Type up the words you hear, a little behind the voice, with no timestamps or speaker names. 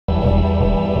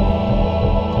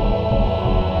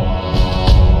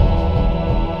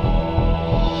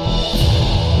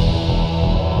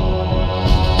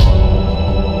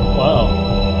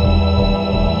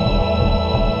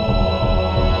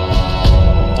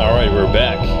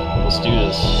let's do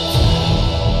this.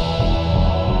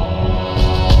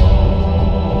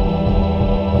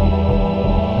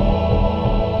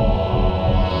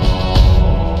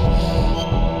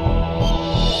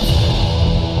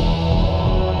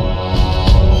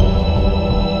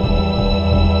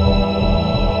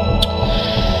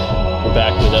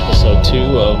 Episode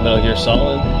 2 of Metal Gear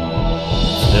Solid.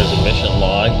 There's a mission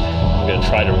log. I'm gonna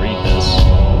try to read this.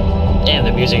 And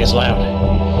the music is loud.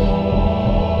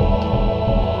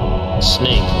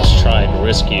 Snake must try to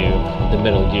rescue the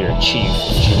Metal Gear Chief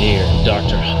Engineer,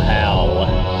 Dr. Hal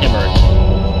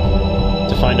Emmerich.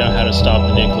 To find out how to stop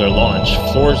the nuclear launch,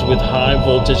 floors with high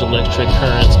voltage electric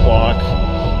currents block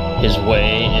his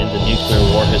way in the nuclear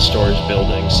warhead storage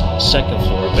building's second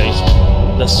floor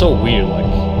basement. That's so weird, like.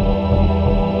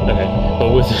 Okay,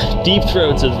 but with Deep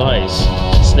Throat's advice,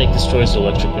 Snake destroys the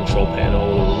electric control panel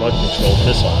with a remote-controlled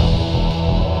missile.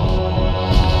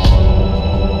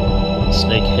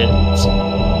 Snake heads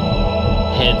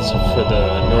for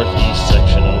the northeast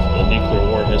section of the nuclear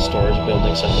warhead storage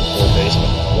building, second floor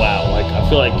basement. Wow, like, I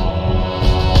feel like...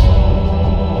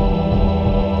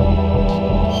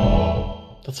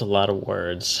 that's a lot of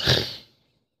words.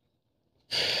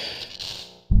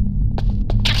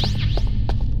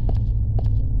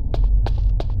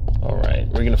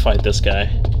 We're gonna fight this guy.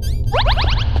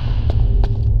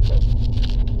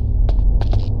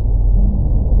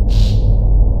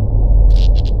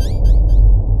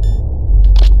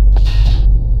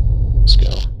 Let's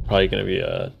go. Probably gonna be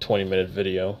a 20-minute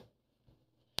video.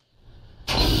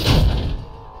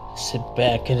 Sit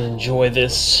back and enjoy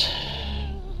this.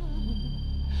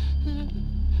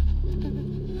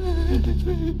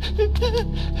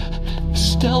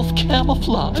 Stealth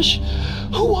camouflage?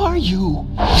 Who are you?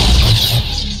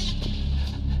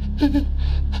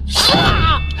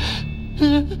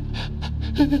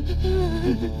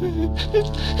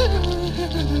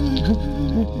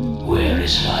 Where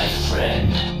is my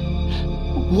friend?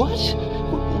 What?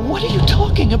 What are you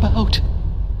talking about?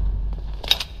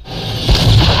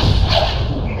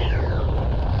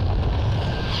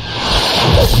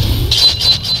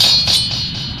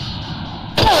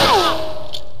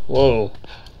 Whoa.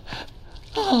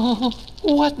 Oh,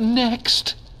 what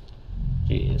next?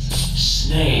 Jeez.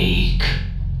 Snake.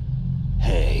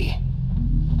 Hey,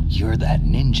 you're that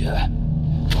ninja.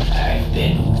 I've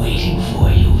been waiting for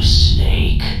you,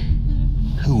 Snake.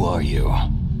 Who are you?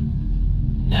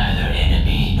 Neither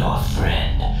enemy nor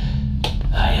friend.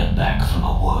 I am back from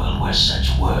a world where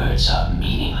such words are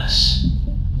meaningless.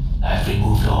 I've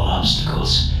removed all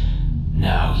obstacles.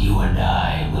 Now you and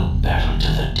I will battle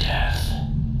to the death.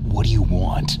 What do you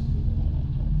want?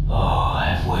 Oh,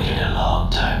 I've waited a long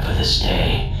time for this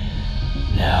day.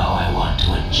 Now I want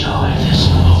to enjoy this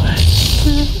moment.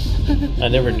 I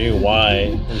never knew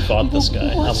why we fought this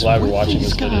guy. I'm glad we're watching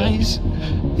this video.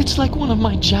 It's like one of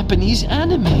my Japanese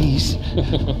animes.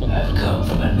 I've come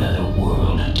from another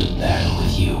world to battle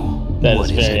with you. That What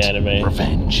is very it? anime.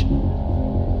 Revenge.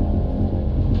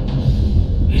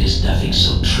 It is nothing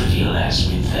so trivial as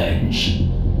revenge.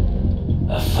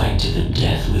 A fight to the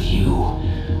death with you.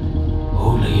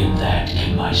 Only in that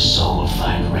can my soul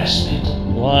find respite.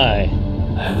 Why?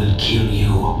 I will kill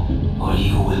you, or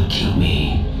you will kill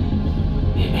me.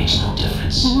 It makes no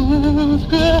difference.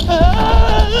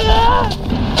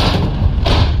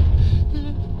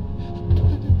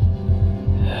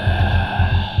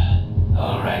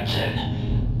 Alright then.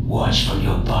 Watch from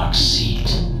your box seat.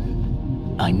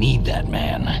 I need that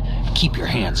man. Keep your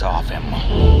hands off him.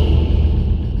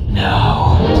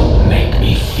 Now, make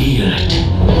me feel it.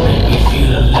 Make me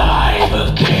feel alive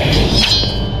again.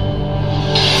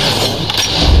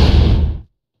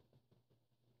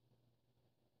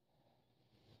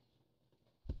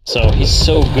 So he's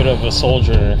so good of a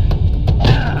soldier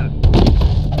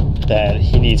that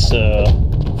he needs to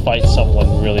fight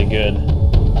someone really good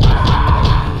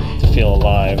to feel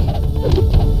alive.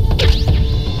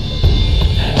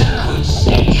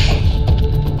 Ouch.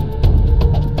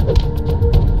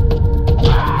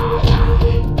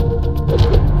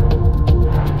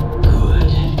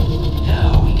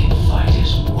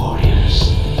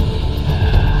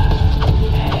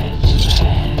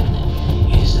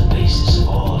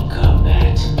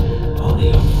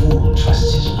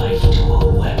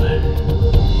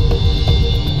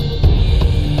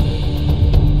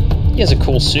 He has a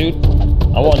cool suit.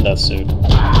 I want that suit.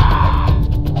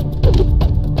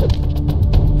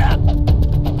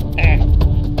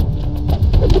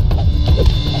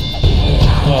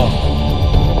 Oh.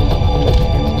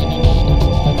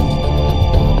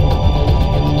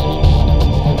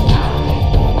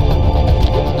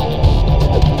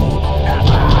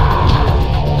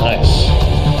 Nice.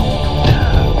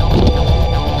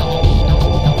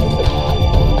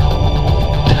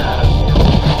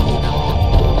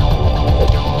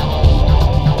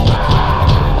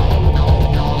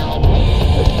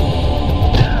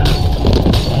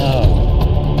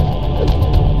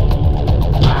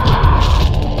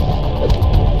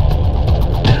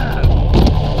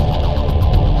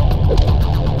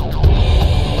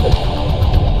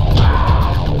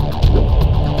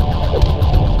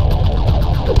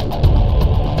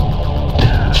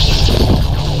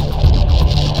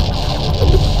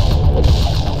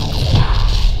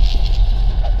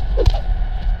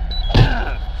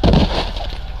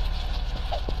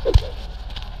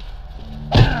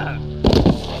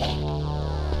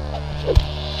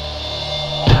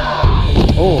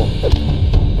 Oh.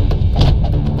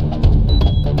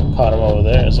 Caught him over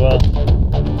there as well.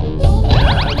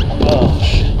 Oh,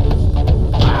 shit.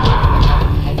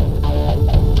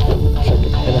 Wish I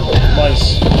could hit him twice.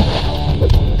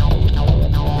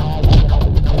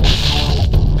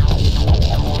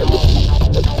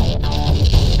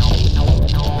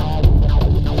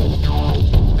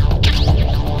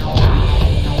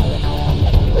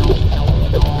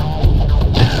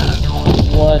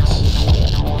 What?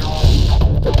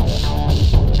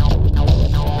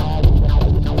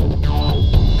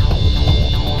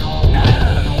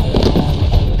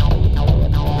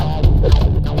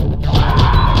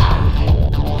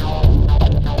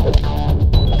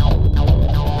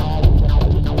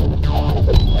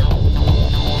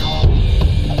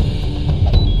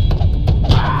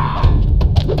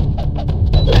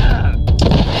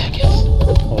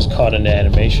 Caught in the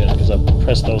animation because I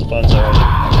pressed those buttons already.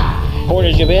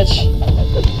 Cornered you, bitch!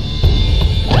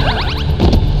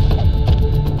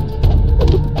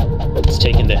 It's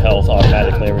taking the health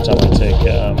automatically every time I take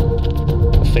a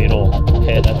fatal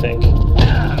hit, I think.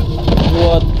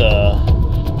 What the?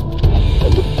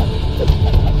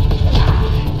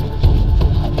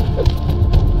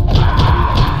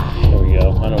 There we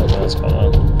go. I know what's going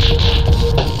on.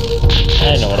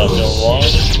 I know what I'm doing wrong.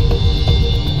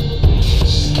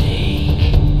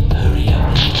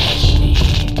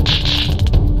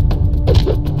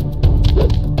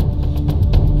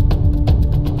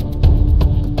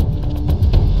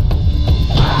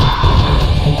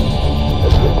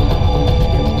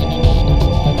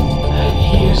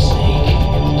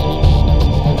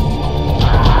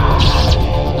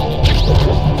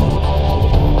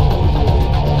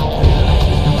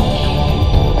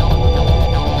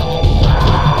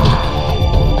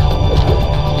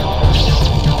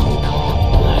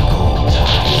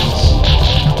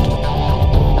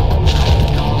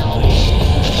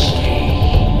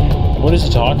 What is he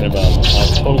talking about? I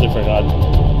totally forgot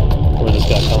where this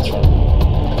guy comes from.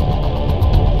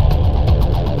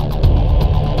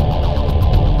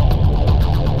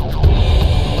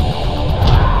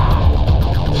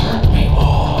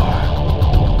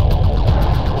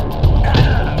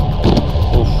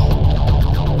 Oof.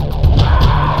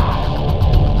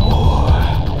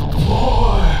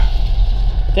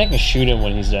 I think I can shoot him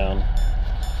when he's down.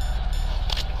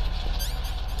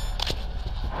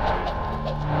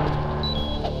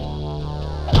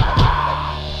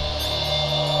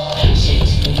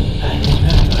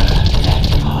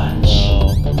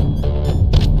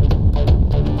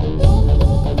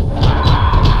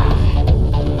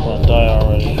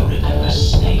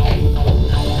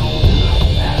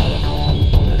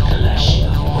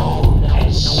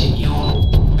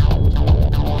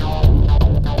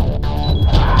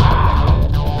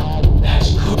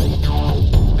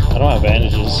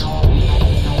 Bandages.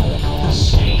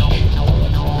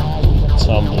 So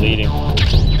I'm bleeding.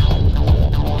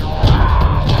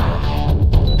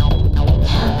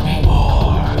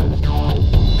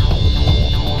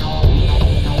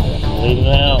 Bleeding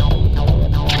out.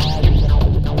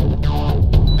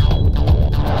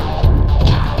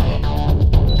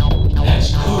 That's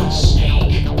good,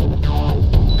 Snake.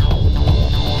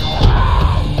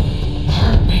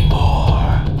 Hurt me more.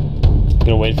 I'm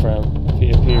gonna wait for him. He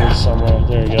appears somewhere.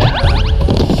 There you go.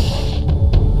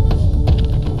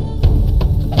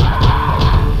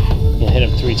 You can hit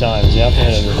him 3 times. You have to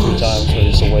hit him 3 times, so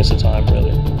it's just a waste of time,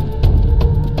 really.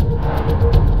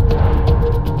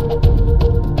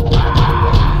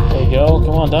 There you go.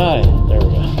 Come on, die. There we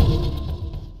go.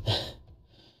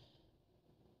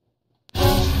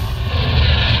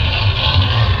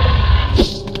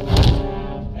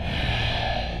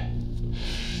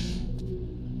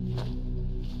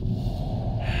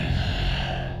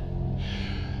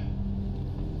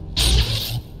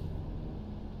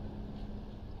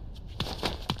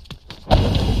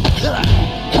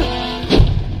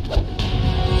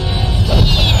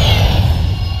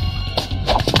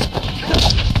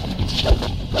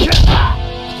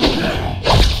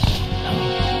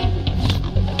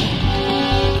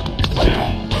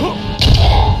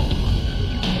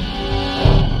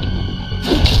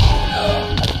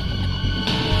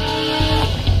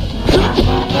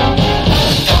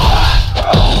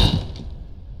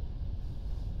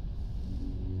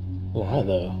 Why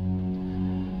though?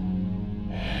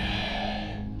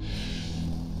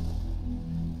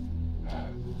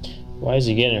 Why is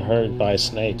he getting hurt by a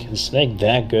snake? Is a snake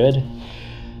that good?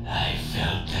 I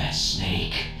felt that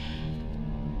snake.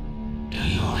 Do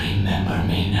you remember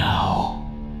me now?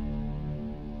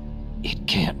 It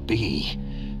can't be.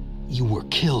 You were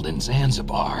killed in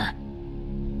Zanzibar.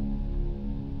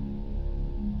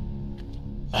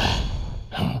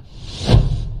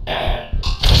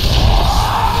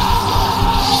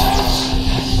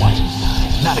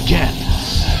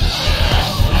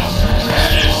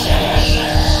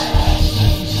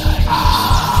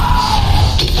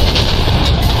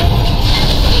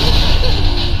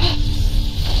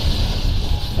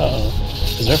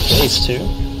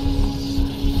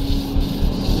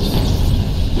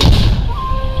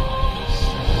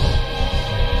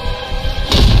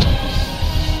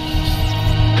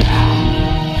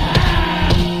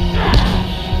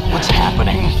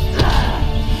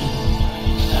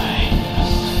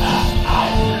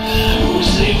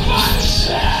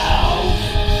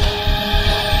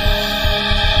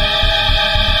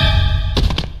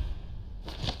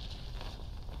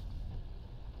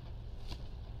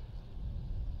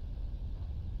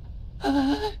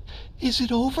 Is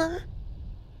it over?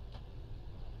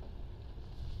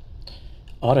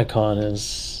 Otacon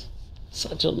is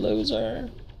such a loser.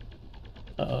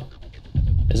 Uh-oh.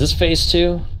 Is this phase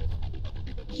 2?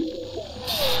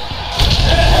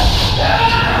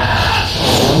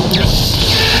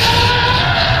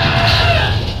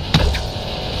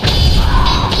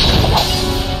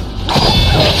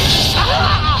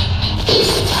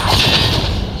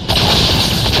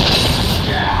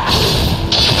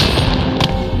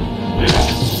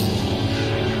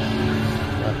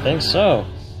 I think so.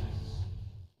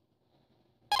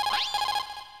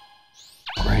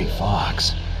 Gray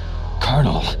Fox.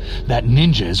 Colonel, that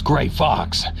ninja is Gray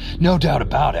Fox. No doubt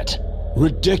about it.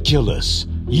 Ridiculous.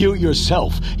 You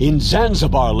yourself in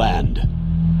Zanzibar land.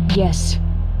 Yes.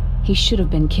 He should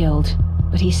have been killed,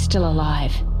 but he's still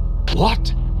alive.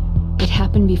 What? It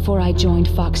happened before I joined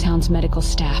Foxhound's medical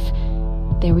staff.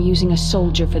 They were using a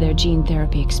soldier for their gene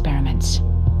therapy experiments.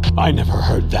 I never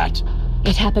heard that.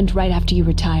 It happened right after you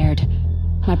retired.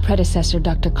 My predecessor,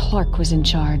 Dr. Clark, was in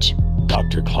charge.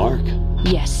 Dr. Clark?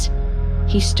 Yes.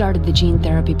 He started the gene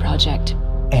therapy project.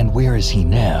 And where is he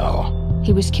now?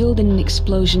 He was killed in an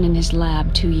explosion in his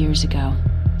lab 2 years ago.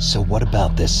 So what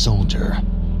about this soldier?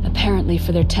 Apparently,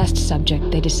 for their test subject,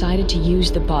 they decided to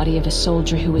use the body of a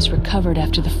soldier who was recovered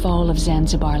after the fall of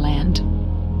Zanzibar land.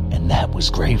 And that was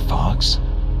Gray Fox?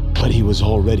 But he was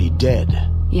already dead.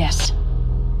 Yes.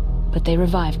 But they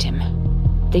revived him.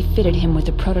 They fitted him with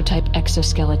a prototype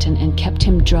exoskeleton and kept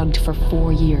him drugged for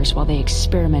 4 years while they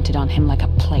experimented on him like a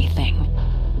plaything.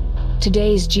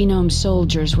 Today's genome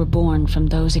soldiers were born from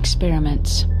those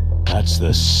experiments. That's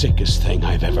the sickest thing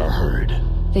I've ever heard.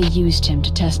 They used him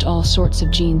to test all sorts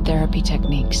of gene therapy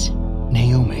techniques.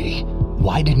 Naomi,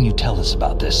 why didn't you tell us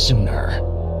about this sooner?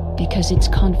 Because it's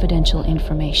confidential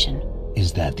information.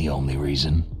 Is that the only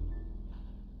reason?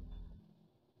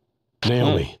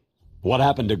 Naomi, what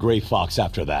happened to Gray Fox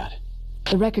after that?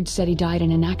 The record said he died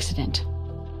in an accident.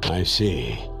 I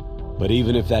see. But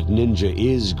even if that ninja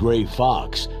is Gray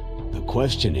Fox, the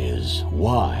question is,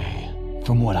 why?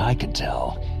 From what I could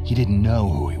tell, he didn't know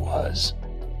who he was.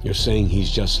 You're saying he's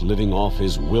just living off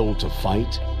his will to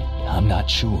fight? I'm not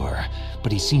sure,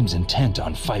 but he seems intent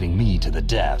on fighting me to the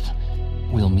death.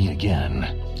 We'll meet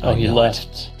again. Oh, he know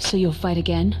left. So you'll fight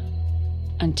again?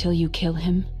 Until you kill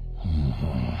him?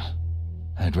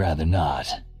 I'd rather not,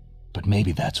 but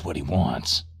maybe that's what he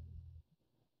wants.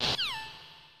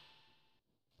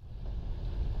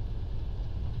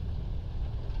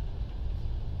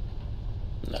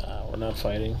 Nah, we're not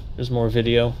fighting. There's more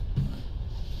video.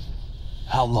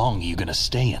 How long are you gonna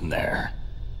stay in there?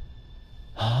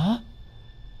 Huh?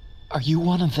 Are you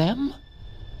one of them?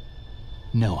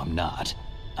 No, I'm not.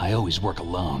 I always work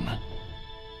alone.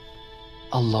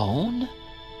 Alone?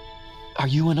 Are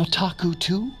you an otaku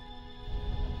too?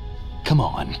 Come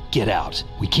on, get out.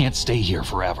 We can't stay here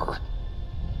forever.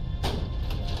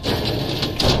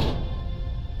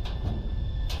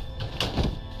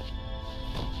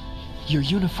 Your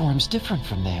uniform's different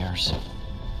from theirs.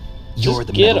 You're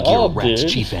the get Metal Gear up, Rex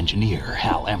dude. chief engineer,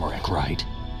 Hal Emmerich, right?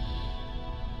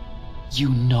 You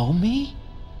know me?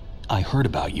 I heard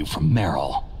about you from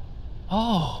Meryl.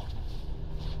 Oh.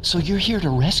 So you're here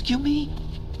to rescue me?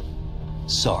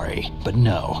 Sorry, but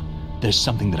no. There's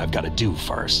something that I've got to do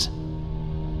first.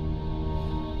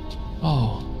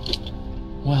 Oh.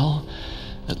 Well,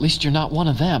 at least you're not one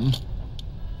of them.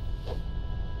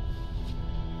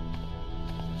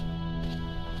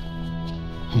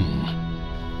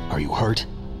 Are you hurt?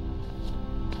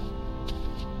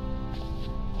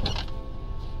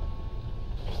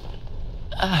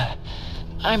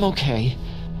 I'm okay.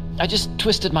 I just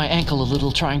twisted my ankle a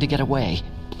little trying to get away.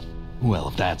 Well,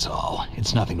 if that's all,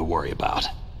 it's nothing to worry about.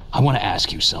 I want to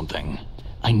ask you something.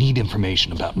 I need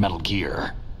information about Metal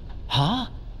Gear. Huh?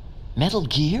 Metal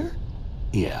Gear?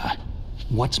 Yeah.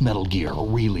 What's Metal Gear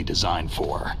really designed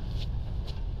for?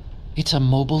 It's a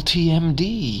mobile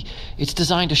TMD. It's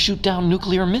designed to shoot down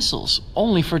nuclear missiles.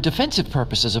 Only for defensive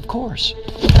purposes, of course.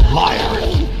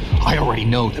 Liar! I already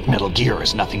know that Metal Gear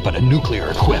is nothing but a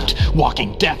nuclear-equipped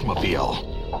walking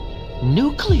deathmobile.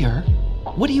 Nuclear?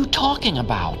 What are you talking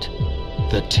about?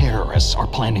 The terrorists are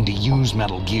planning to use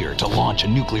Metal Gear to launch a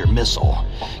nuclear missile.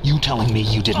 You telling me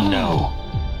you didn't know?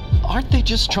 Aren't they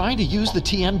just trying to use the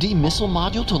TMD missile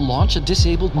module to launch a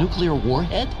disabled nuclear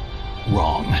warhead?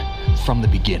 Wrong. From the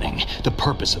beginning, the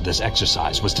purpose of this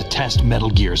exercise was to test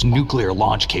Metal Gear's nuclear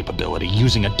launch capability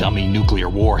using a dummy nuclear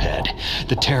warhead.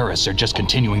 The terrorists are just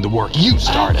continuing the work you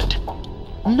started.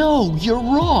 No, you're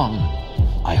wrong.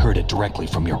 I heard it directly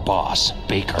from your boss,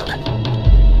 Baker.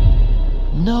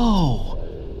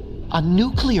 No. A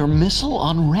nuclear missile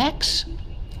on Rex?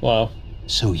 Wow.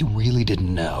 So you really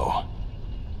didn't know?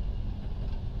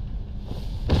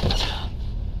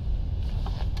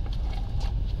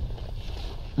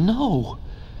 No.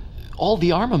 All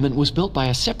the armament was built by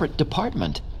a separate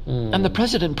department. And the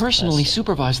President personally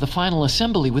supervised the final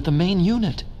assembly with the main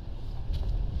unit.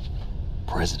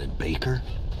 President Baker?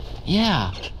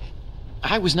 Yeah.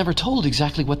 I was never told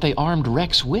exactly what they armed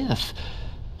Rex with.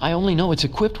 I only know it's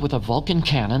equipped with a Vulcan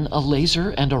cannon, a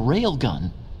laser, and a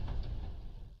railgun.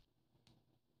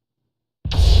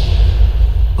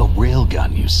 A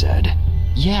railgun, you said?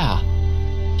 Yeah.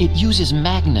 It uses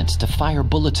magnets to fire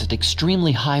bullets at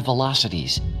extremely high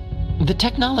velocities. The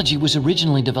technology was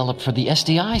originally developed for the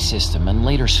SDI system and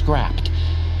later scrapped.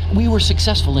 We were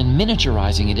successful in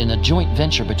miniaturizing it in a joint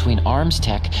venture between Arms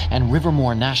Tech and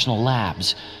Rivermore National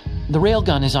Labs. The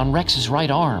railgun is on Rex's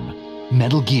right arm.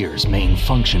 Metal Gear's main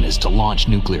function is to launch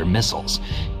nuclear missiles.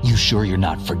 You sure you're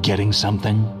not forgetting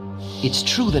something? It's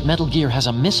true that Metal Gear has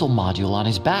a missile module on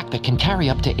his back that can carry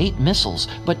up to 8 missiles,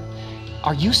 but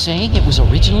are you saying it was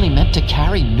originally meant to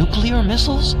carry nuclear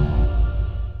missiles?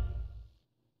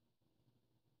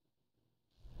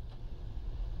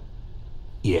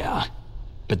 Yeah,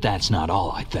 but that's not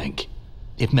all, I think.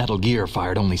 If Metal Gear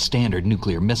fired only standard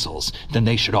nuclear missiles, then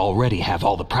they should already have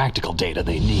all the practical data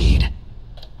they need.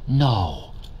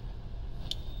 No.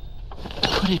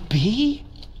 Could it be?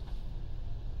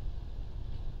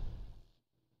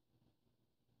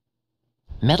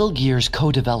 Metal Gear's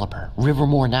co-developer,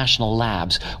 Rivermore National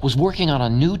Labs, was working on a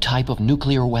new type of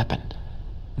nuclear weapon.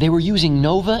 They were using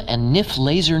Nova and NIF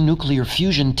laser nuclear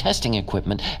fusion testing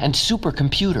equipment and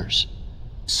supercomputers.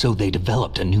 So they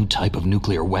developed a new type of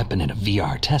nuclear weapon in a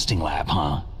VR testing lab,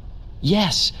 huh?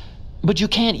 Yes, but you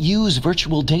can't use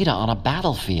virtual data on a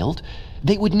battlefield.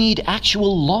 They would need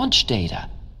actual launch data.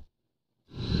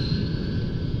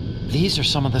 These are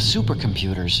some of the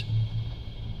supercomputers.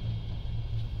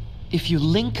 If you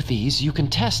link these, you can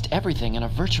test everything in a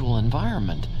virtual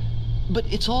environment. But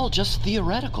it's all just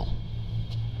theoretical.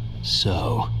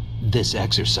 So, this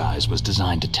exercise was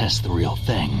designed to test the real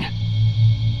thing.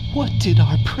 What did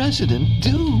our president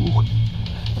do?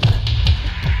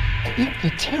 If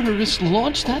the terrorists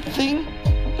launched that thing?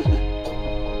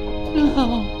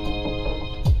 No.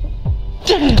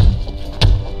 Damn!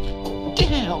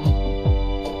 Damn!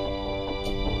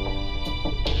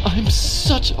 I'm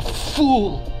such a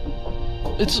fool.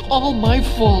 It's all my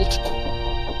fault.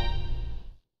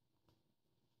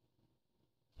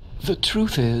 The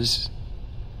truth is,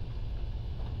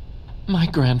 my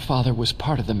grandfather was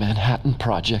part of the Manhattan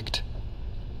Project.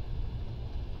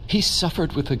 He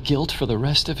suffered with the guilt for the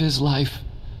rest of his life.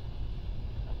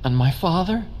 And my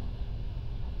father?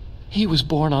 He was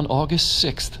born on August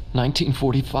 6th,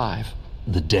 1945.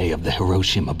 The day of the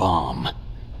Hiroshima bomb.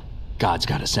 God's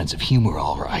got a sense of humor,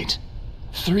 all right.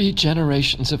 3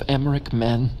 generations of Emmerich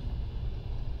men.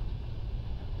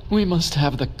 We must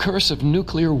have the curse of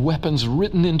nuclear weapons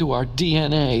written into our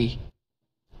DNA.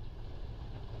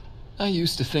 I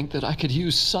used to think that I could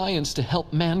use science to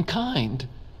help mankind.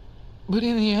 But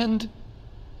in the end,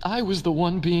 I was the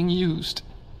one being used.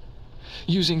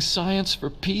 Using science for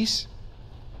peace?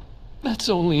 That's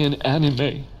only in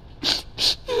anime.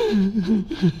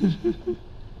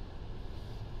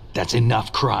 That's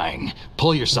enough crying.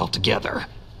 Pull yourself together.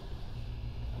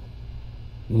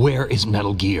 Where is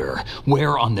Metal Gear?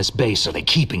 Where on this base are they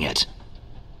keeping it?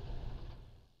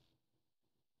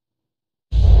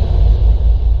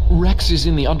 Rex is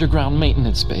in the underground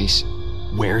maintenance base.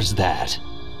 Where's that?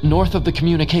 North of the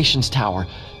communications tower.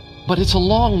 But it's a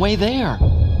long way there.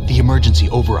 The emergency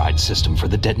override system for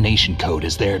the detonation code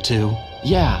is there too?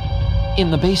 Yeah,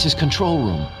 in the base's control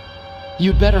room.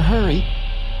 You'd better hurry.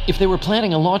 If they were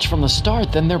planning a launch from the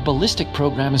start, then their ballistic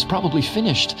program is probably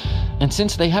finished. And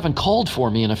since they haven't called for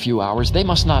me in a few hours, they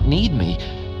must not need me.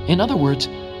 In other words,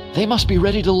 they must be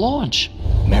ready to launch.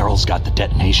 Meryl's got the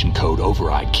detonation code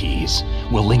override keys.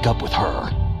 We'll link up with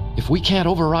her. If we can't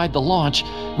override the launch,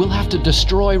 we'll have to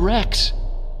destroy Rex.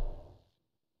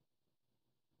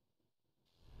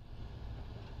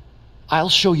 I'll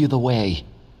show you the way.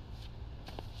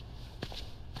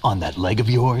 On that leg of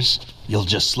yours, you'll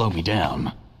just slow me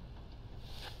down.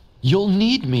 You'll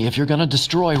need me if you're gonna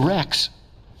destroy Rex.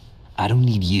 I don't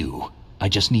need you. I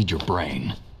just need your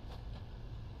brain.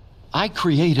 I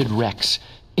created Rex.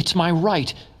 It's my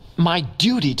right, my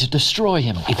duty to destroy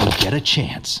him. If you get a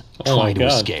chance, try to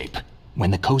escape. When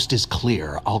the coast is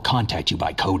clear, I'll contact you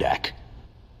by codec.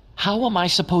 How am I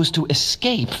supposed to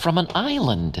escape from an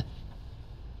island?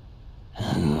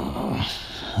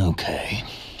 Okay.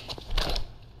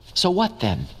 So what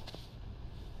then?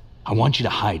 I want you to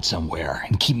hide somewhere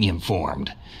and keep me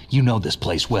informed. You know this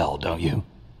place well, don't you?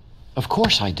 Of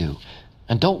course I do.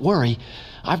 And don't worry,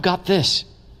 I've got this.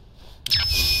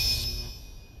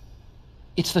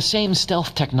 It's the same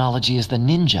stealth technology as the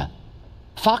Ninja.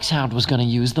 Foxhound was gonna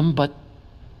use them, but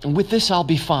with this I'll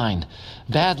be fine.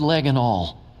 Bad leg and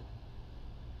all.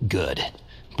 Good.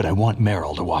 But I want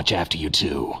Meryl to watch after you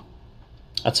too.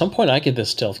 At some point I get this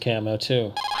stealth camo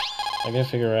too. I gotta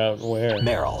figure out where.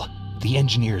 Meryl, the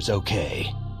engineer's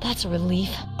okay. That's a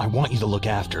relief. I want you to look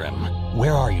after him.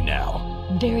 Where are you now?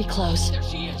 Very close. There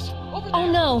she is. Over there.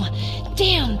 Oh no!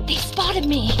 Damn, they spotted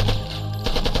me!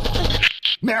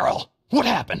 Meryl, what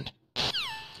happened?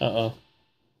 Uh-oh.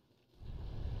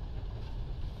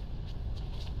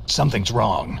 Something's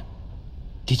wrong.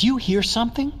 Did you hear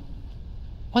something?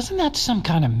 Wasn't that some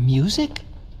kind of music?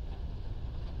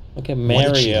 Look at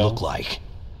What did she Mario. look like?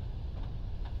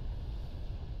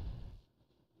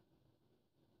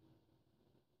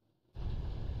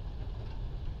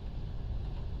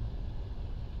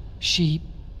 She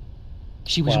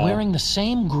was Wow. wearing the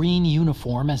same green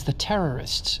uniform as the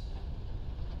terrorists.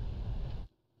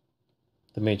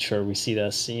 To make sure we see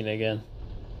that scene again.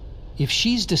 If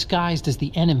she's disguised as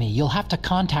the enemy, you'll have to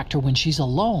contact her when she's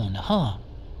alone, huh?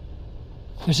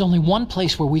 There's only one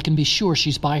place where we can be sure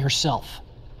she's by herself.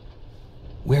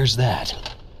 Where's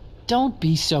that? Don't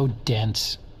be so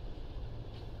dense.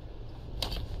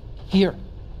 Here,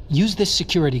 use this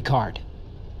security card.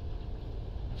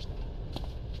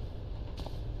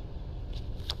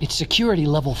 It's security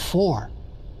level 4.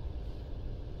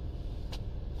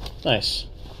 Nice.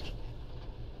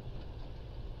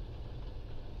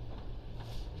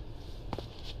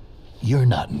 You're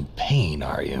not in pain,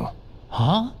 are you?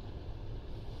 Huh?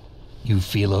 You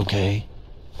feel okay?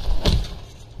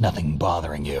 Nothing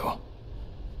bothering you?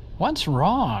 What's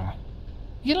wrong?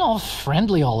 You get all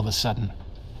friendly all of a sudden.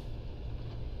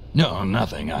 No,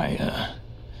 nothing.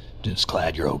 Just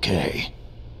glad you're okay.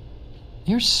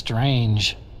 You're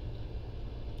strange.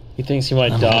 He thinks he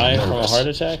might I'm die nervous. from a heart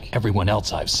attack? Everyone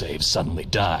else I've saved suddenly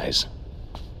dies.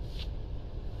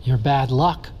 You're bad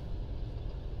luck.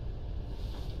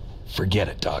 Forget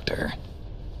it, Doctor.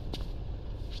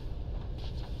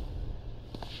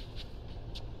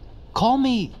 Call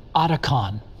me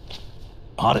Otacon.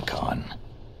 Otacon?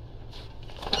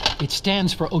 It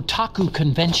stands for Otaku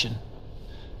Convention.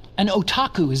 An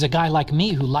otaku is a guy like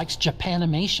me who likes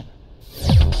Japanimation.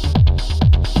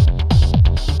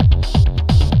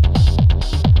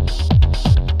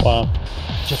 Wow.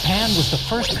 Japan was the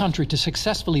first country to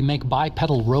successfully make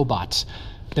bipedal robots.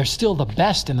 They're still the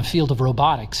best in the field of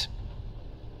robotics.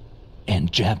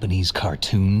 And Japanese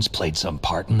cartoons played some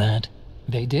part in that?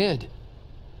 They did.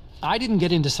 I didn't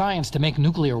get into science to make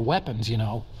nuclear weapons, you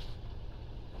know.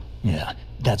 Yeah,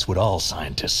 that's what all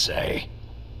scientists say.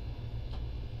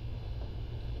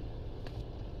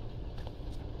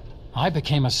 I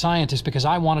became a scientist because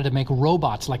I wanted to make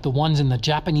robots like the ones in the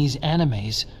Japanese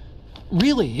animes.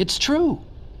 Really, it's true.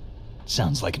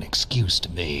 Sounds like an excuse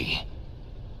to me.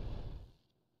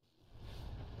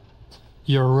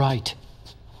 You're right.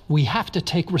 We have to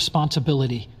take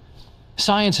responsibility.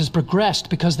 Science has progressed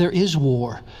because there is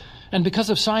war. And because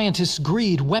of scientists'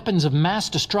 greed, weapons of mass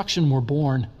destruction were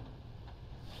born.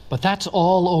 But that's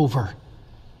all over.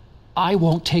 I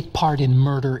won't take part in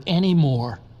murder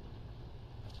anymore.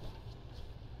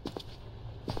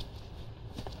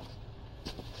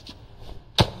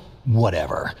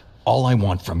 Whatever. All I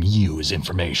want from you is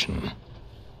information.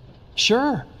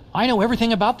 Sure, I know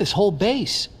everything about this whole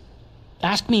base.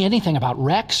 Ask me anything about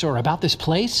Rex or about this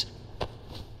place.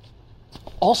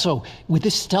 Also, with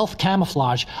this stealth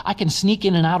camouflage, I can sneak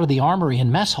in and out of the armory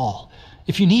and mess hall.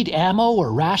 If you need ammo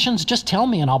or rations, just tell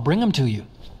me and I'll bring them to you.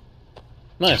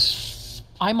 Nice.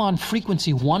 I'm on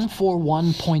frequency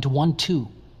 141.12.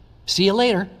 See you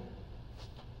later.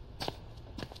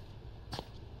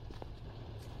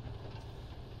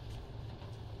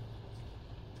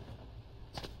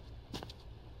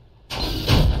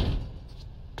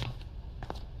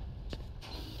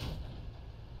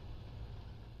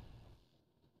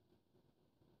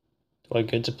 Do I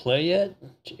get to play yet?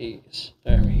 Jeez.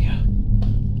 There we go.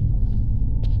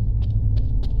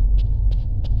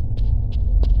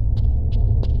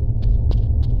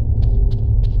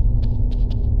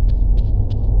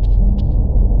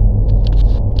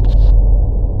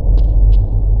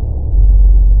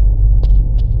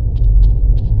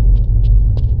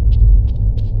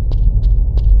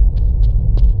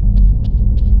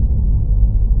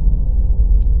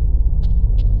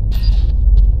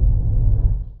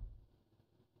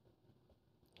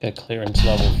 Got clearance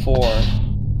level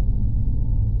 4.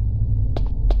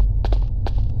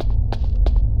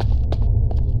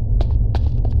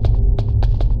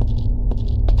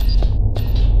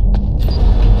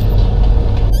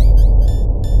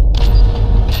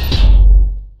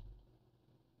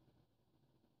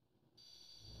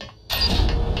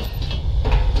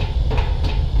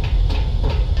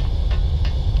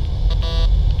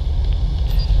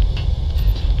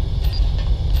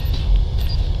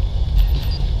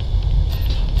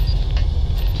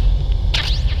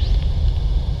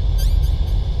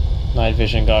 Night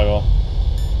vision goggle.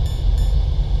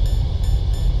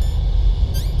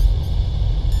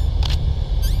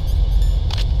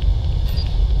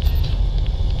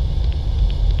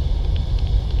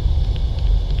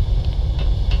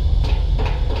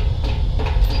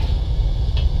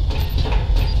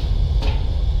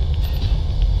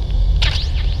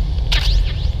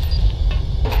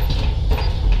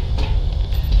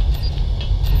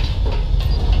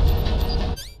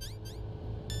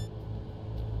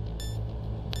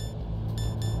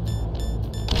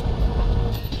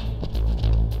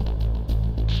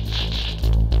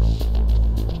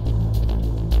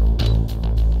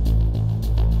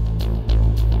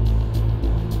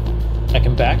 I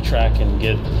can backtrack and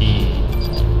get the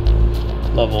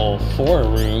level 4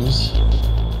 rooms.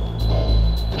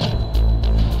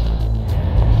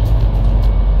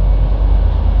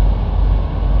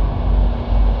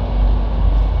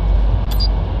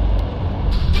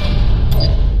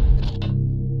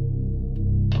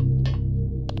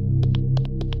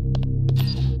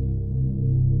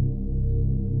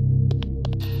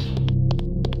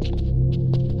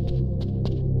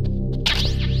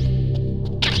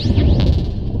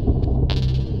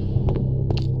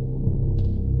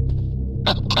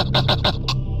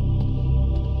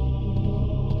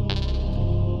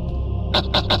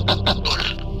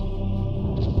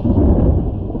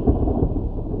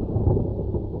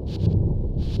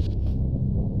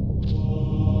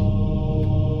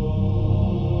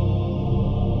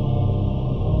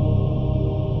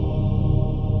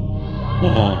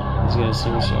 He's gonna see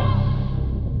me soon.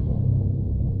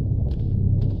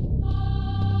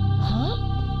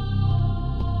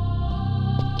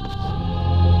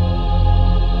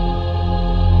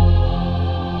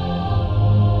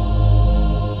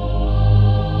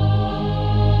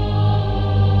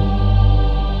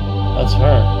 That's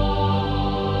her.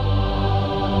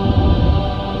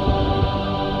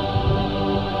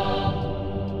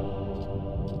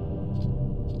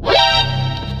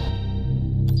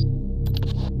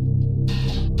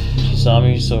 She saw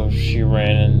me, so she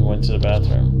ran and went to the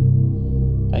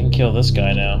bathroom. I can kill this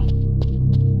guy now.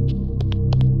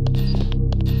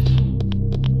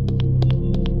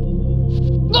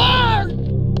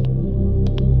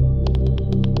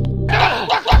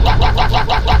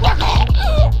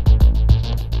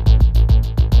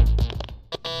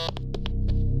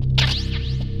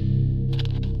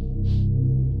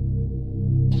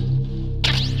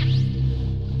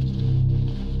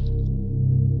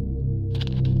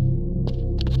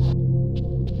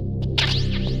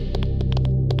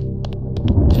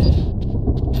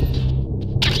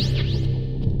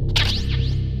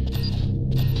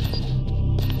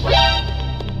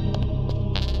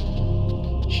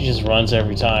 She just runs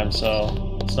every time,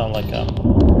 so it's not like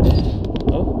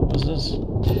oh, what's this?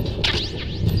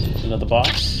 Another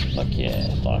box? Fuck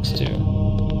yeah, box 2. Can't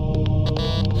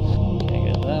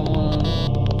get that one.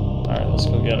 Alright, let's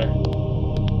go get her.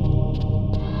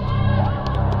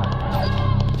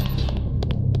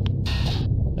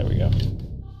 There we go.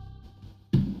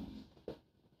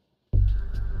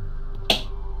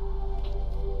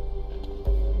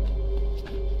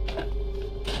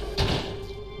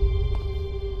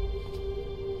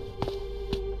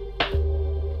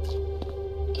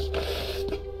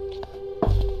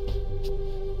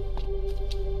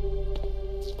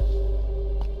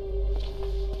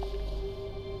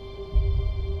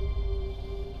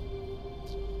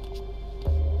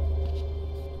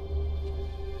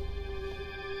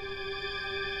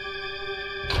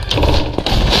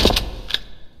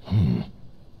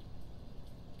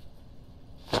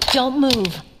 Don't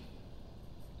move.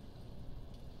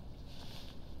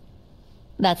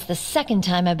 That's the second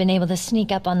time I've been able to sneak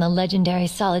up on the legendary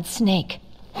Solid Snake.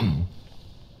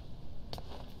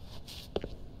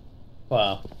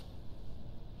 Wow.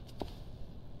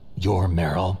 You're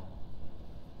Meryl?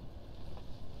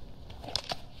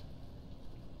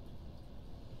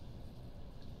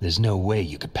 There's no way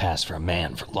you could pass for a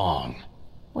man for long.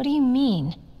 What do you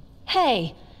mean?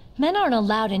 Hey, men aren't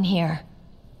allowed in here.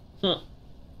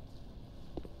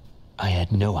 I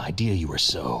had no idea you were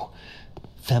so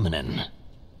feminine.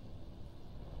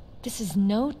 This is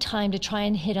no time to try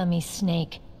and hit on me,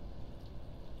 Snake.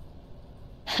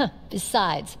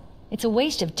 Besides, it's a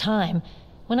waste of time.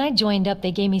 When I joined up,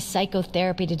 they gave me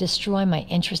psychotherapy to destroy my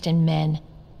interest in men.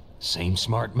 Same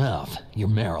smart mouth. You're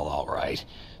Meryl, all right.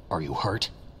 Are you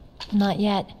hurt? Not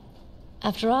yet.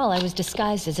 After all, I was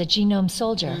disguised as a genome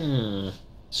soldier.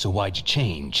 So why'd you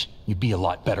change? You'd be a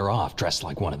lot better off dressed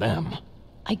like one of them.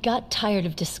 I got tired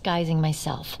of disguising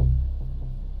myself.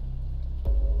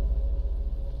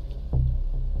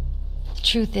 The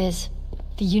truth is,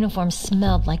 the uniform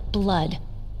smelled like blood.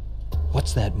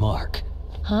 What's that mark?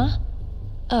 Huh?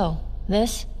 Oh,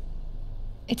 this?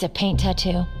 It's a paint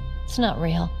tattoo. It's not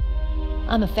real.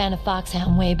 I'm a fan of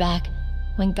Foxhound way back,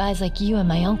 when guys like you and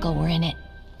my uncle were in it.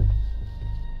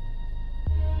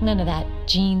 None of that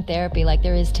gene therapy like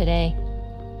there is today.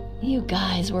 You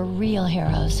guys were real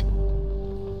heroes.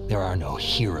 There are no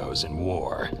heroes in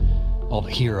war. All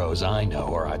the heroes I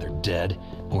know are either dead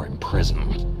or in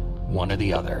prison. One or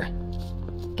the other.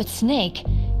 But Snake,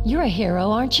 you're a hero,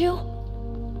 aren't you?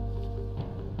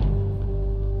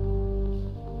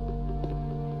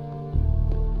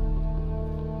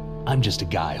 I'm just a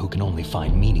guy who can only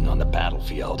find meaning on the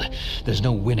battlefield. There's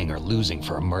no winning or losing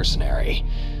for a mercenary.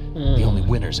 The only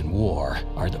winners in war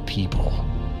are the people.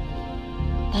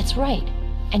 That's right.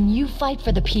 And you fight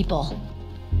for the people.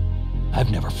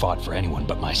 I've never fought for anyone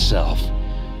but myself.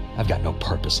 I've got no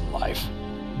purpose in life.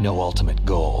 No ultimate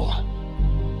goal.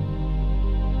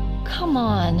 Come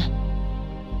on.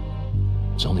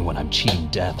 It's only when I'm cheating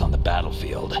death on the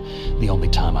battlefield, the only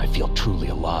time I feel truly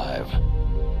alive.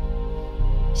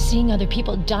 Seeing other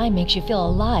people die makes you feel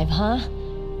alive, huh?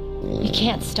 You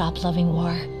can't stop loving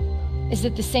war. Is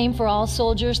it the same for all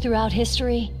soldiers throughout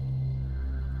history?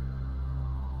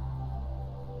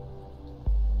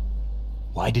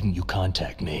 Why didn't you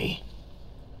contact me?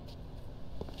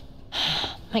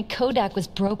 My Kodak was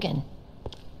broken.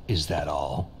 Is that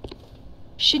all?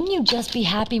 Shouldn't you just be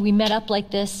happy we met up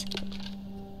like this?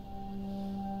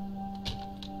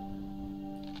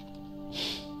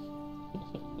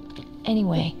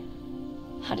 Anyway,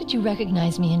 how did you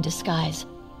recognize me in disguise?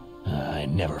 I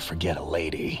never forget a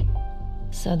lady.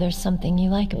 So there's something you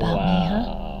like about me,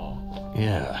 huh?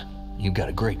 Yeah, you got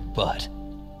a great butt.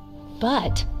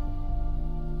 Butt?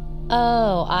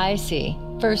 Oh, I see.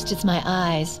 First it's my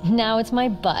eyes, now it's my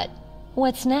butt.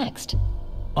 What's next?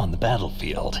 On the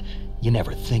battlefield, you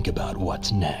never think about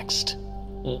what's next.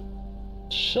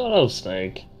 Shut up,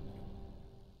 Snake.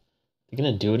 You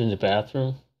gonna do it in the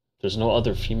bathroom? There's no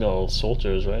other female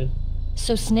soldiers, right?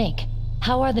 So Snake,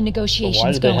 how are the negotiations But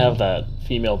why did going? they have that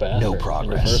female bathroom No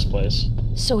progress. in the first place?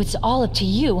 So it's all up to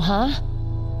you, huh?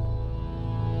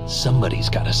 Somebody's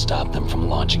gotta stop them from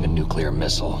launching a nuclear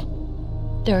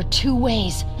missile. There are two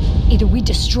ways. Either we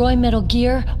destroy Metal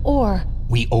Gear, or...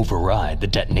 We override the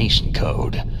detonation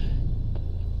code.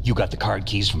 You got the card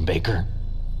keys from Baker?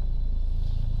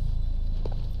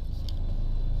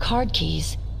 Card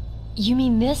keys? You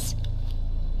mean this?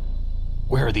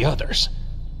 Where are the others?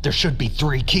 There should be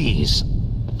 3 keys.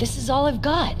 This is all I've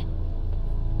got.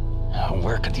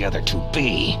 Where could the other 2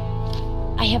 be?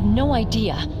 I have no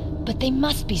idea, but they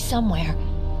must be somewhere.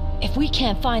 If we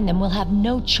can't find them, we'll have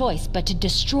no choice but to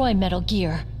destroy Metal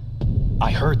Gear.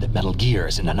 I heard that Metal Gear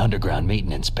is in an underground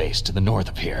maintenance base to the north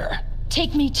of here.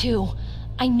 Take me too.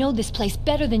 I know this place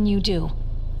better than you do.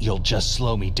 You'll just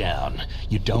slow me down.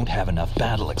 You don't have enough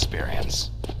battle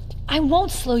experience. I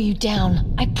won't slow you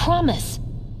down, I promise.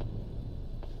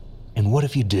 And what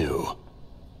if you do?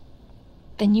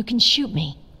 Then you can shoot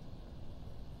me.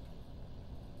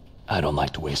 I don't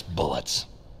like to waste bullets.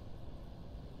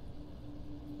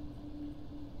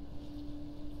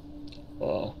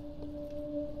 Whoa.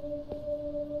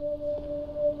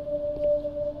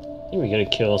 I think we're gonna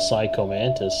kill Psycho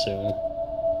Mantis soon.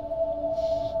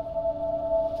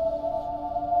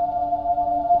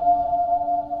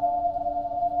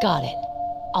 Got it.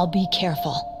 I'll be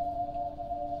careful.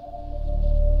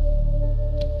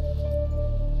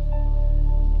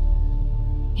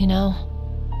 You know,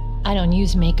 I don't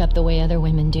use makeup the way other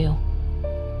women do.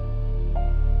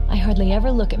 I hardly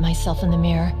ever look at myself in the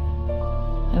mirror.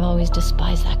 I've always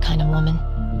despised that kind of woman.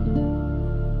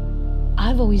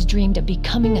 I've always dreamed of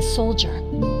becoming a soldier.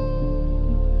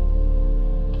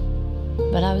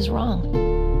 But I was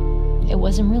wrong. It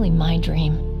wasn't really my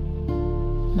dream.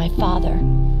 My father,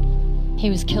 he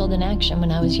was killed in action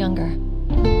when I was younger.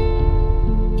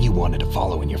 You wanted to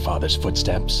follow in your father's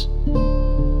footsteps?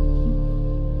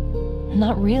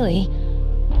 Not really.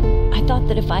 I thought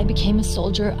that if I became a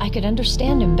soldier, I could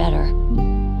understand him better.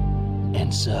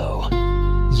 And so,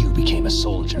 you became a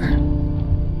soldier.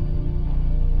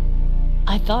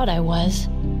 I thought I was,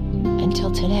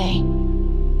 until today.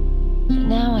 But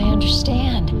now I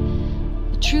understand.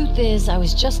 The truth is, I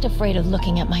was just afraid of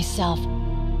looking at myself.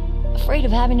 Afraid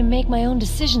of having to make my own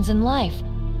decisions in life.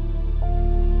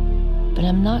 But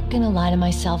I'm not gonna lie to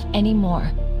myself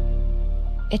anymore.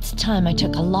 It's time I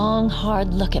took a long,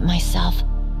 hard look at myself.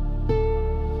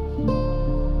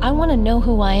 I want to know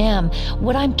who I am,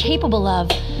 what I'm capable of.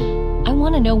 I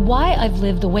want to know why I've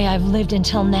lived the way I've lived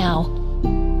until now.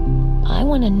 I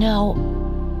want to know...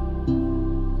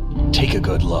 Take a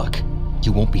good look. You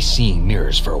You won't be seeing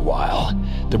mirrors for a while.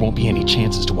 There won't be any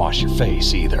chances to wash your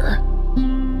face, either.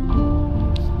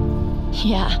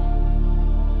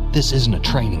 Yeah. This isn't a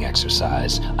training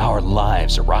exercise. Our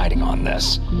lives are riding on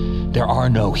this. There are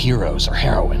no heroes or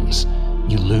heroines.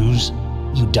 You lose,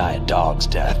 you die a dog's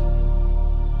death.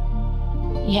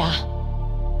 Yeah.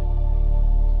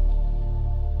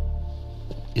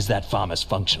 Is that FAMAS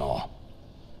functional?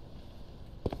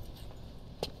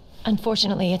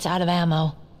 Unfortunately, it's out of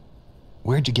ammo.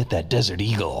 Where'd you get that Desert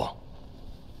Eagle?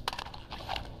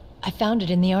 I found it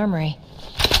in the armory.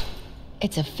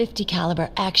 It's a .50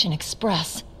 caliber Action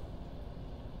Express.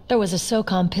 There was a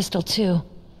SOCOM pistol too,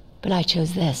 but I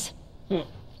chose this.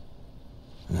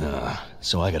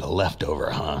 So I got a leftover,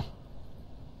 huh?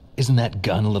 Isn't that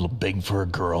gun a little big for a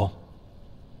girl?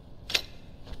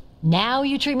 Now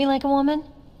you treat me like a woman?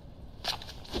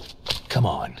 Come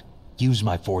on, use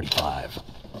my .45.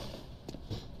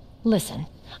 Listen,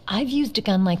 I've used a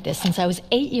gun like this since I was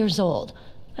 8 years old.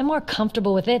 I'm more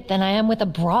comfortable with it than I am with a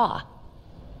bra.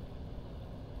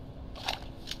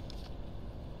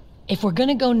 If we're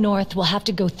gonna go north, we'll have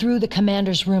to go through the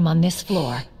commander's room on this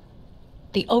floor.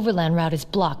 The overland route is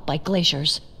blocked by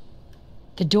glaciers.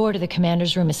 The door to the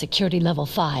commander's room is security level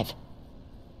 5.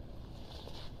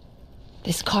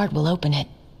 This card will open it.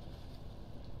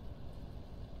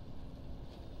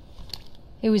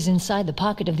 It was inside the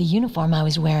pocket of the uniform I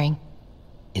was wearing.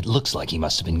 It looks like he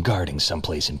must have been guarding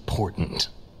someplace important.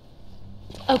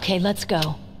 Okay, let's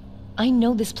go. I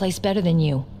know this place better than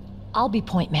you. I'll be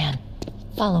point man.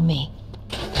 Follow me.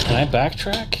 Can I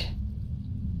backtrack?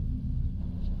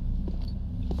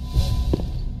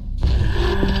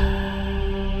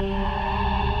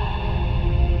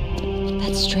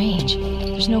 That's strange.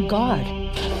 There's no guard.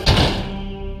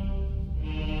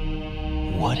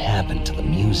 What happened to the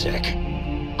music?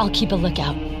 I'll keep a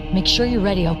lookout. Make sure you're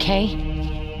ready, okay?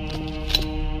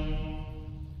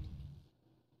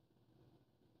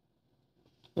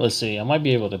 Let's see, I might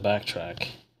be able to backtrack.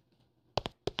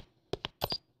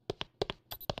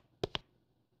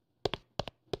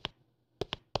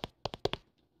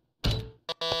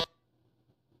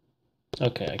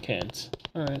 Okay, I can't.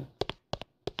 Alright.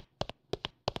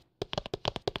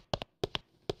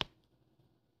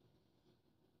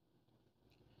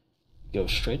 Go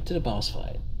straight to the boss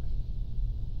fight.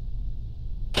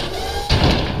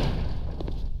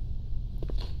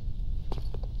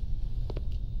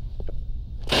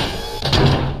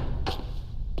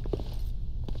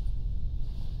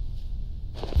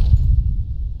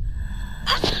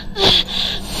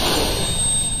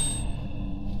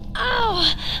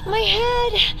 Ow! My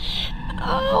head!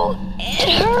 Oh, it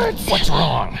hurts! What's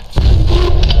wrong?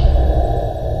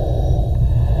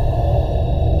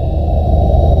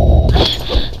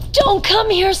 Don't come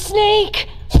here, Snake!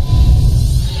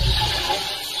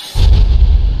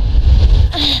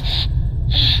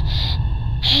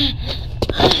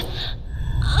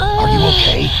 Are you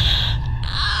okay?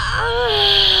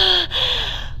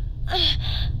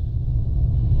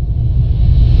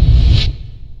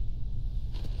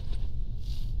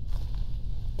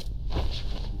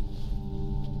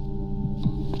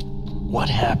 What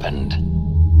happened?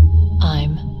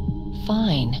 I'm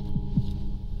fine.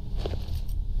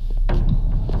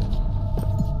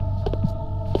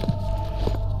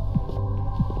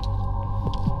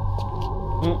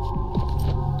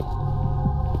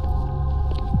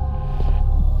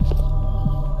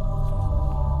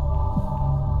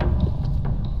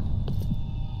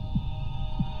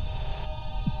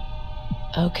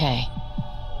 Okay,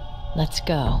 let's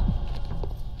go.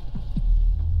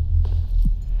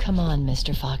 Come on,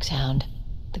 Mr. Foxhound.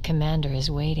 The commander is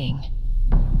waiting.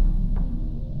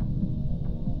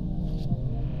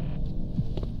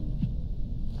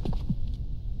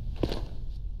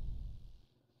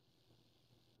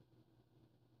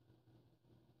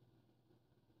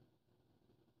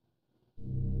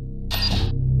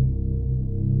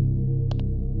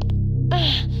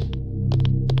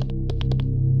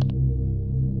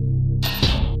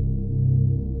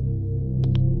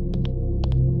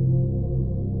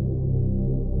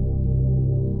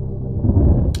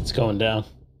 It's going down.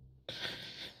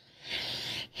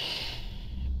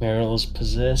 Meryl's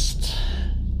possessed.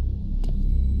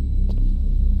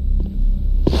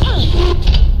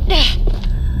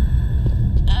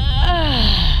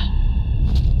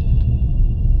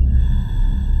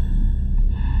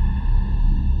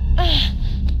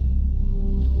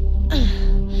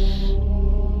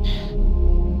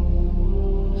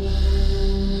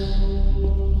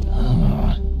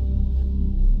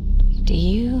 Do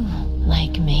you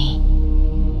like me?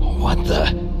 What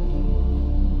the?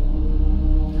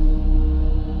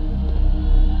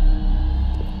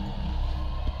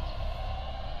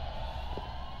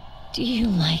 Do you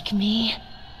like me?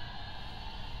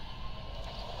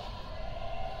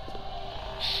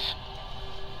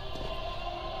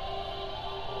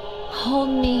 Hold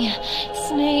me,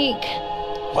 Snake.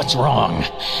 What's wrong?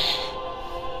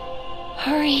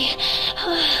 Hurry.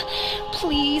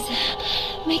 Please,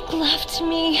 make love to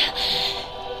me.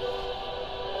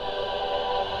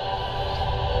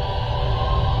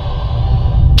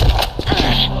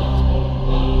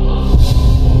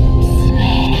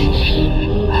 Snake,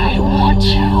 I want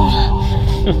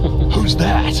you. Who's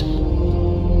that?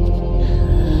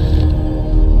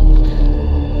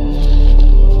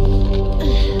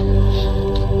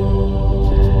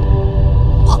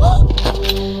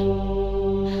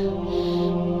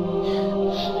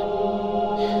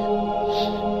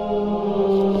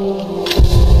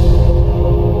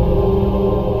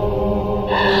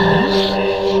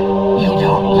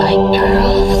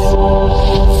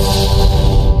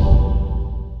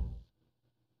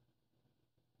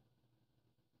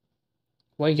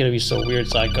 Why you gonna be so weird,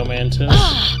 Psycho Mantis?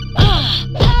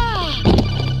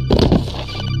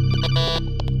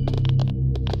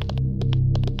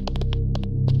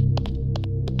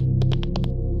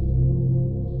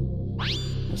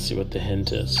 Let's see what the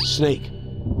hint is. Snake,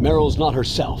 Meryl's not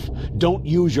herself. Don't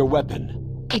use your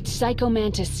weapon. It's Psycho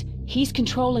Mantis. He's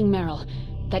controlling Meryl.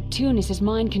 That tune is his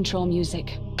mind control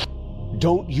music.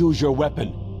 Don't use your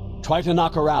weapon. Try to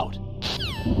knock her out.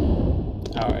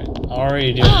 Alright,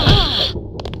 already doing that.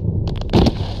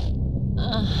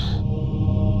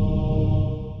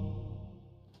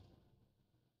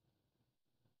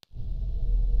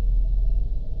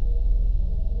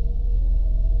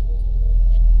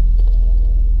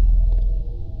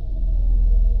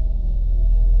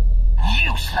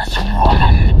 Useless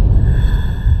woman!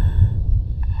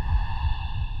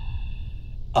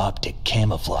 Optic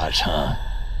camouflage, huh?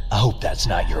 I hope that's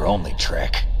not your only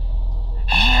trick.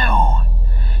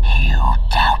 You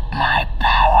doubt my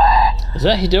power. Is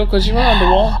that Hideo Kojima on the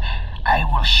wall? I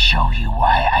will show you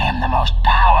why I am the most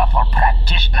powerful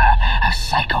practitioner of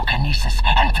psychokinesis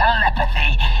and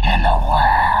telepathy in the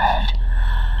world.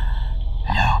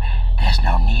 No, there's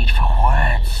no need for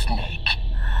words, Snake.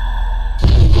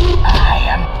 I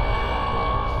am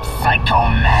Psycho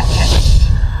Mantis.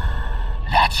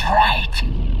 That's right.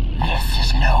 This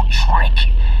is no trick.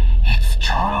 It's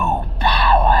true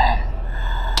power.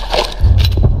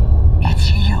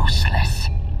 It's useless.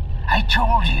 I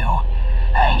told you,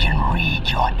 I can read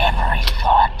your every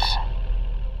thought.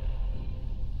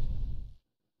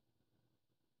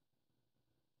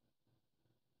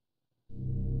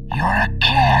 You're a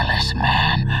careless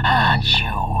man, aren't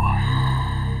you?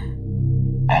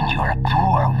 And you're a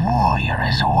poor warrior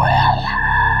as well.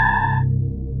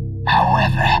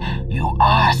 However, you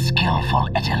are skillful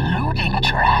at eluding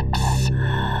traps.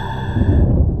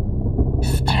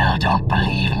 Still don't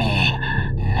believe me?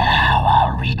 Now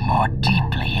I'll read more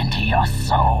deeply into your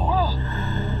soul.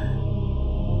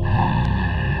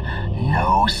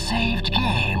 No saved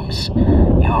games.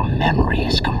 Your memory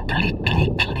is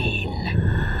completely clean.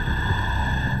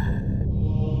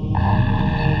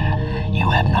 You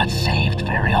have not saved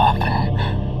very often.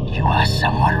 You are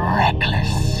somewhat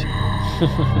reckless.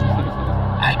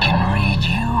 I can read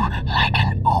you like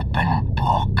an open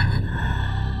book.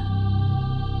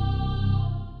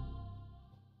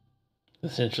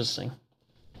 That's interesting.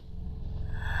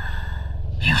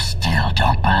 You still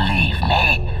don't believe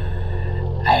me?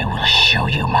 I will show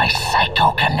you my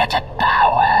psychokinetic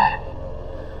power.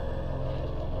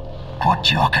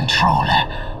 Put your controller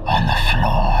on the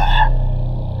floor.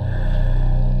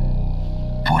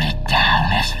 Put it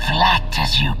down as flat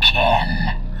as you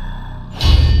can.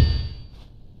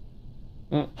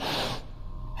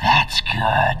 That's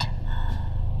good.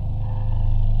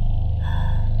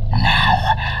 Now,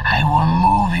 I will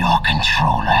move your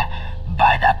controller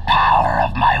by the power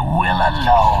of my will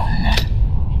alone.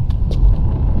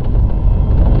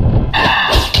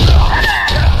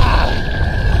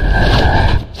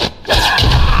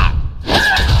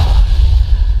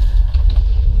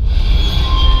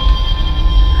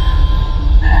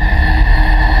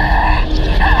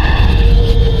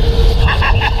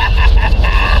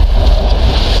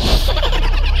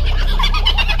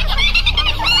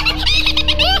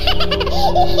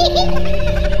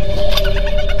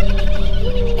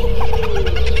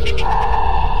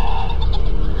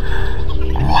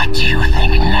 What do you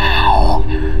think now?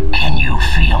 Can you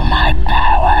feel my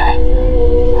power?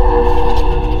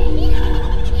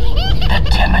 The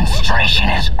demonstration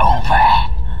is over.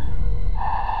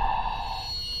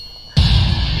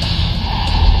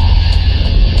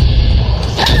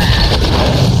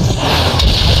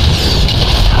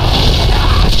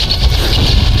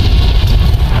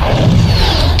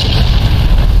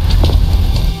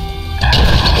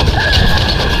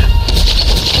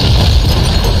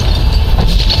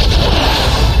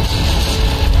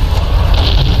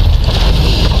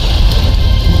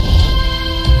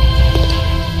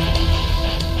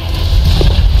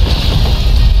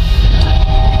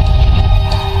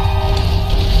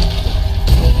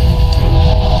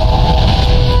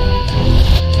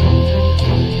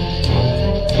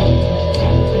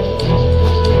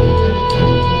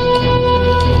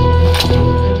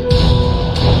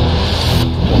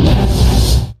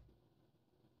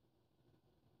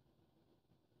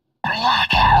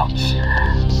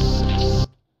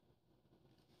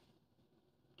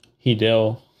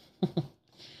 Hideo.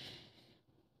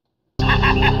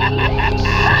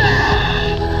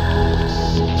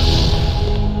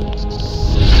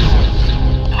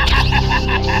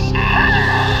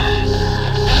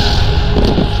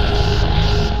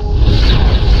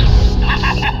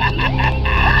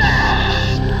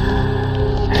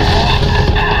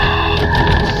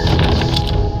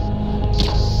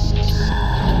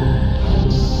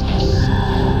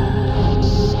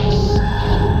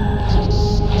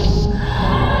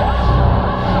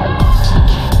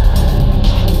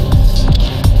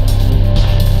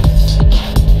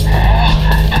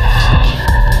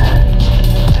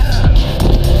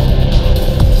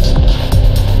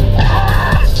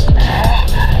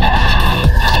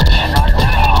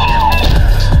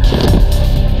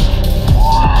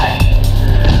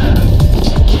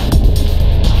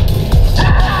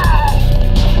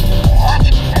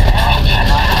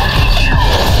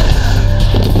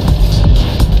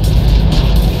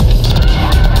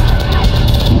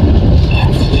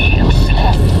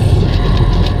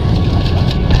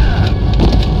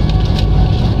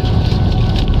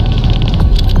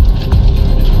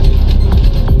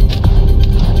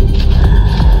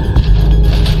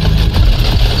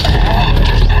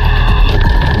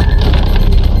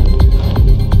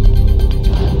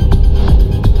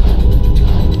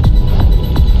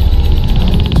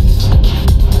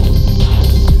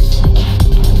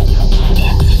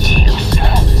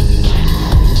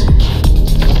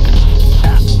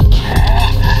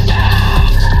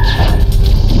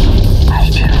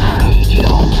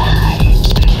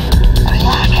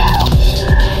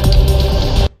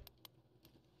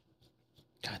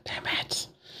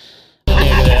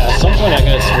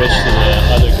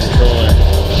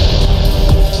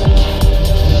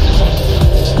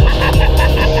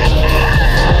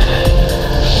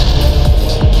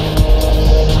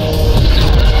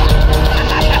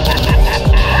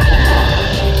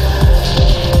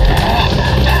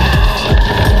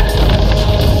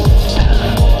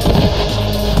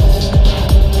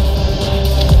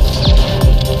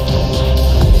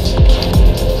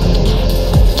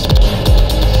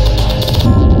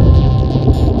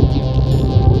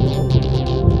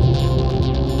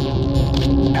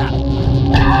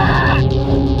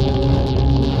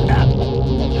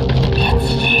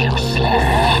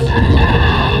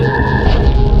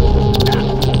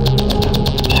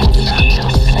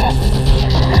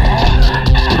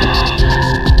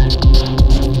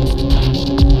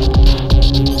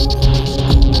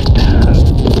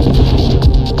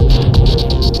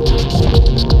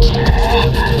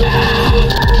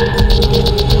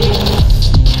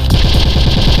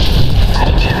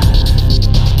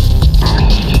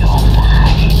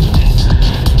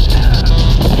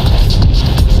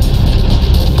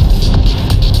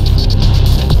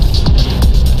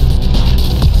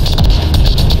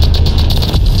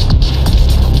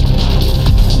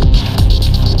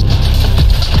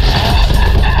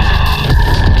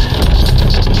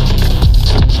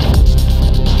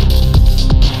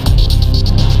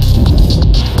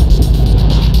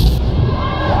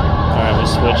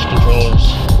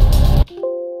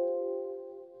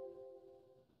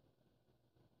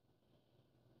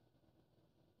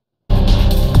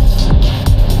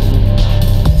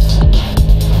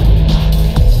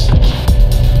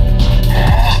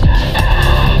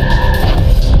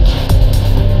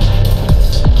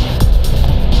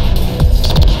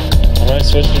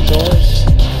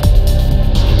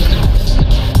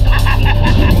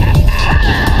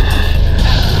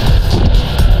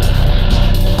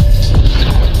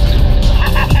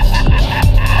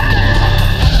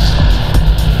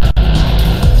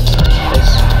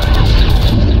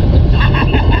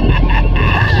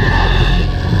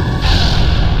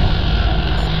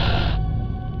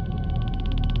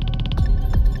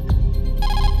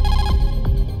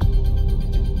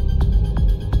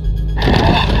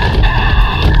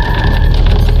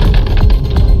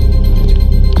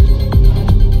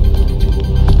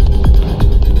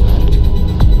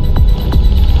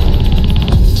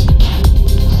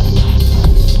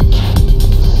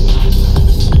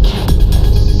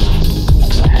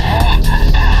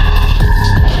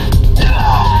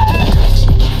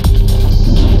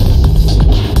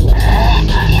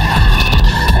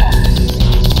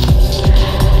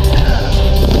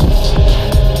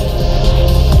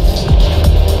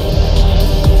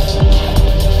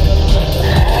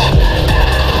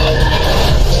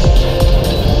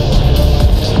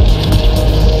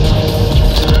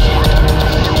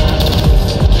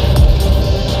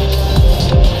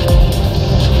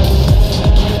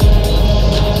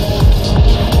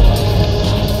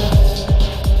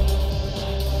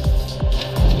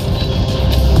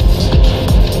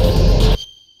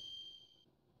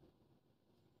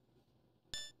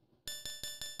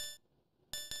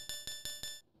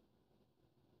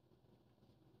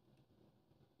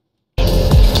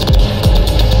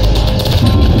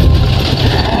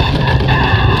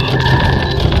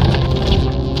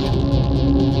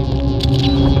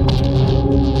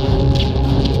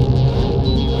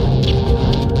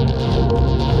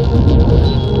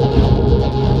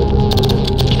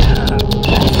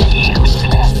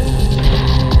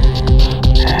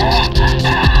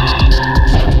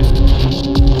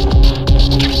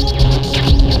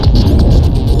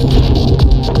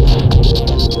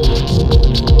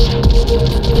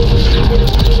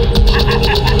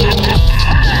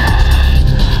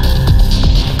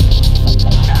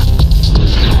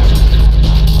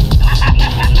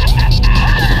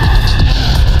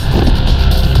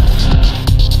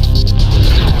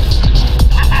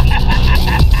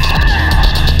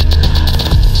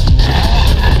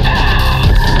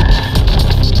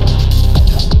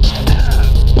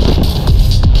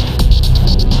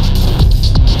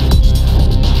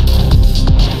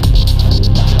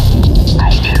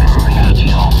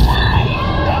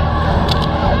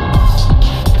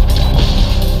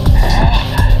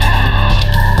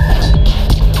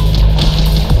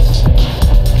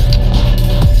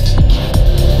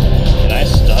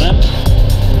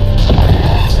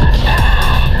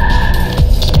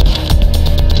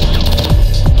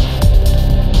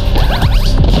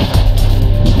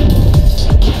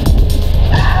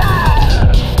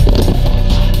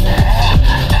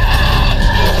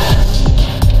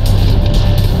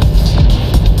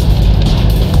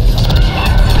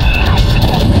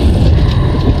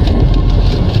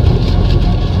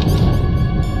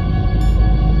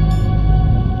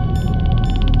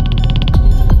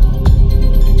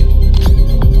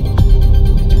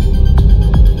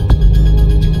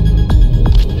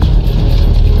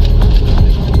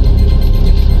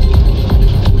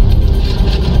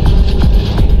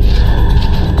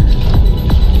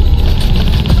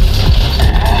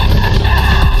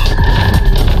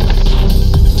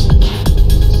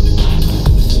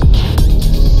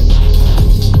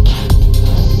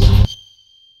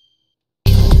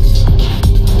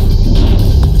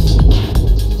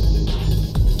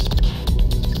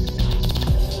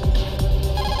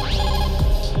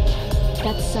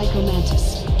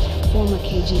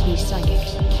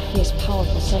 psychic. He has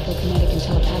powerful psychokinetic and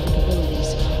telepathic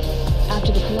abilities.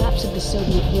 After the collapse of the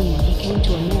Soviet Union, he came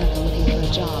to America looking for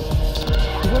a job.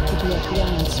 He worked with the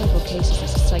FBI on several cases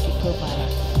as a psychic profiler.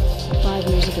 5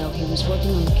 years ago, he was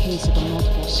working on the case of a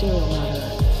multiple serial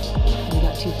murderer, and he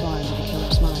got too far into the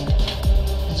killer's mind.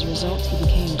 As a result, he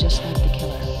became just like the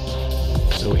killer.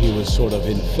 So he was sort of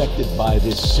infected by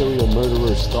this serial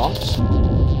murderer's thoughts?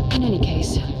 In any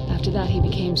case, after that he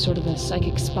became sort of a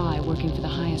psychic spy working for the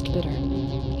highest bidder.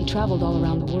 He traveled all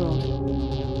around the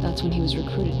world. That's when he was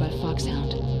recruited by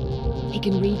Foxhound. He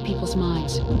can read people's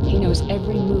minds. He knows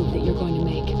every move that you're going to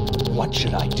make. What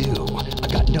should I do? I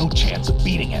got no chance of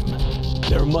beating him.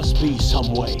 There must be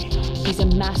some way. He's a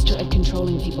master at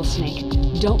controlling people, Snake.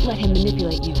 Don't let him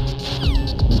manipulate you.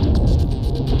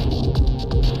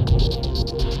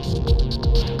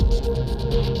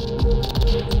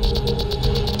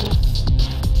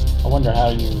 I wonder how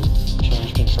you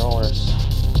change controllers.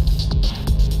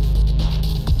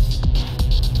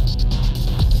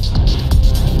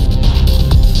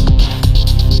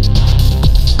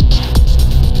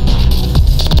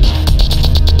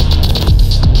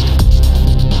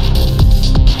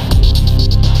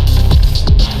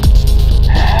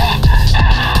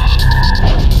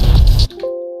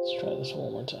 Let's try this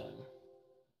one more time.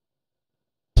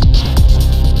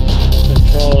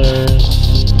 Controllers.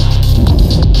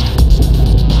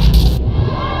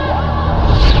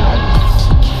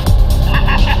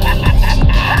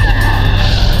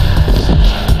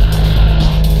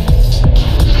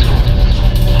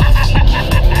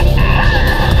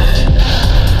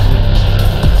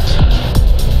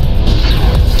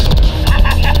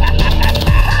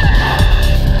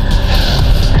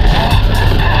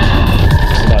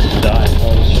 About to die.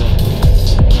 Holy shit.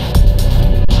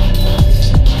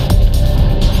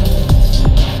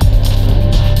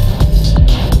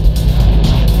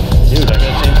 Dude, I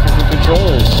gotta change different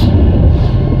controllers.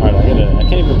 Alright, I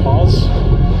can't even pause.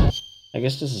 I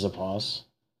guess this is a pause.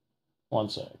 One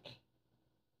sec.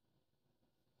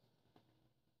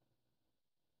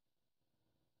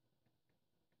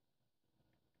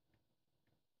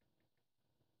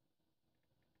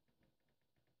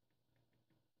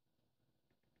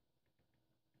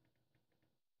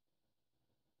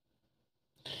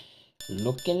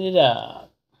 Looking it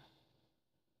up.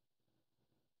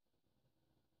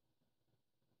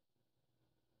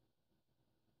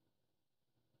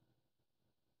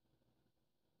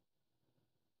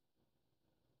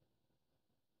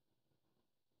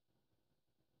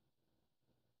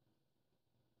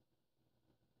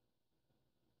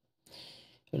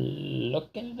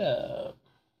 Looking it up.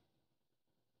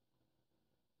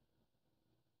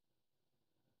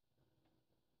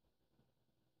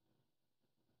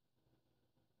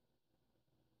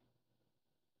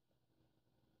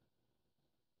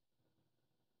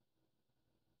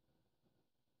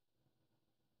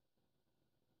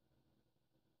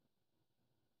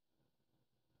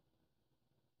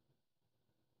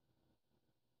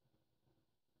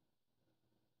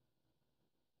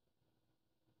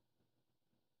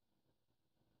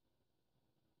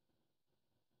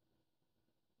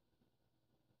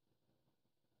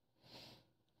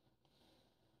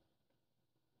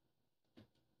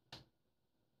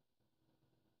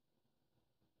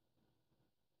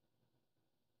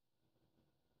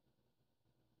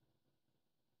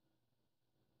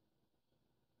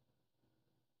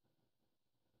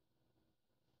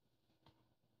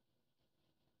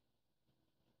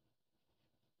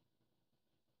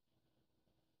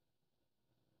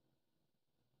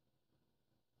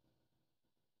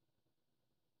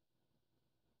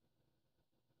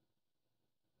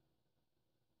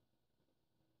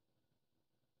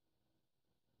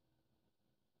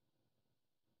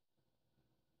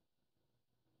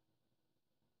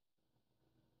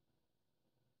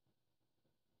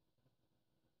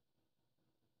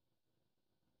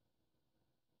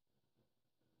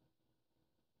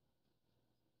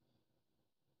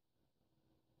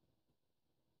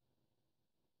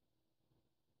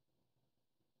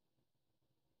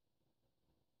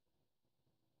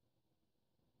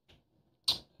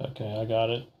 Okay, I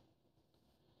got it.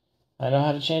 I know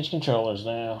how to change controllers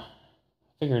now.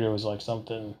 Figured it was like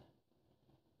something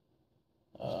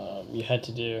you had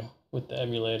to do with the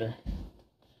emulator.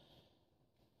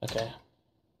 Okay.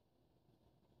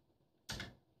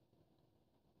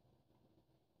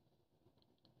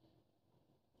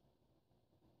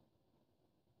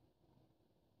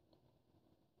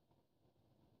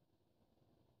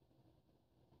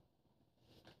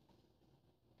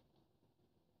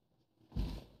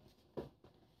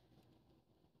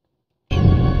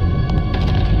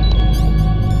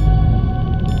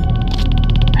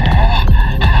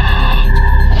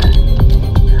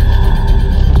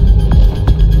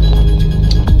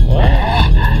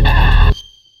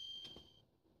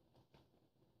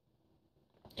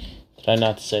 I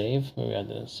not save? Maybe I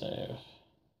didn't save.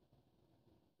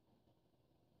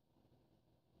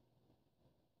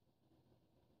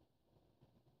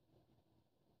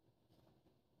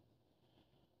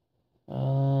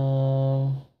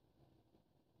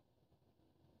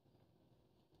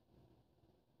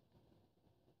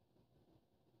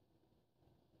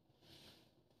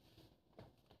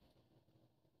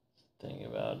 Think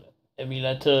about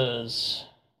emulators.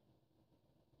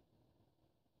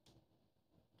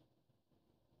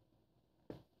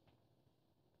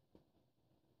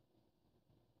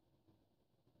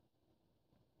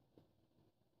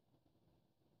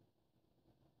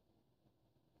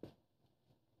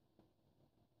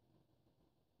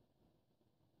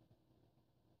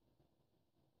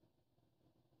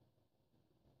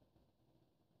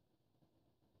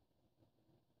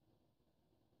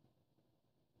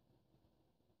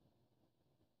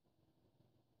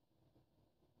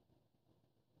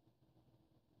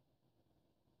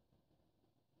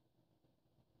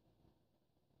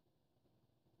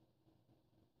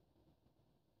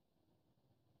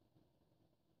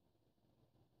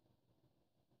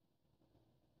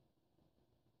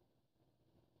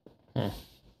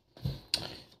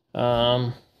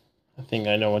 I think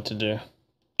I know what to do.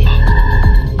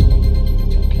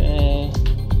 Okay.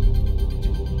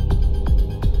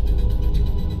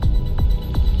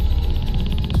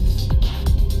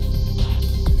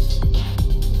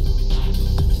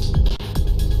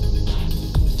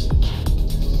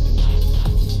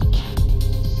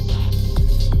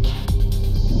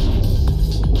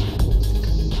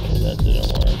 That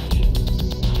didn't work.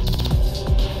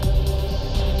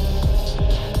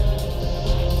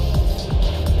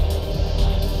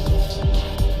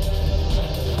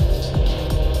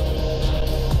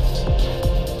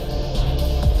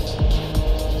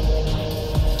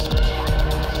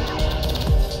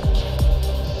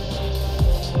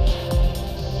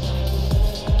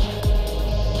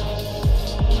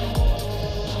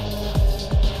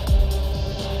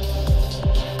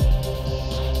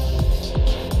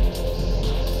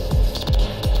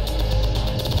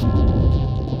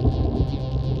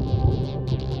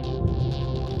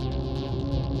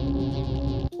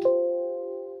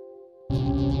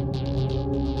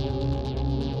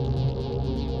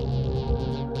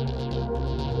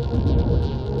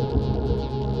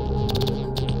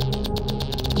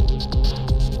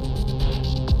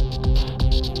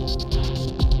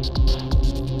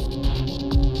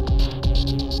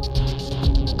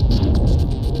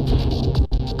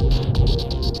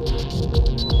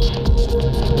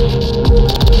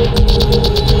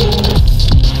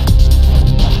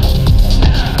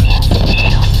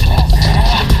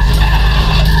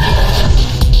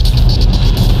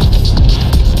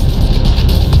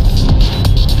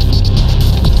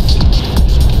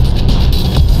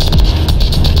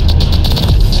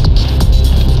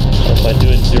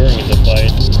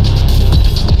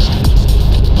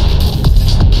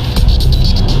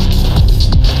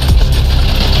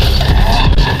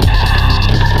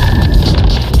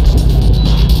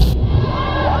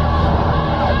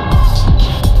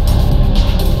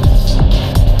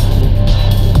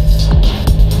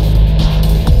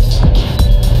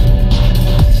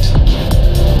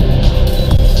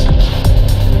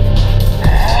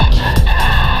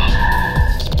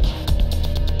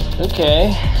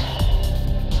 Okay.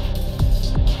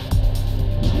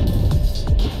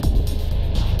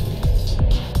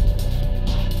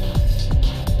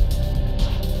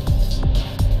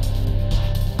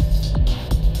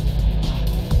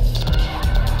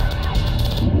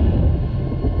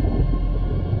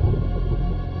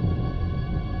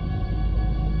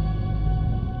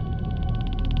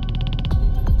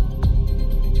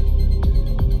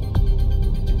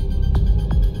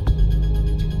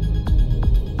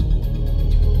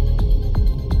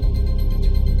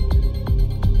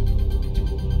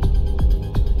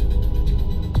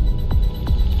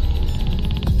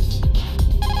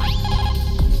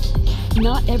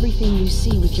 Not everything you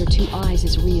see with your two eyes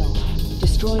is real.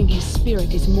 Destroying his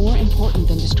spirit is more important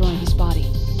than destroying his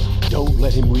body. Don't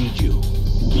let him read you.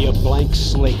 Be a blank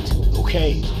slate,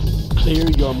 okay? Clear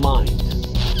your mind.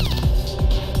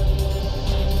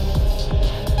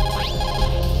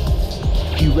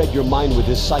 He read your mind with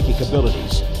his psychic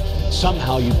abilities.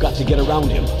 Somehow you've got to get around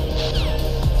him.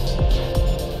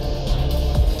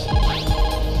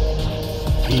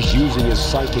 He's using his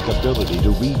psychic ability to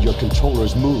read your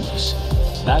controller's moves.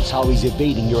 That's how he's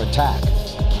evading your attack.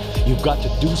 You've got to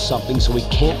do something so he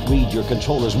can't read your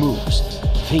controller's moves.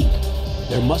 Think.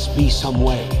 There must be some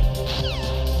way.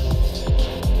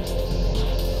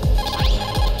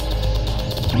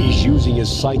 He's using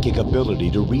his psychic ability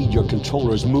to read your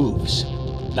controller's moves.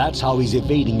 That's how he's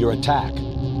evading your attack.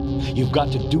 You've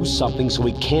got to do something so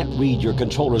he can't read your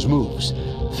controller's moves.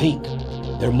 Think.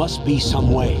 There must be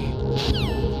some way.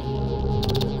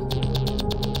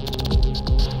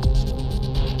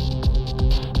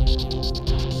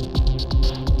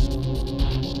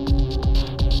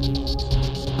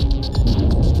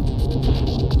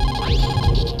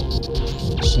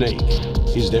 Snake,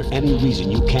 is there any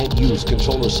reason you can't use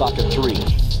controller socket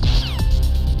 3?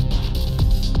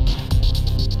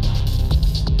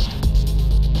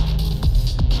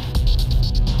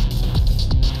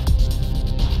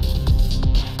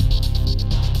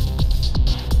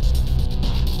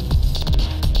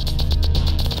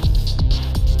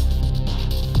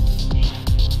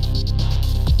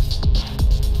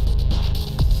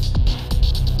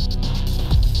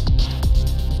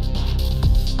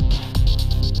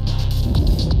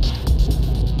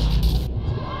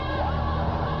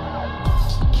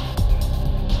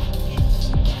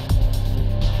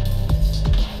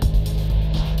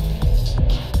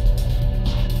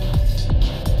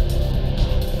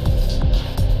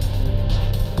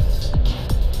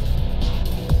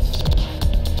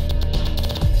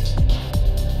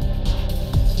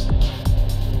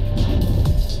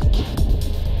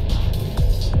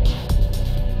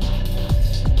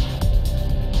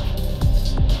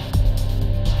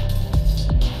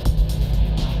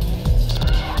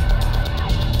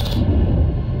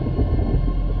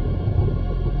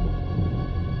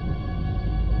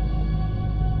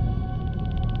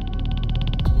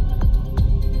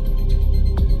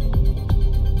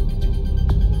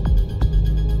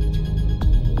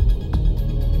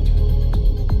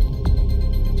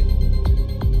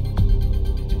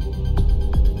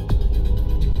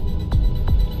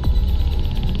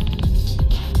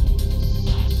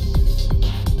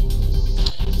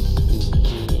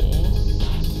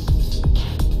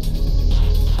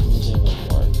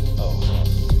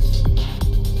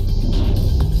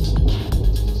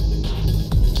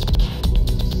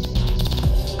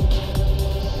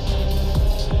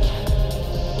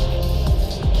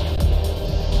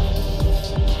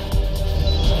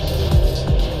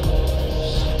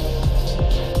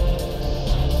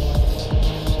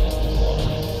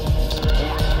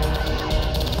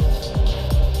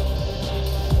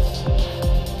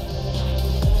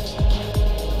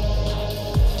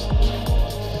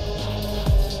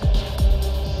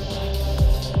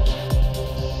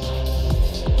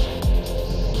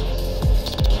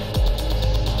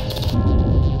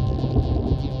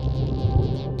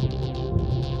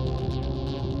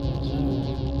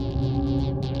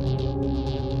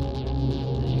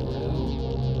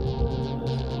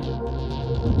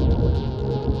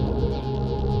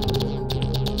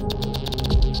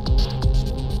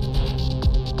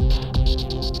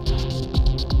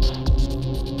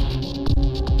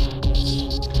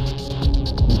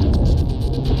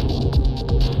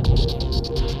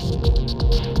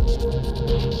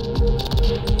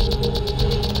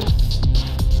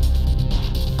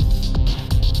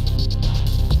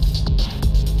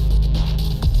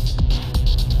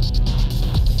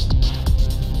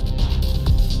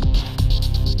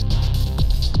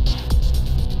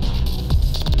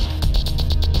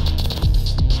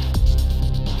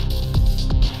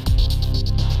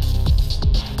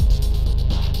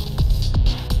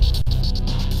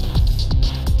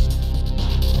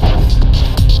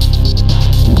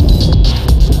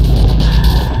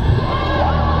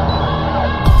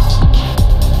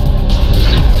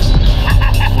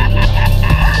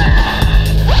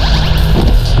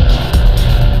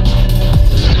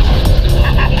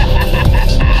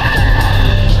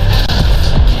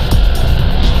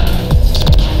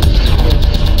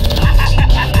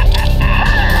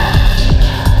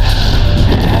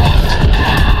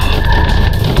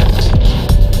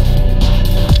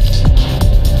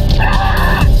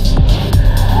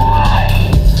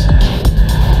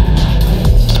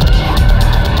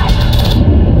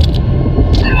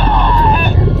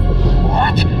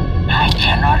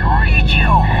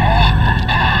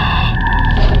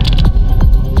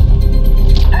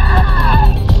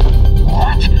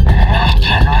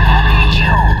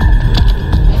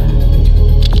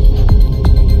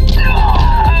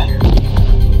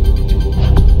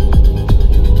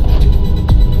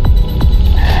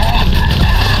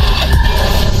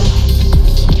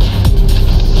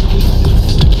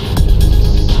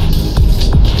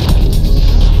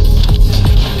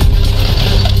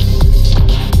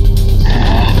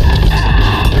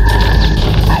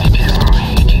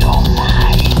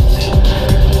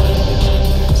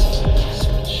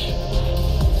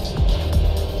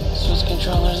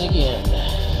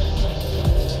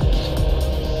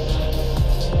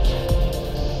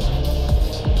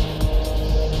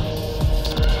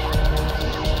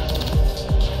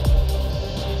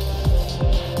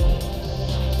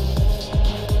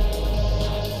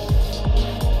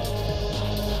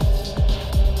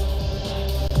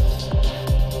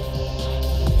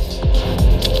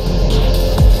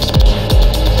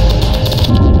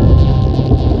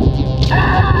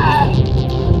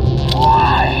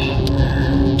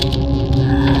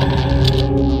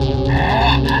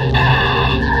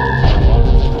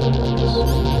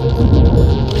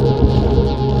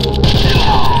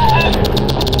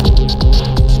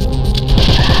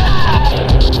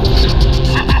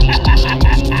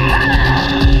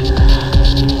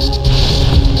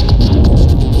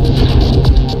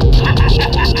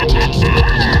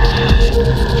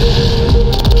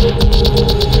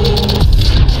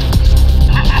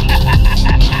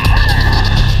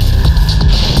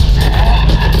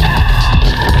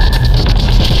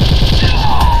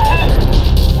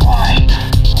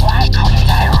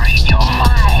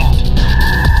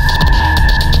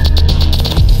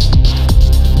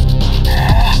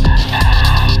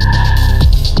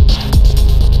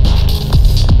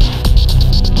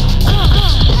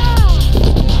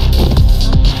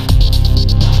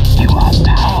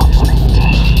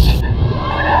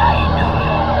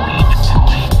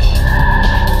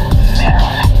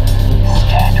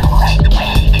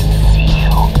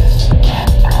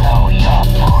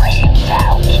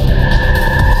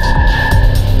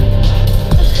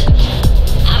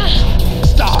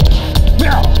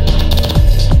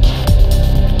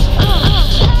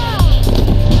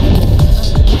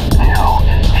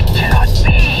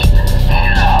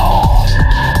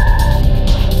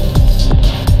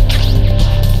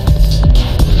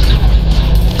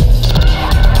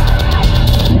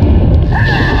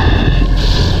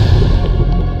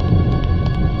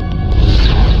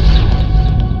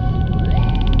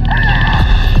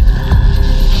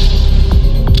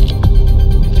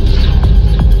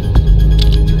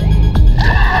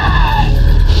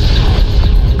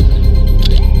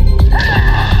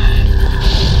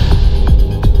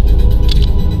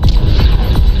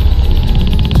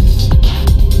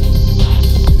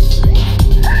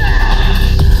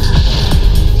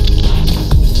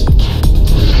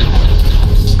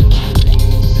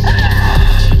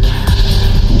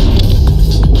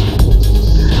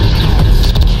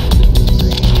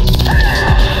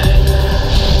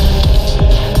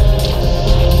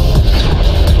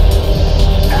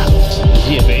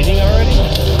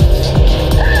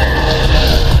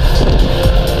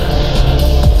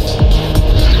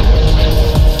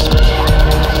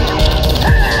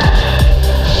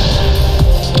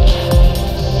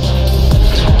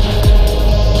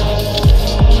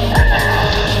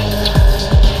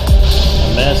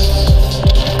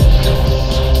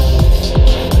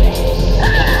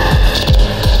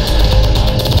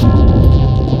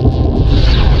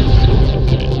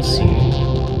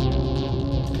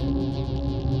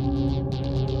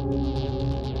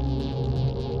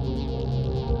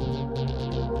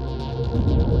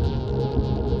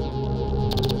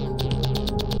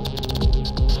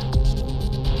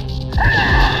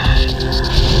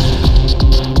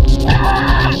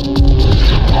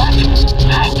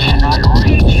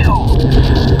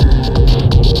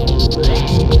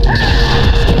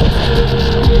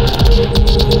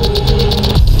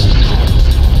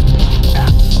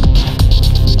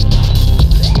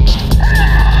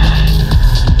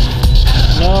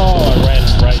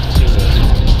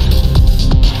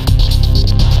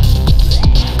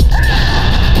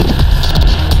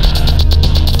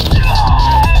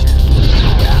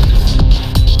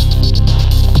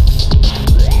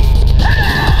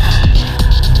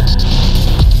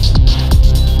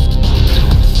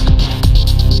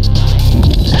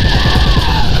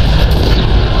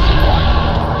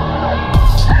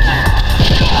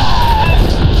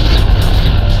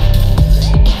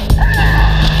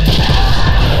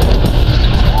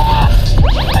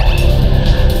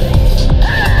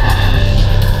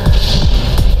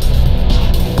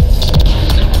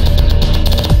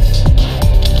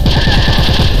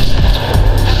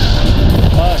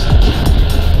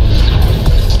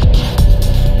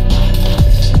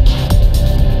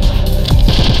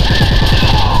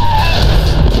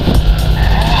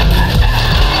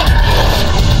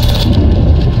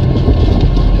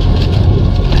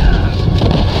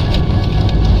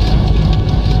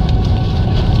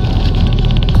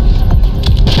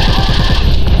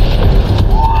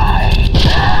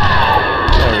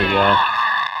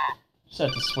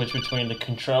 switch between the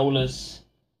controllers.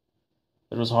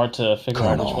 It was hard to figure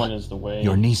out which one is the way.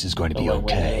 Your niece is going to be the right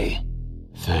way. okay.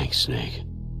 Thanks, Snake.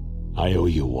 I owe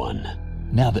you one.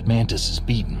 Now that Mantis is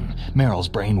beaten, Meryl's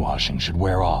brainwashing should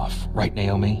wear off, right,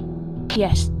 Naomi?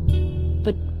 Yes.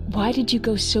 But why did you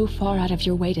go so far out of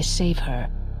your way to save her?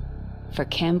 For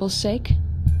Campbell's sake?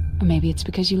 Or maybe it's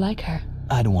because you like her.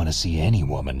 I don't want to see any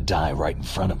woman die right in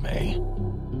front of me.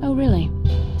 Oh, really?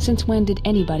 Since when did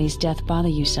anybody's death bother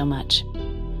you so much?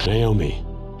 Naomi,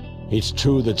 it's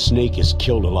true that Snake has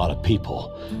killed a lot of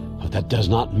people, but that does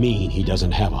not mean he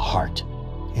doesn't have a heart.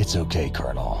 It's okay,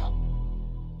 Colonel.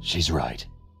 She's right.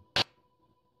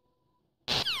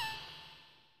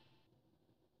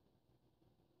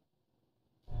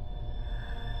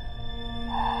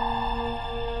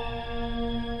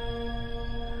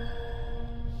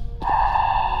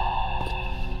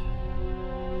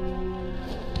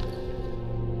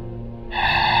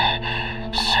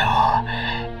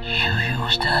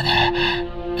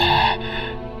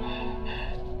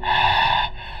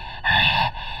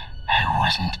 I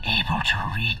wasn't able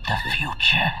to read the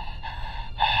future.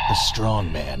 The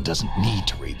strong man doesn't need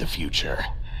to read the future.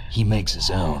 He makes his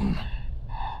own.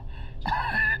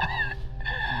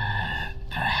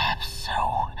 Perhaps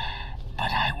so,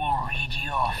 but I will read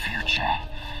your future.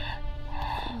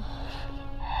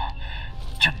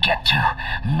 To get to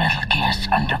Metal Gear's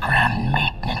underground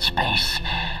maintenance base,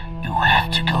 you have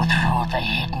to go through the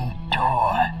hidden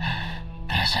door.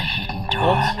 There's a hidden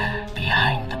door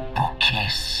behind the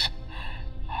bookcase.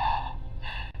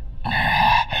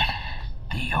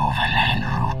 The overland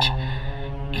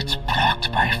route. It's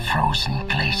blocked by frozen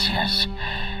glaciers.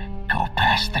 Go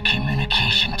past the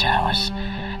communication towers,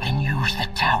 then use the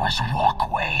tower's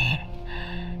walkway.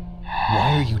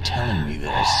 Why are you telling me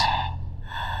this?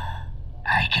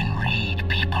 I can read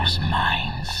people's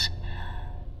minds.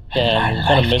 Yeah, I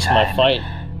kind of missed my fight.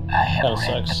 I have Kinda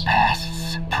read sucks. the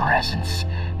pasts, presents,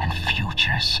 and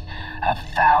futures of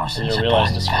And thousands you realize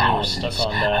upon the screen was thousands stuck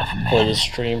on of that men for the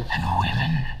stream. and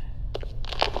women.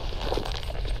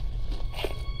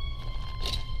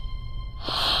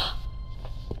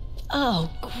 Oh,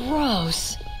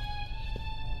 gross.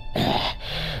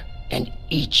 And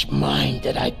each mind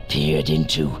that I peered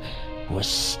into was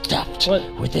stuffed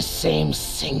What? with the same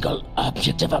single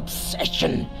object of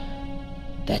obsession.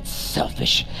 That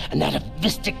selfish and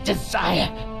atavistic desire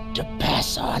to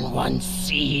pass on one's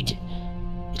seed.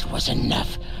 It was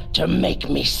enough to make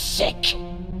me sick.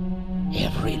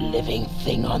 Every living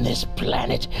thing on this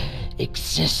planet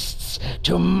exists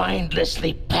to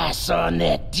mindlessly pass on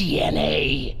their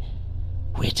DNA.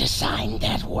 We're designed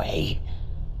that way.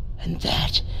 And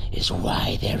that is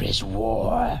why there is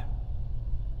war.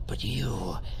 But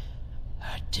you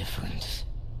are different.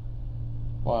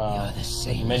 Wow. You're the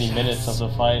same Many as minutes us.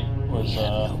 of the fight We was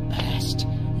have no past,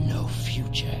 no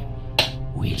future.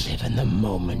 We live in the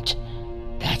moment.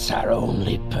 That's our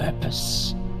only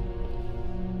purpose.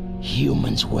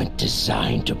 Humans weren't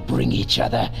designed to bring each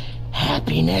other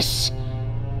happiness.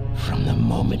 From the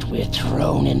moment we're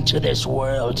thrown into this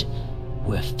world,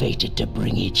 we're fated to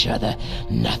bring each other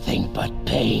nothing but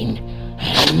pain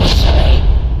and misery.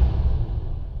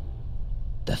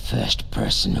 The first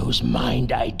person whose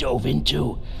mind I dove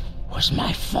into was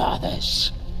my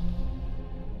father's.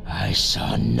 I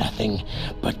saw nothing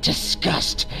but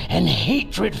disgust and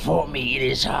hatred for me in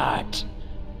his heart.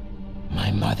 My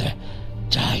mother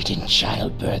died in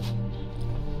childbirth,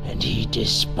 and he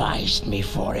despised me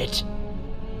for it.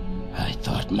 I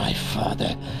thought my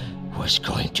father was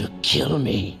going to kill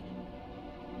me.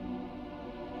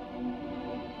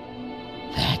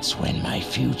 That's when my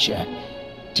future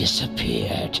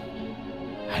disappeared.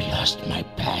 I lost my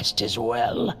past as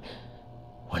well.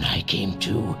 When I came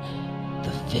to,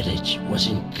 the village was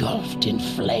engulfed in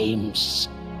flames.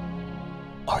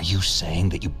 Are you saying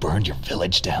that you burned your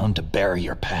village down to bury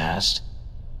your past?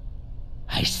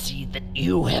 I see that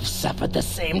you have suffered the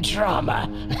same trauma.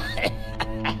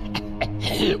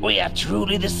 We are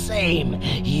truly the same,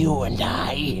 you and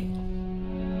I.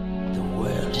 The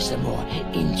world is a more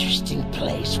interesting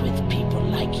place with people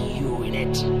like you in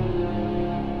it.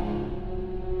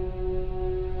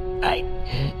 I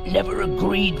never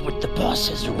agreed with the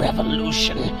boss's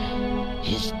revolution.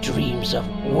 His dreams of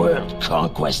world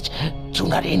conquest do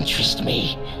not interest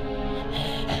me.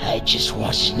 I just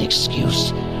wanted an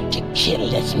excuse to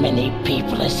kill as many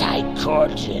people as I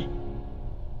could.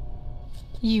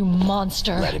 You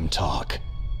monster. Let him talk.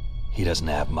 He doesn't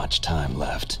have much time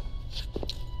left.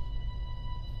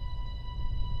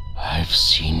 I've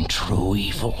seen true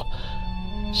evil,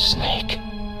 Snake.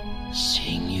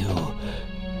 Seeing you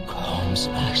calms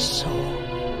my soul.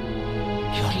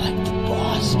 You're like the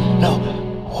boss. No,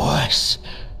 Worse.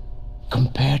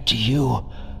 Compared to you,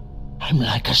 I'm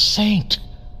like a saint.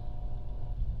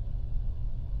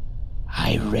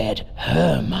 I read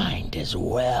her mind as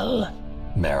well.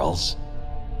 Meryl's?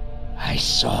 I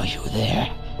saw you there.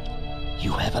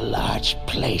 You have a large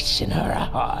place in her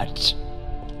heart.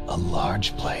 A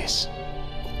large place?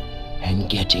 And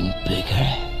getting bigger.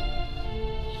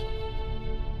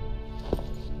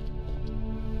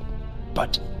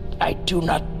 But I do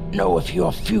not know if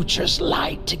your futures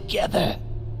lie together.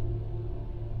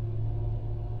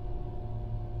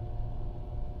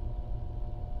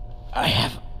 I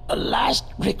have a last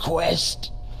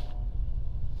request.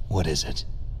 What is it?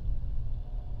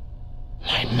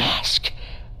 My mask.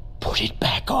 Put it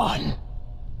back on.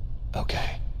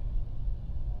 Okay.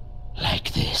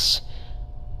 Like this.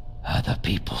 Other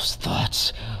people's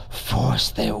thoughts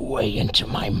force their way into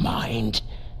my mind.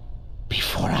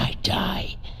 Before I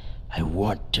die, I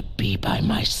want to be by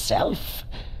myself.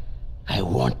 I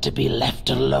want to be left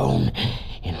alone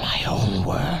in my own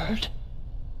world.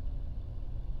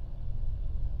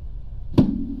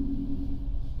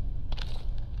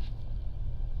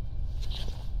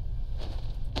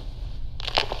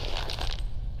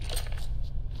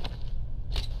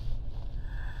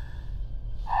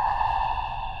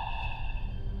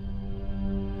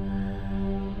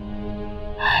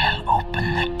 I'll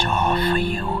open the door for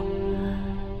you.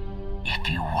 If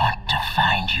you want to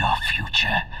find your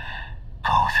future,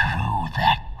 go through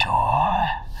that door.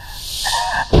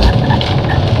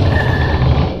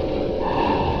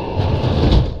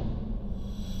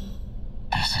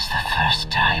 This is the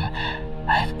first time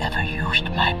I've ever used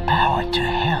my power to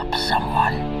help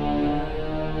someone.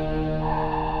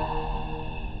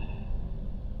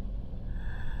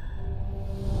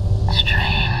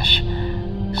 Strange.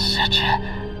 Such a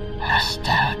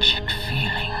nostalgic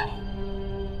feeling.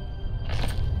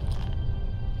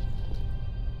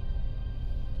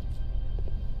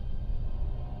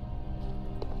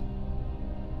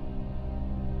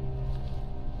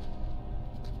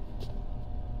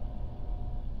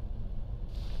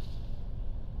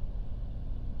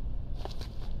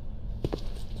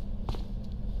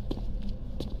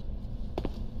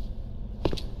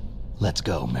 Let's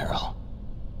go, Meryl.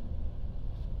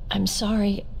 I'm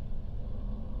sorry.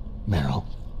 Meryl,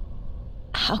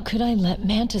 How could I let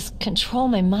Mantis control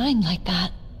my mind like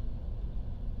that?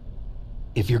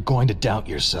 if you're going to doubt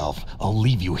yourself, I'll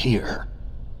leave you here.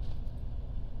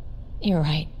 You're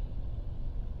right.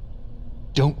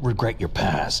 Don't regret your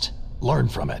past. Learn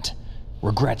from it.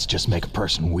 Regrets just make a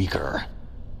person weaker.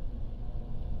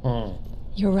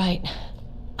 You're right.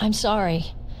 I'm sorry.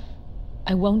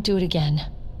 I won't do it again.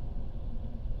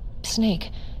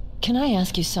 Snake, can I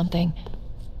ask you something?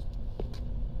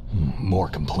 More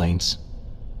complaints?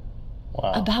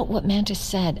 Wow. About what Mantis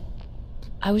said.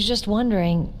 I was just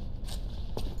wondering...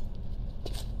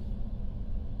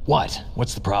 What?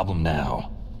 What's the problem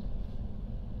now?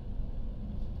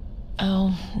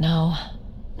 Oh, no.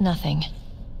 Nothing.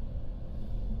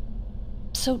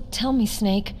 So tell me,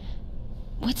 Snake,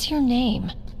 what's your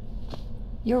name?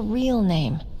 Your real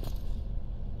name?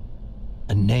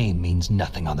 A name means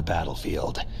nothing on the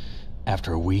battlefield.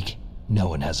 After a week, no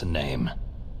one has a name.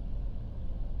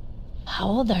 How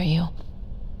old are you?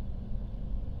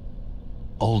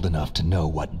 Old enough to know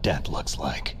what death looks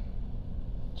like.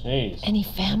 Jeez. Any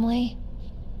family?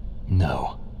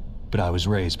 No, but I was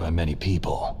raised by many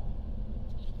people.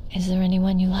 Is there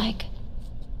anyone you like?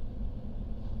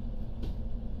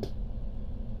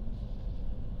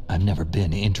 I've never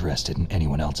been interested in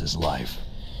anyone else's life.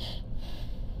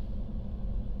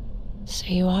 So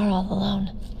you are all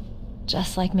alone,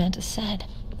 just like Mantis said.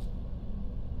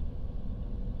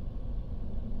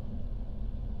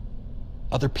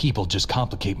 Other people just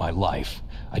complicate my life.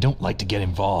 I don't like to get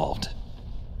involved.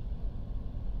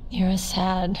 You're a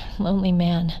sad, lonely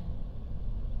man.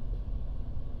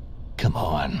 Come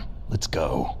on, let's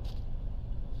go.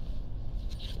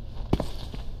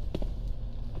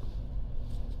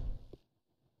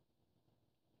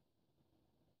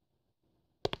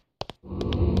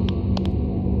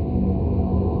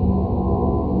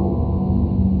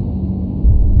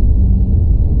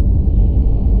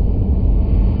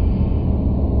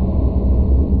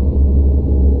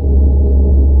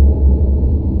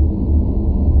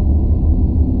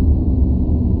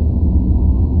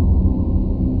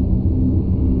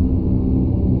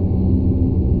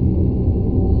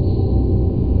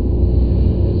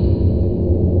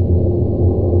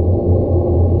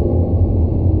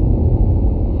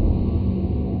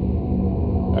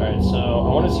 Alright, so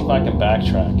I want to see if I can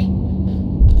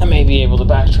backtrack. I may be able to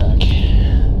backtrack.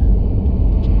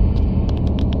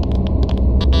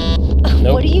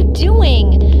 Nope. What are you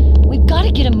doing? We've got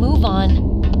to get a move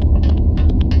on.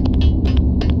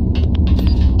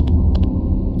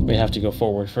 We have to go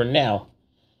forward for now.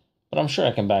 But I'm sure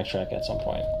I can backtrack at some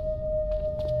point.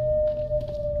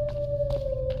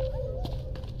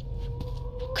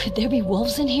 Could there be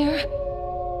wolves in here?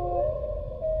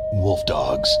 Wolf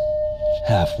dogs.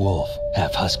 Half wolf,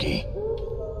 half husky.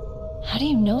 How do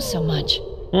you know so much?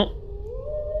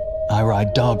 I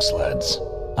ride dog sleds.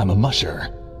 I'm a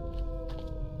musher.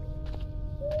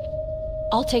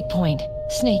 I'll take point.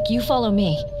 Snake, you follow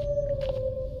me.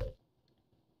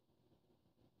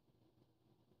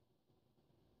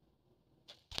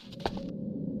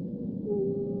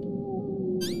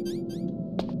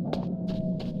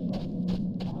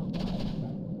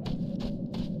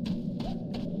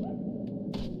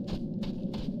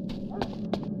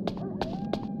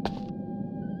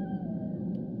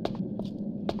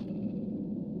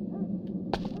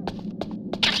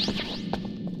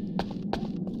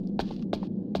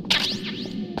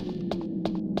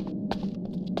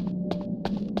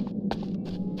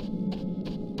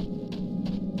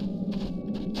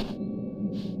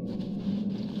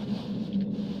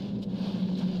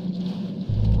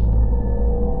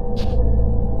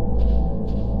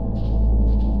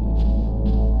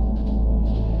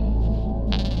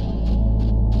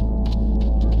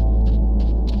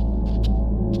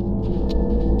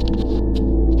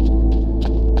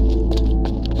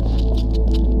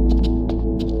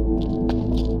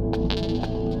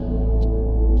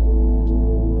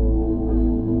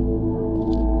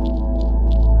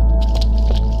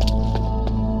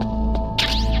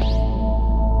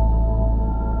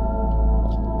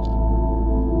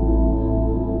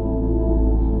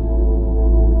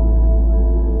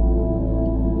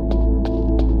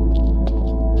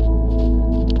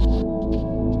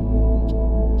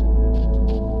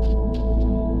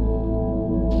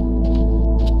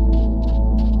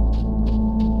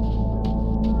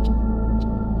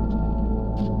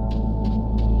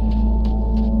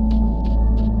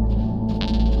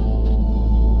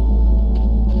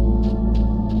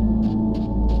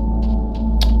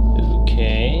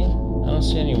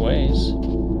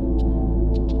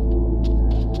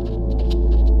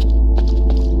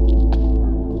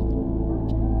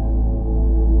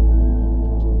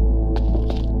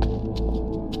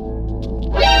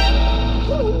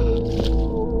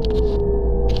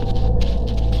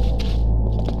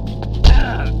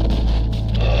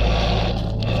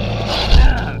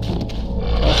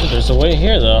 There's a way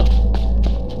here, though.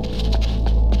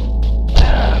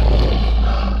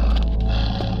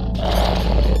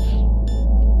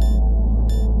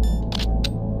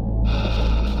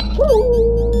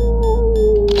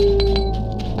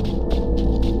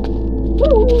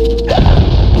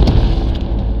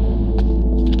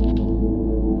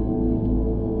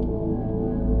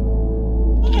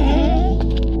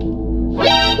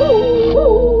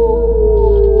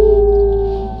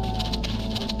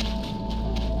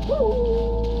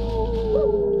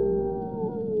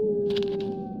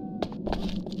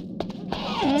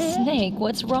 Snake,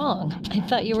 what's wrong? I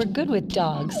thought you were good with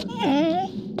dogs.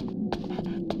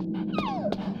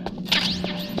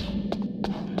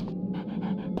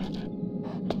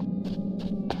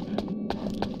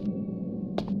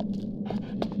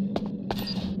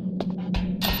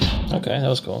 Okay, that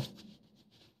was cool.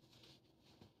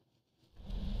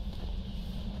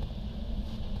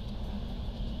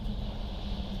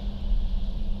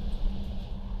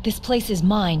 This place is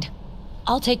mine.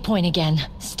 I'll take point again.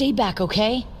 Stay back,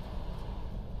 okay?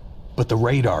 But the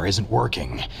radar isn't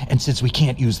working, and since we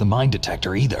can't use the mine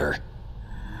detector either...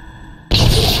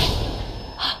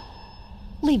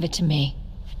 Leave it to me.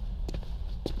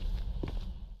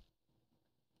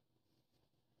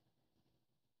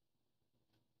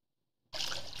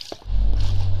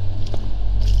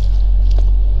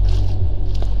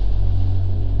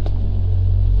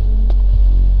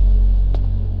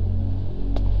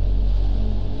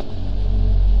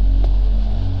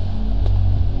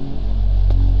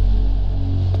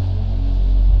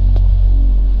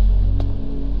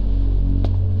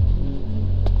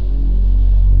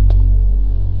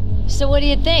 So what do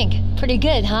you think? Pretty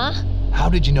good, huh? How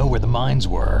did you know where the mines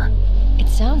were? It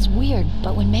sounds weird,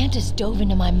 but when Mantis dove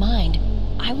into my mind,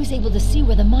 I was able to see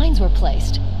where the mines were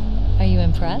placed. Are you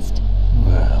impressed?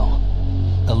 Well,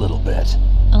 a little bit.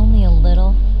 Only a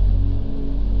little.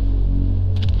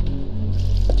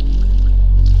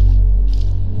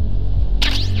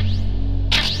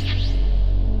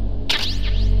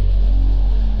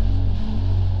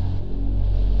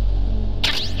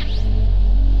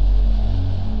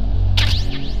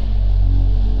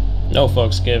 No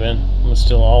fucks given. I'm gonna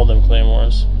steal all them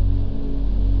claymores.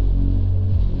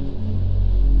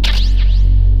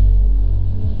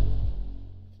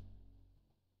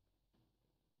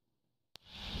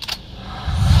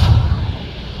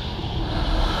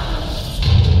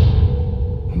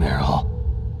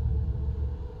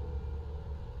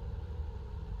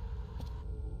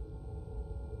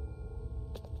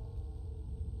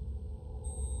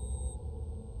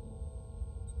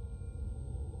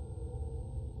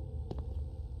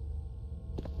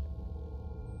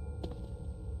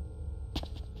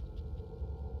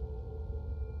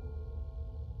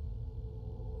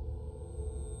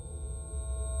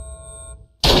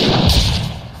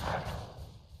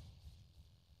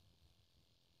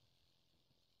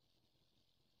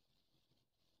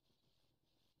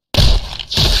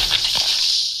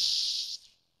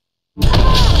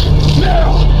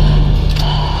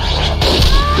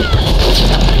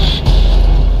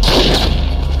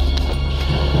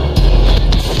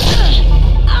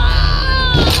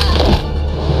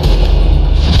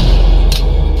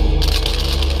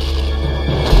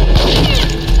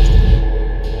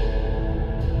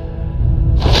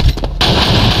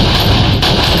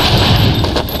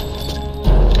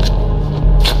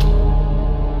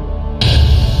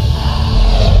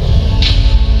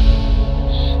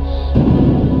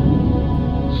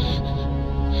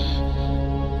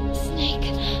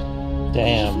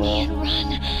 Damn, Leave me bro. and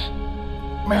run.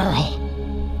 Meryl!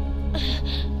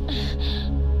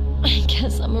 I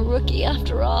guess I'm a rookie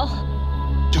after all.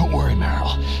 Don't worry,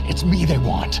 Meryl. It's me they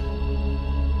want.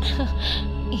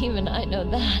 Even I know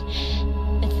that.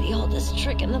 It's the oldest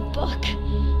trick in the book.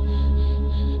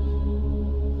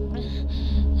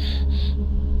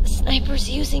 The sniper's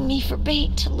using me for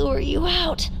bait to lure you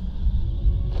out.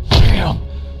 Damn!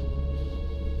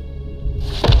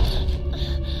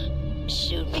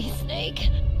 Shoot me, Snake.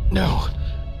 No.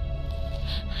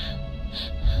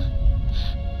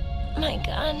 My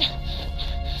gun.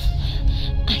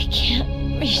 I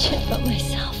can't reach it by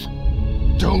myself.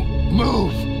 Don't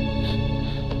move!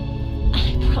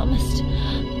 I promised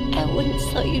I wouldn't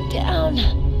slow you down.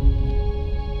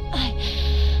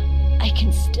 I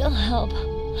can still help.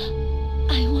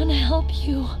 I want to help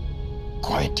you.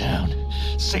 Quiet down.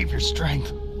 Save your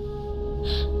strength.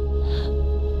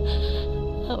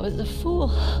 I was a fool.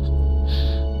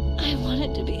 I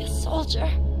wanted to be a soldier.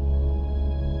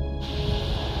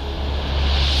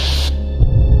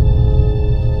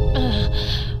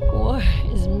 War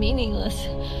is meaningless.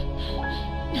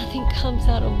 Nothing comes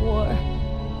out of war.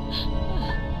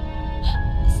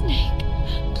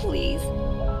 Snake, please,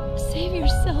 save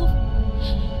yourself.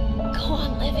 Go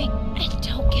on living and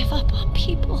don't give up on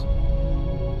people.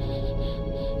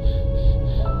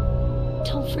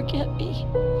 Don't forget me.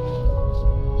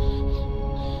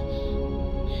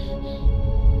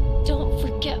 Don't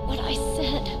forget what I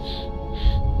said.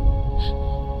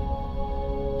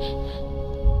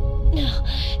 Now,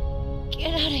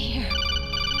 get out of here.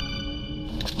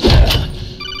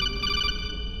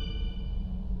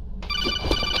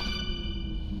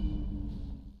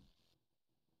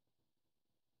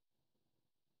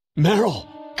 Meryl!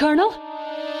 Colonel?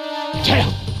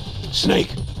 Damn!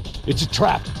 Snake! It's a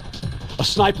trap. A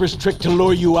sniper's trick to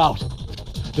lure you out.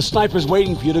 The sniper's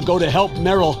waiting for you to go to help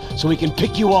Meryl so he can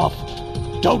pick you off.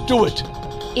 Don't do it!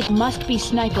 It must be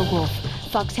Sniper Wolf,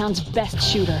 Foxhound's best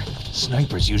shooter.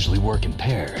 Snipers usually work in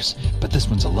pairs, but this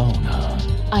one's alone, huh?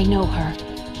 I know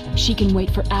her. She can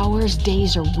wait for hours,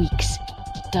 days, or weeks.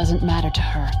 Doesn't matter to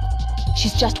her.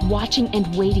 She's just watching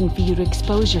and waiting for you to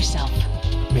expose yourself.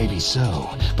 Maybe so,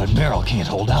 but Meryl can't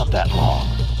hold out that long.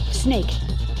 Snake,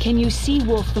 can you see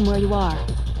Wolf from where you are?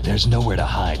 There's nowhere to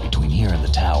hide between here and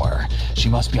the tower. She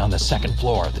must be on the second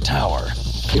floor of the tower.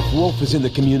 If Wolf is in the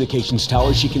communications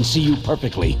tower, she can see you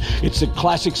perfectly. It's a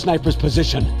classic sniper's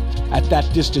position. At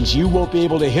that distance, you won't be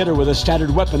able to hit her with a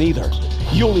standard weapon either.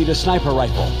 You'll need a sniper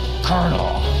rifle.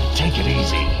 Colonel, take it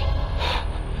easy.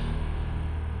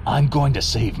 I'm going to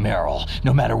save Meryl,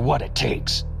 no matter what it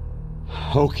takes.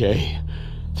 Okay.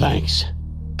 Thanks.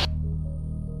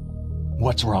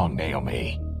 What's wrong,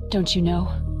 Naomi? Don't you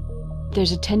know?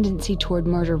 There's a tendency toward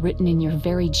murder written in your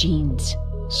very genes.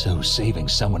 So saving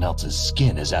someone else's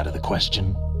skin is out of the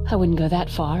question? I wouldn't go that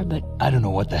far, but I don't know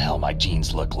what the hell my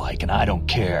genes look like, and I don't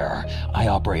care. I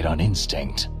operate on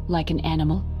instinct. like an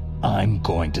animal. I'm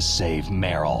going to save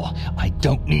Meryl. I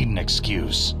don't need an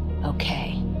excuse.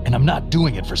 Okay. And I'm not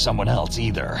doing it for someone else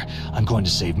either. I'm going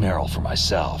to save Meryl for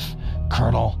myself.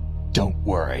 Colonel, don't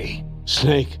worry.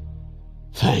 Snake,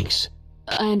 thanks.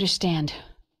 I understand.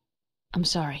 I'm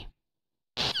sorry.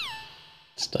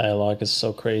 This dialogue is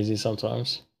so crazy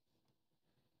sometimes.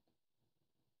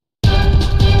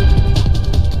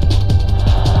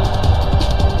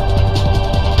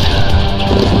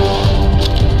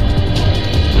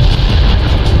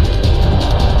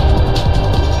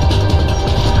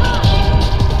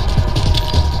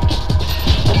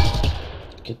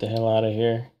 Get the hell out of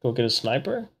here. Go get a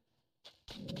sniper?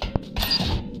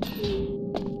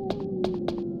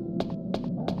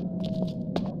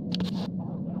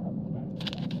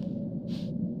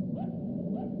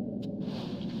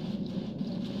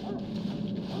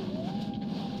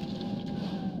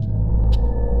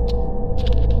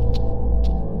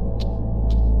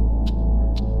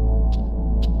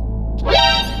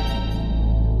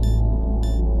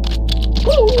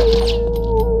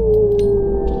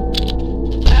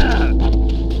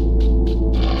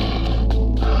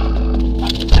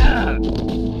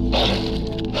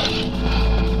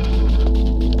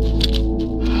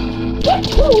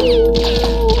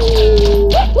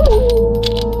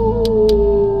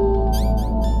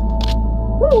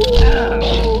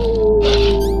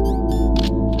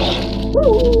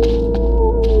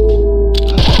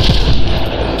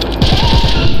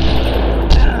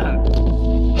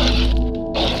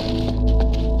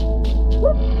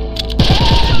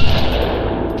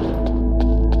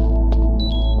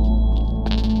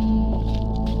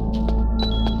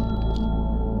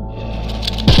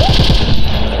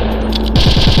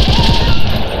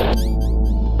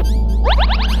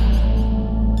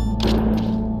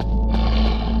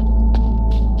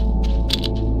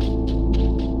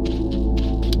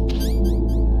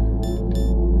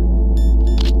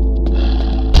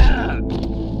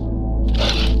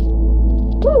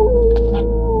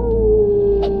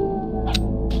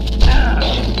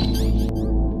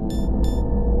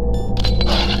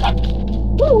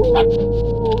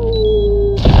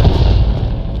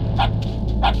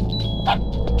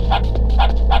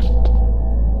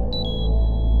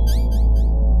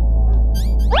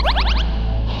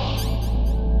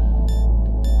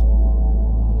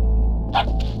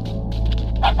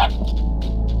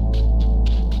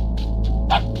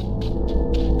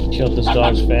 Killed this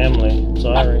dog's family.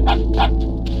 Sorry.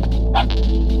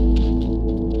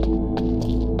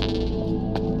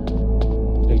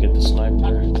 Gotta get the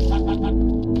sniper.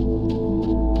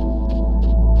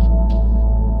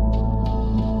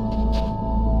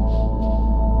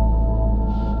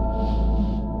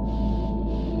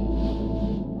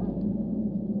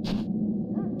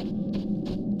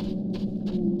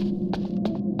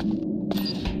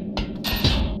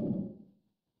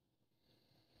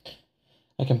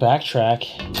 I can backtrack.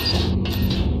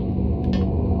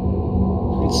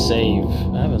 Save.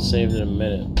 I haven't saved in a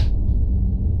minute.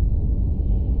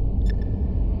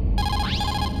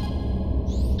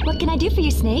 What can I do for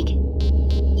you, Snake?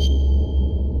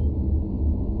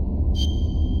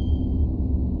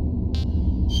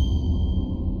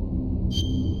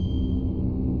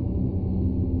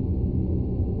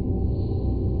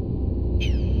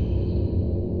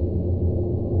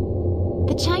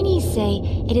 The Chinese say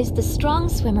it is the strong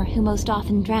swimmer who most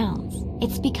often drowns.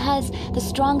 It's because the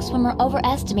strong swimmer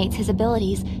overestimates his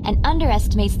abilities and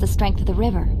underestimates the strength of the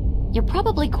river. You're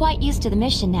probably quite used to the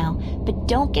mission now, but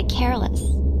don't get careless.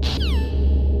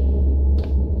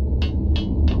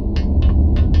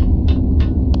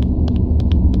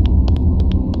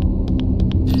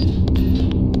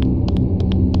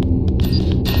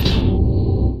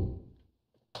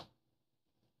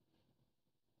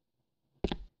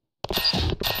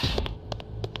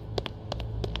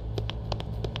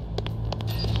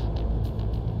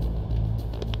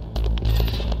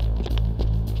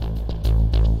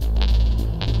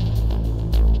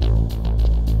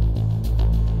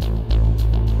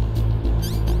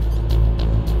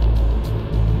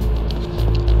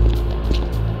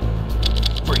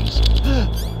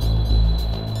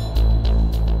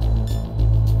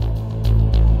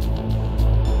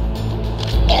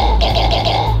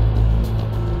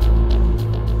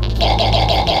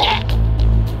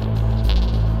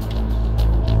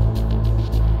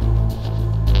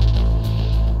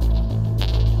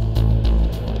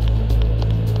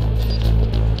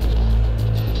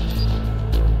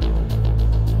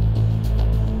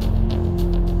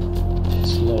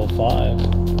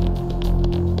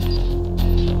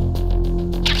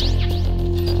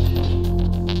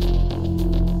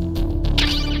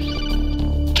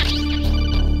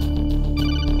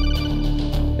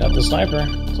 Sniper,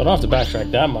 so I don't have to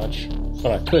backtrack that much,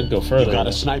 but I could go further. You got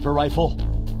a sniper rifle?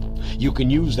 You can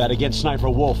use that against Sniper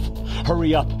Wolf.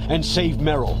 Hurry up and save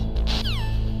Meryl.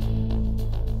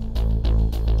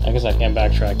 I guess I can't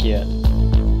backtrack yet.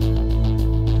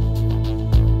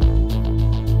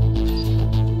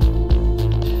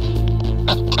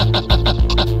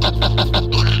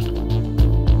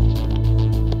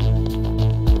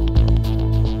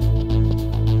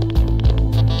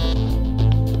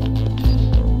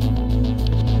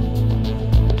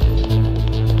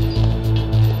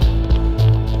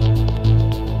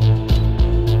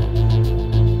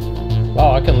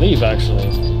 I can leave, actually.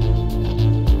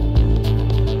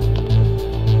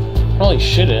 Probably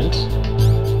shouldn't.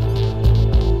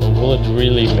 But will it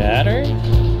really matter?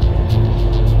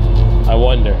 I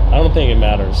wonder. I don't think it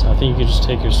matters. I think you can just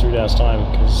take your sweet ass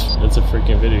time because it's a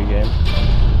freaking video game.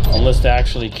 Unless they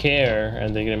actually care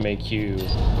and they're gonna make you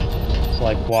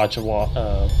like watch a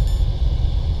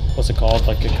what's it called?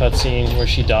 Like a cutscene where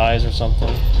she dies or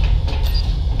something.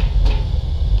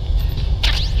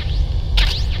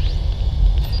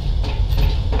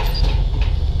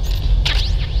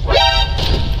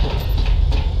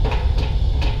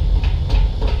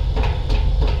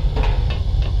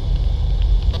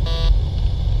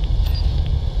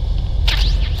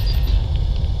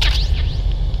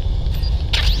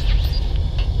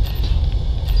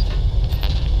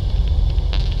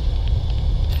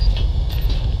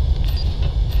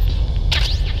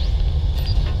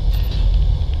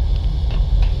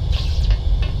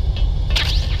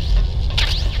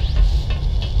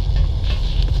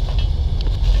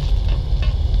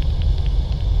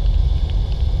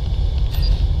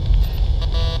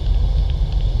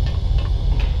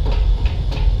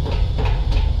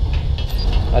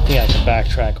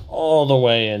 Backtrack all the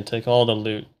way and take all the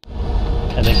loot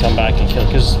and then come back and kill,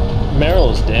 because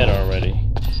Meryl is dead already.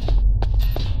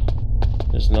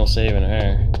 There's no saving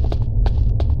her.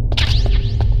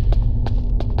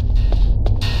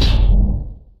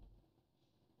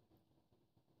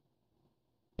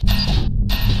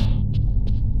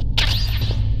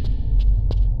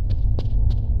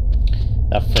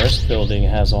 That first building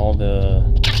has all the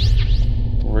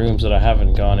rooms that I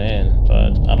haven't gone in,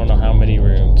 but I don't know how many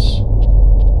rooms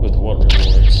with what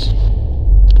rewards.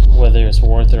 Whether it's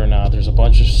worth it or not, there's a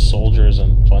bunch of soldiers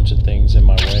and a bunch of things in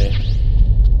my way.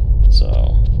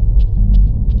 So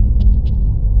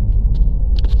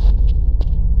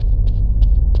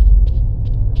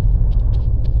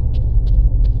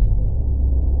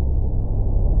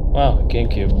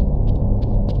GameCube.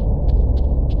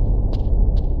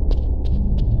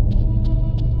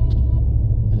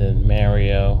 And then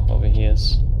Mario over here.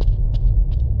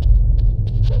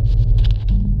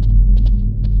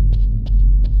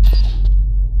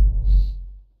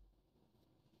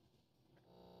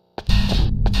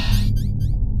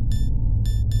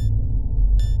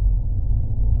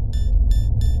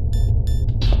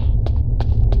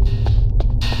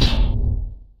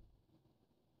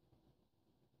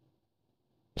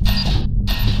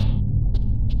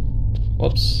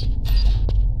 Whoops.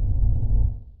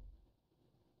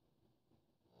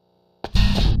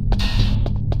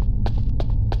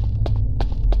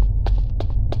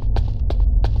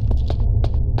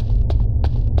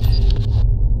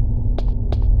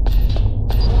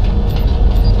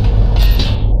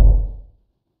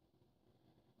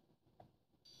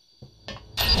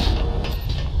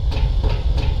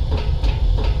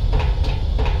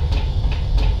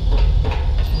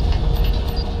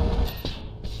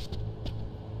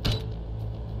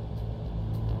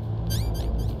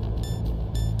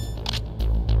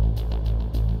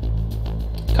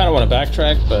 Kind of want to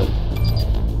backtrack, but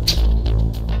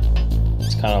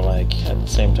it's kind of like, at the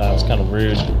same time, it's kind of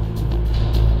rude.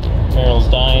 Meryl's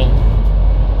dying.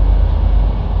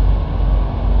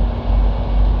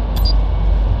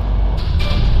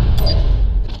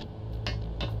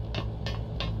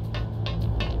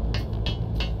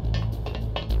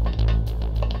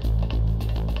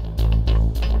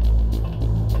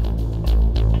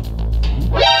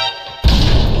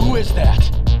 Who is that?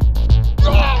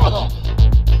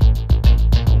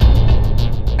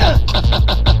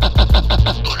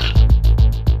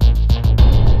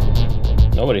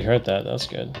 Nobody heard that. That's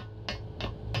good.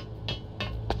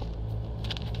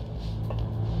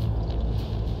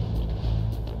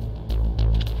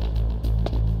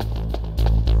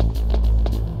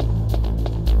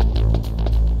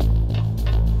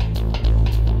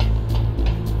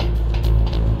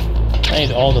 I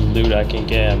need all the loot I can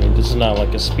get. I mean, this is not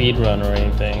like a speed run or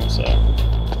anything, so.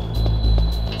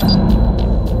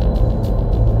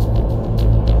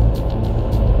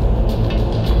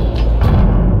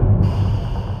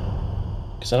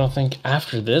 I don't think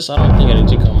after this, I don't think I need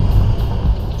to come.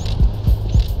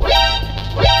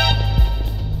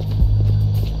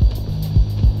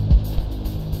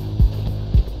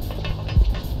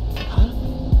 Huh?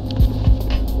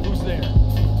 Who's there?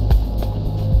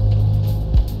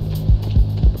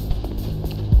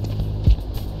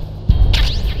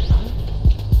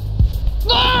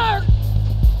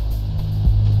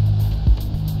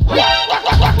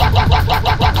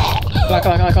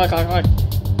 Come on.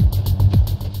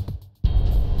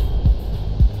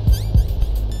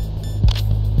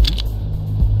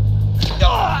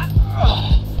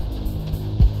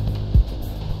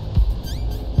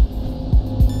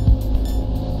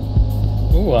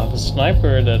 Ooh, I have a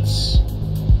sniper that's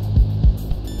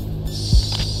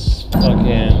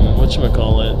fucking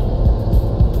whatchamacallit.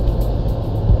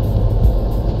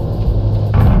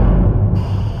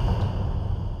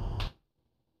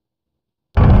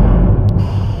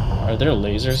 Are there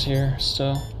lasers here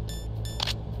still?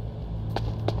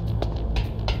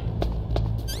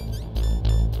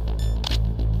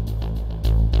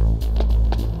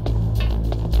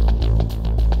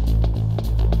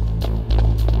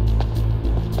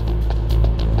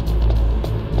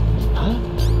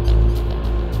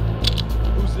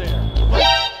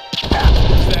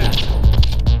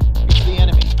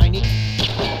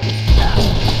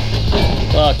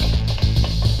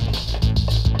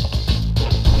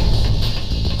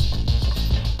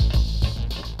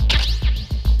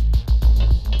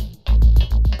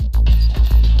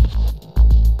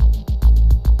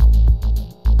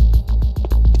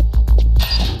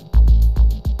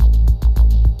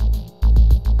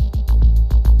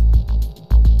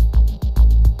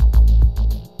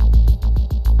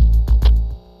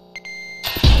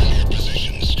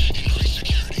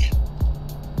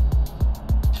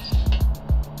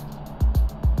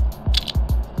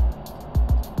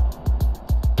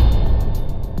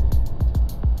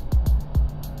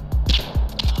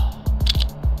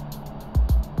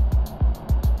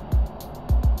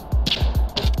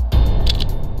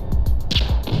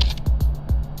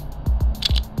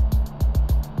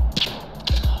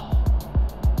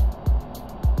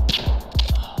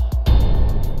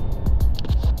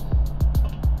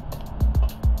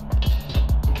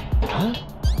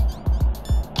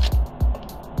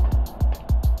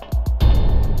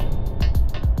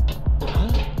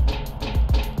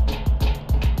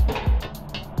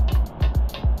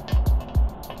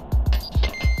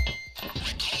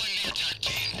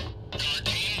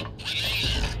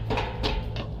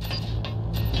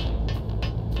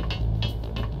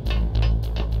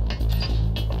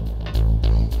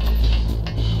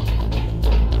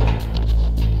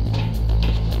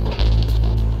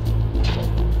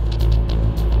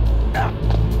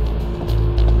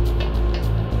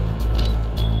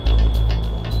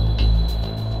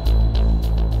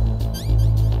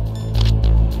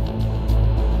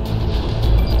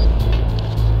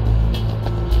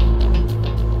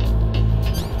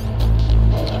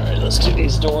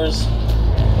 doors,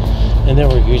 and then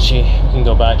we're Gucci. We can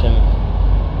go back and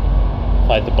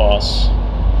fight the boss.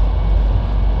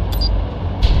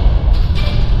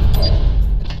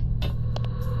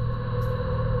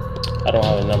 I don't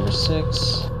have a number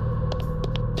 6.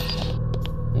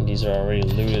 And these are already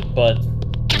looted, but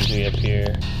usually up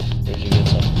here, usually get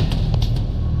some.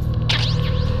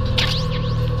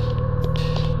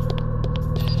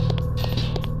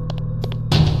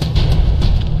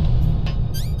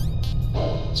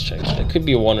 Let's check. There could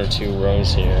be 1 or 2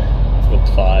 rows here with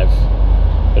 5.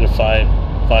 But if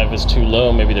 5 is too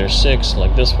low, maybe there's 6,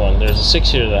 like this one. There's a 6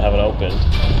 here that I haven't opened.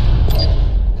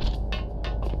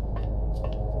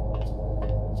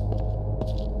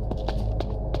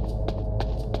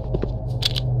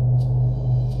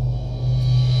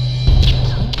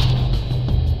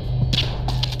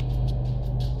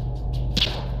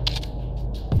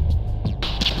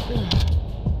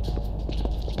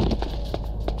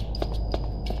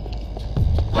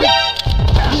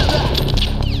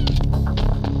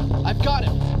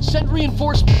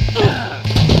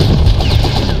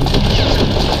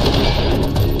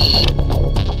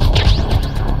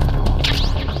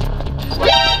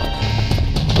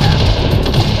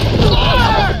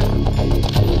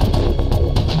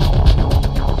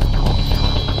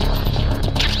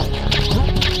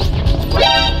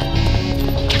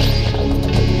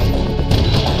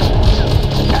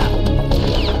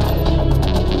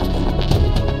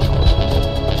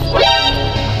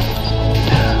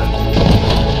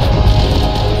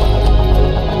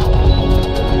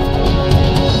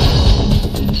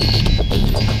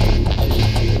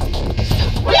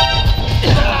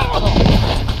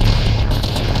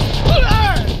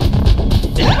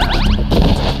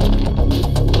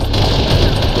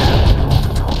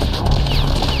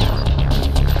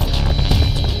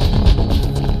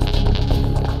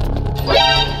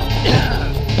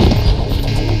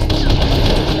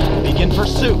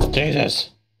 Jesus.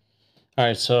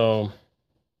 Alright, so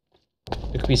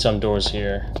there could be some doors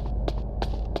here.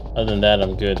 Other than that,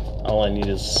 I'm good. All I need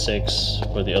is 6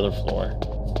 for the other floor.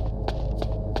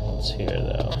 It's here,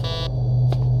 though.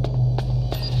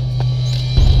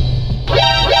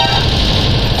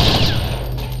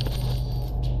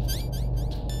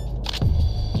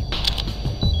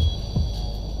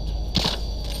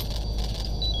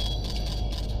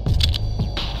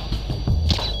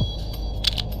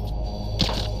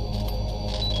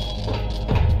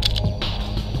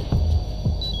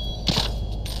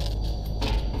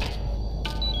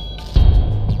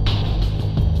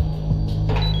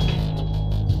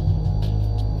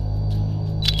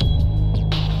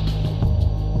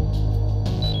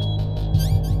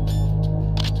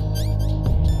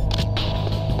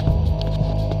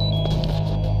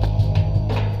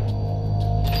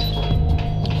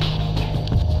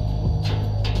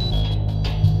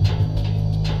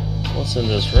 What's in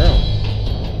this room?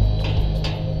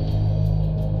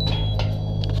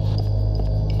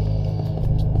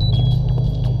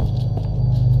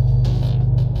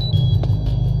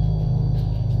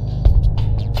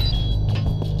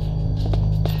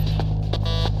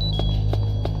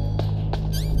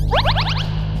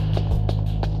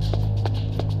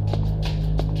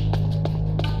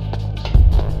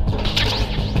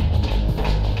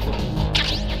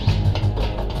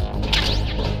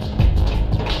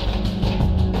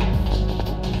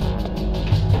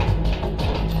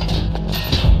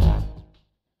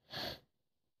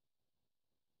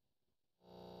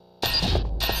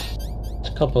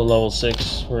 Couple of level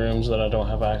 6 rooms that I don't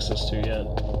have access to yet.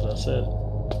 That's it.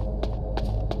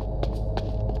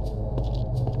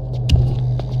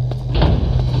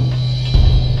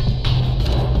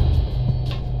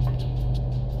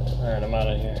 Alright, I'm out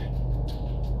of here.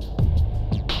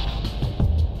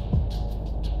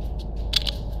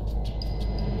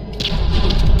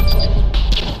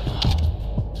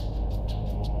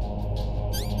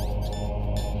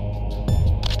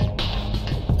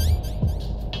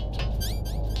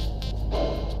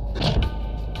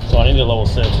 Level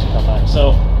 6 to come back, so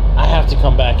I have to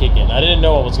come back again. I didn't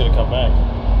know I was gonna come back.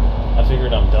 I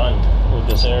figured I'm done with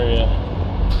this area.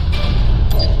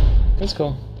 That's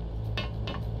cool.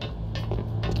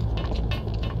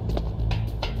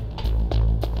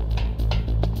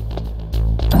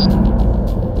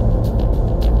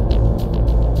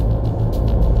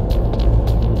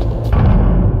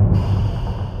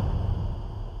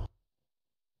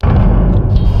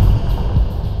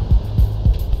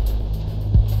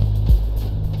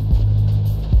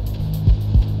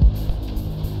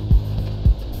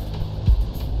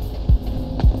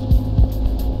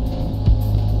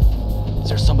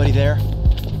 Somebody there?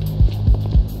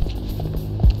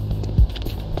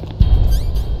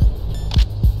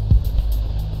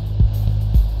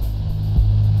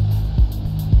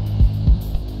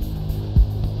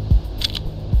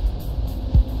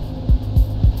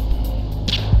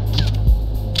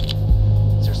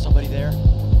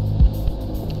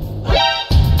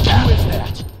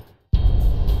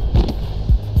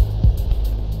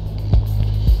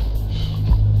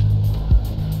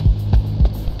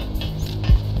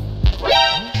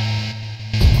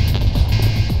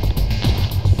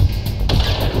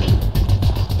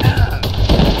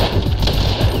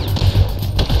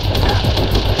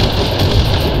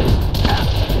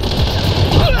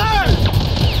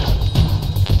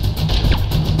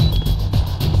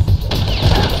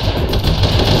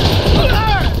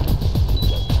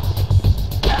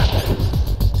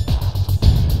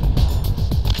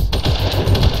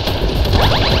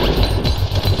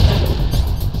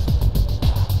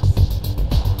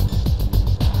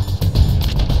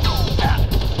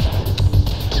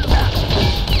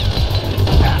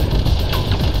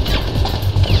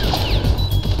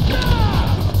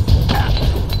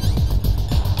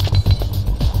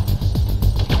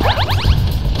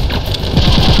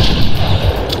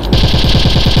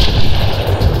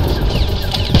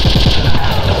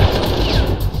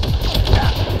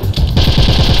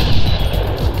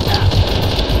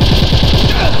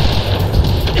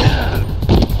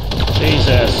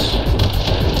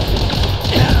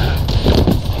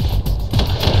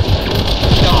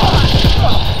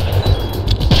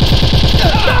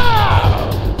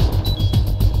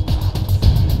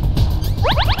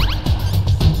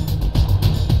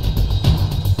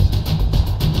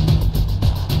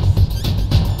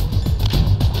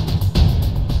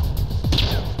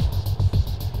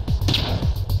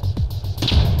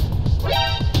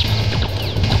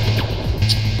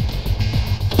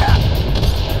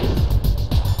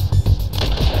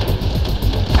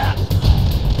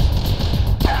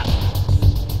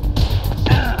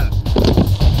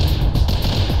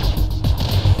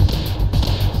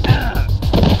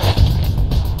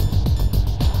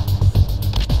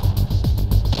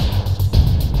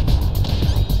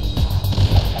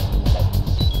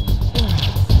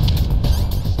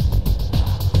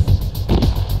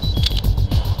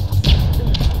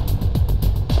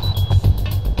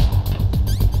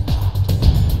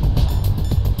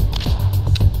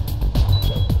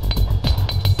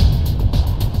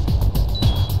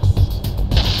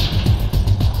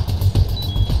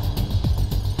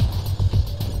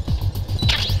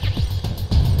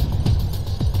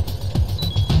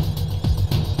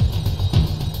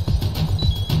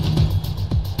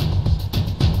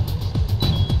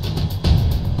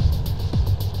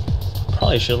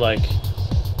 probably should like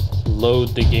load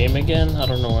the game again. I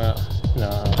don't know where. No.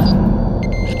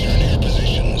 Return to your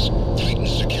positions. Tighten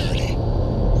security.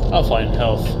 I'll find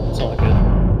health. It's all good.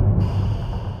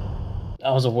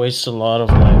 That was a waste of a lot of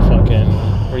my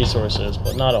fucking resources,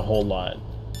 but not a whole lot.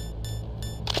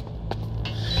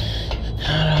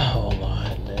 Not a whole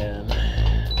lot, man.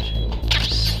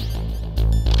 Jeez.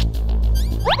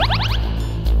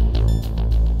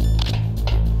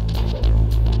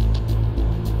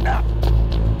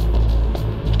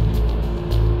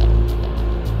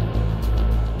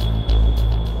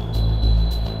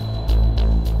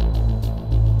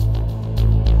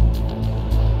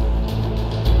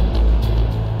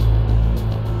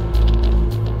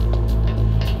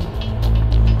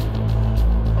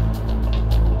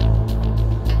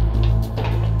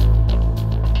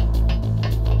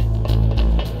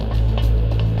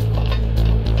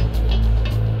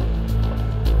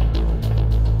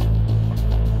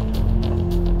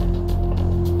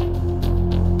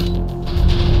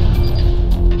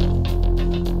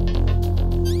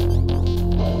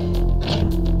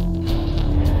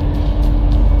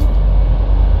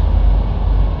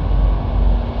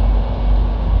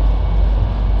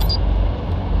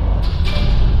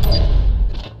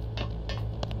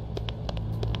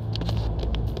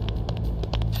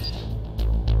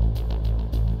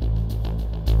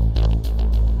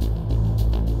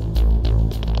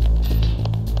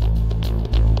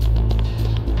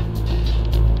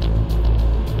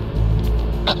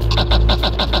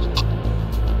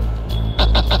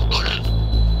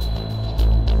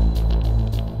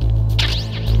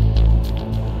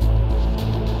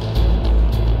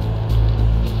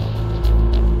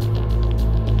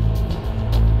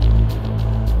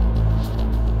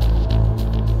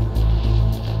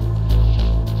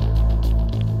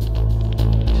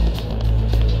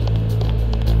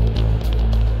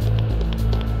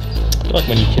 I feel like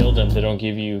when you kill them, they don't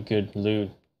give you good loot.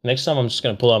 Next time I'm just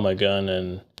gonna pull out my gun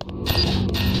and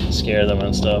scare them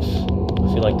and stuff.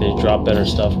 I feel like they drop better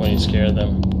stuff when you scare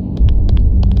them.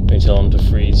 When you tell them to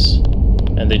freeze.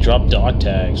 And they drop dog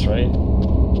tags, right?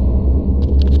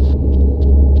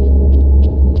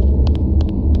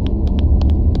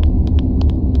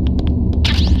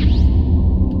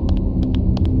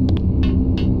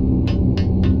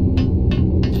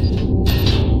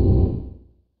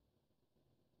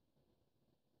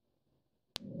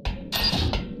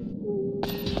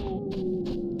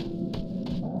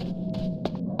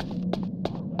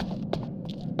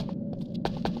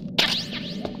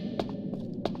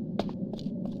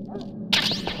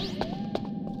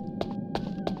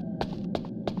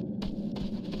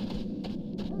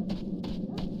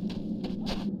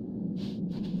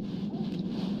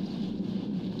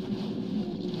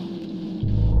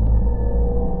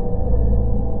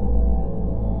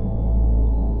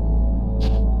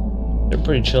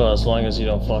 Pretty chill as long as you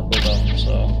don't fuck with them,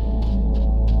 so.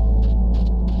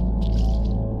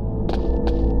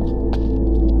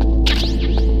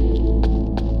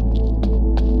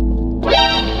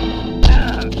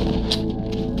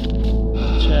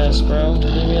 Chest, bro,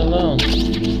 leave me alone.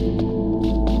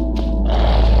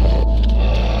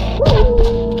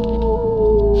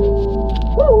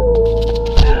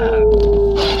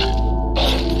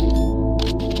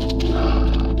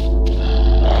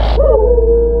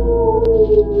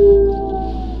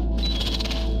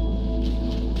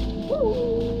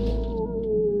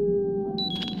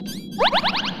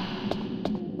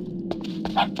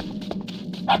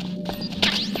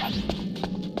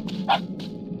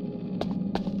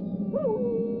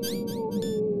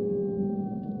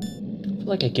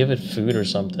 Like I give it food or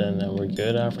something and we're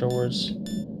good afterwards.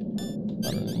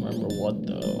 I don't remember what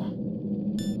though.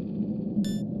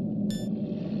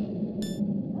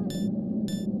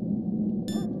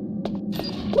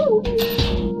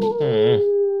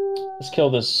 Let's kill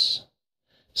this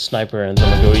sniper and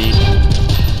then we'll go eat.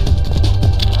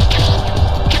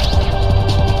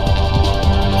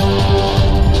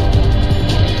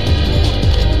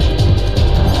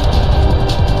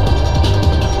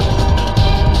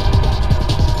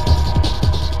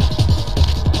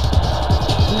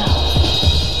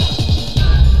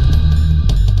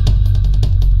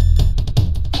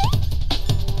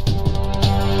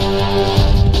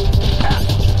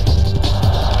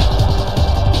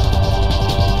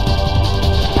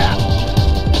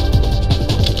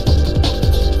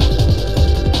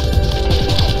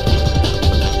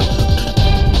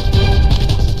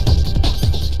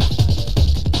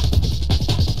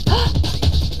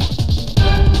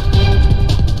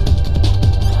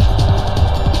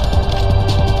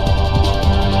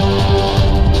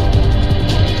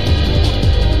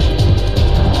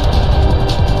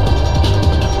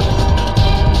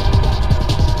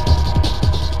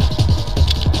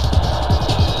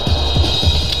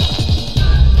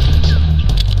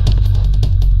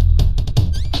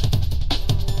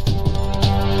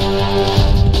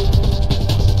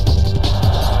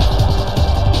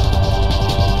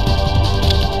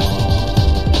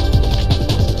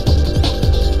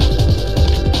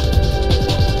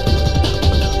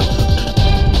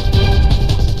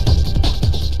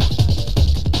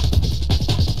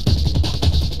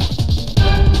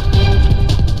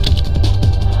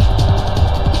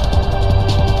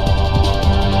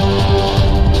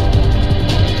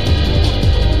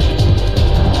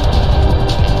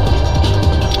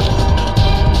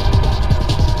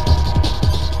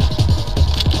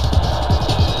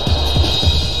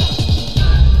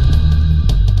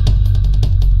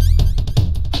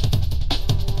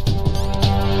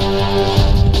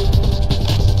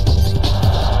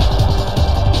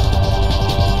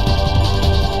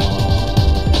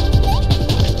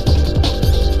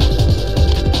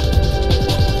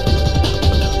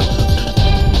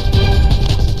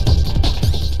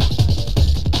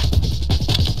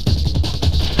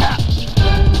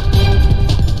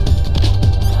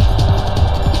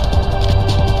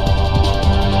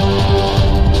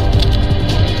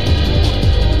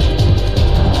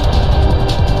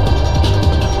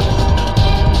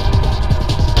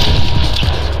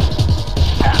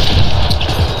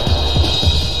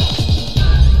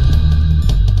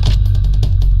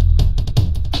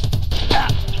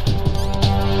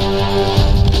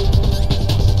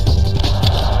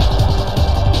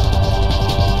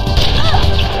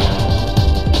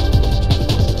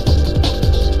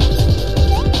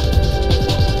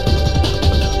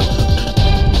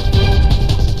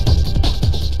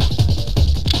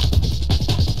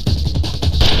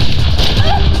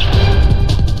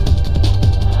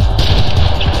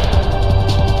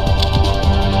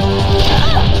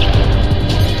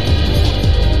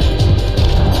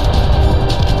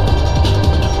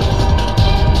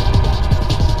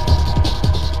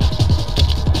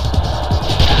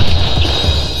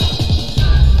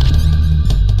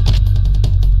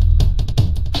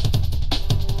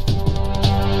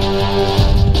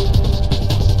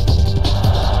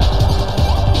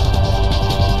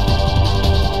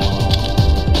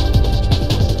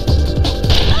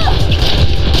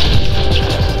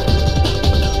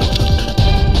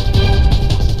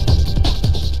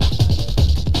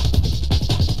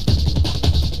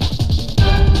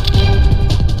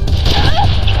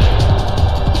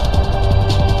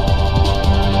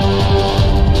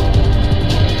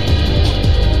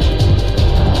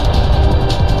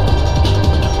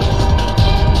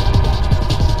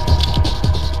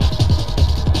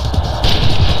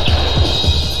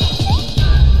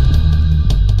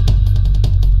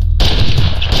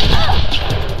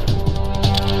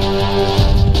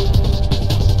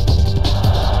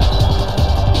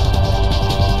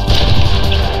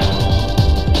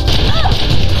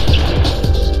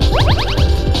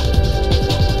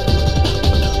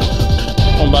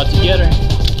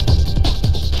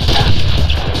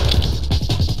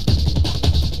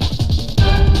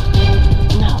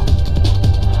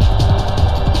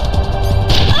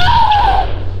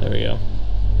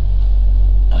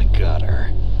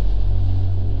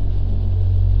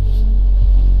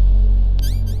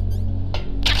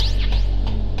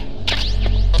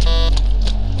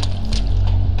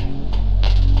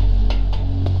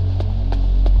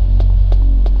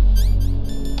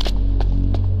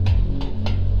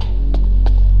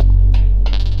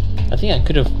 think I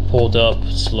could have pulled up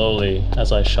slowly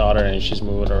as I shot her and she's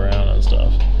moving around and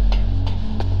stuff.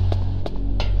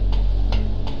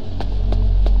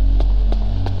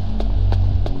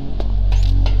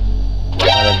 Might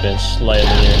have been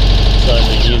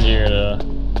slightly easier to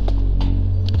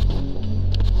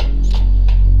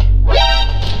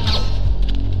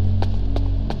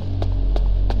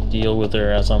deal with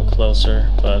her as I'm closer,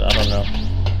 but I don't know.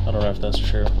 I don't know if that's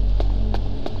true.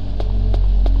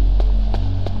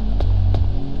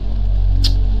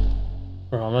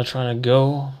 Bro, I'm not trying to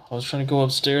go. I was trying to go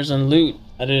upstairs and loot.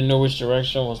 I didn't know which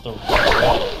direction was the right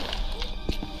way.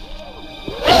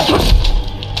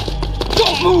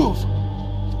 Don't move!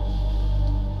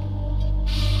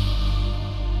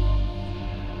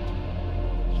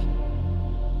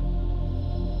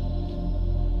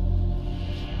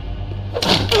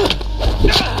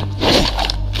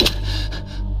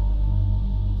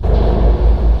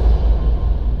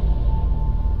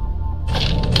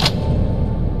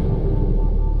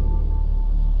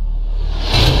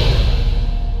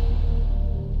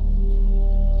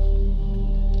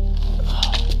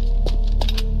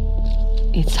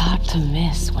 It's hard to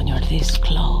miss when you're this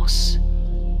close.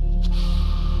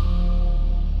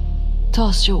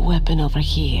 Toss your weapon over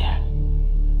here.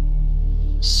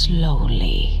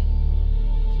 Slowly.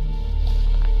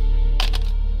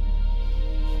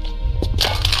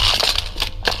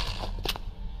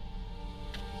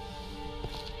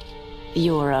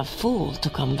 You're a fool to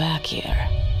come back here.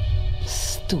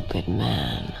 Stupid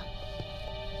man.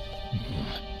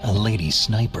 A lady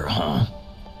sniper, huh?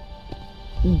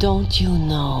 Don't you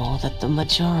know that the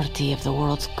majority of the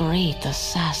world's great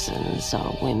assassins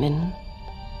are women?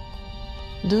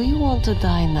 Do you want to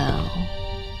die now?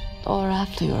 Or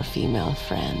after your female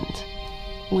friend?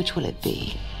 Which will it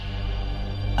be?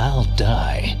 I'll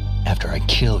die after I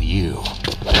kill you.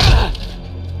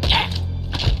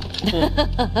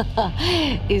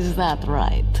 Is that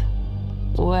right?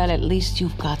 Well, at least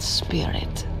you've got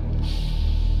spirit.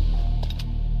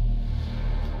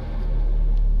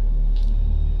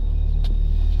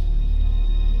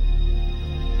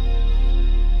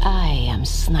 I am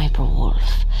Sniper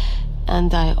Wolf,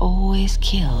 and I always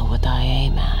kill what I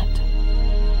aim at.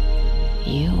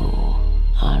 You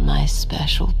are my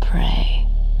special prey.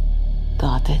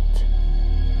 Got it?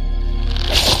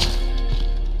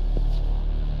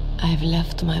 I've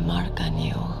left my mark on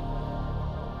you.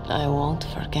 I won't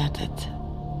forget it.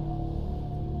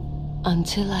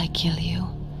 Until I kill you,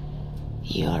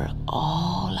 you're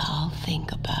all I'll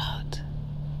think about.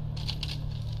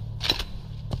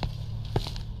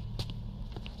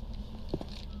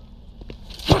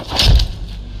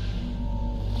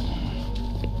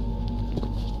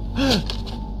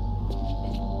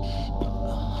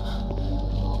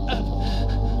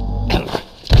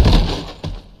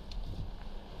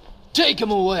 Take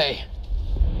him away!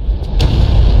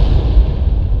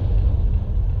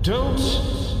 Don't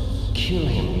kill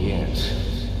him yet.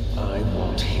 I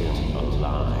want him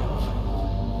alive.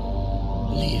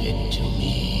 Leave it to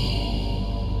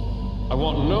me. I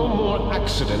want no more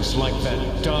accidents like that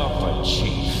DARPA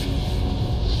chief.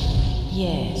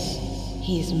 Yes,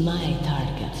 he's my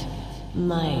target.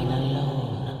 Mine alone.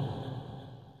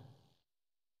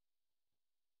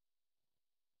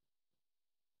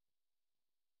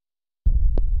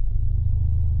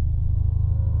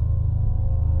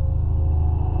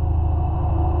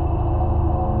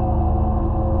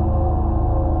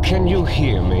 Can you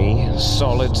hear me,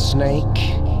 Solid Snake?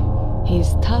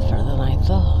 He's tougher than I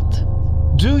thought.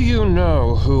 Do you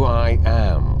know who I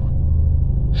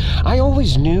am? I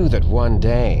always knew that one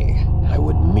day I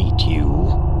would meet you.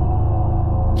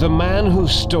 The man who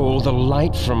stole the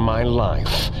light from my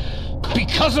life.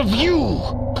 Because of you!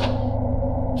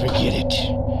 Forget it.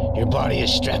 Your body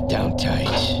is strapped down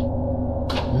tight.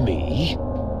 Me?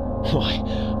 Why,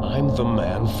 I'm the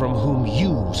man from whom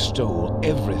you stole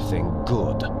everything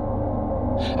good.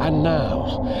 And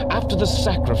now, after the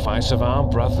sacrifice of our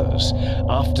brothers,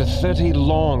 after 30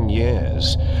 long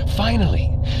years,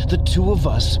 finally, the two of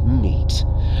us meet.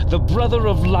 The brother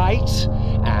of light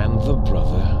and the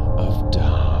brother of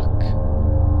dark.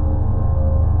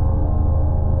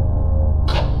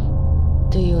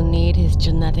 Do you need his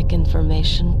genetic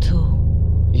information too?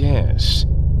 Yes.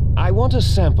 I want a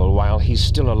sample while he's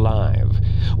still alive.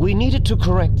 We need it to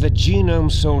correct the Genome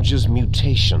Soldier's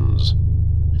mutations.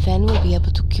 Then we'll be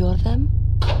able to cure them?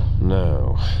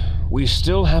 No. We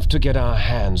still have to get our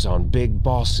hands on Big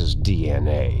Boss's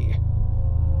DNA.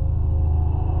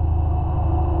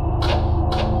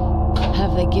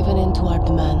 Have they given in to our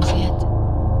demands yet?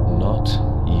 Not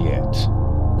yet.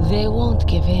 They won't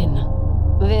give in.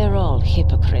 They're all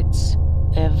hypocrites.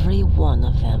 Every one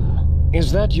of them.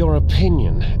 Is that your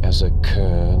opinion as a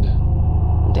Kurd?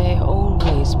 They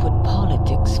always put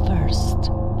politics first.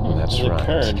 That's As a right.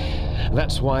 Kurd.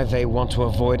 That's why they want to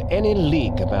avoid any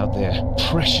leak about their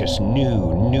precious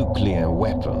new nuclear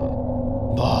weapon.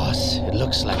 Boss, it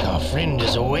looks like our friend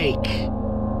is awake.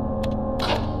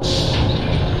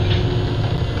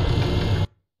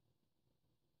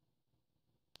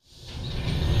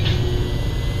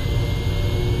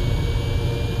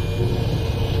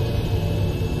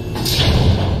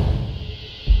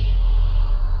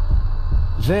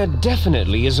 There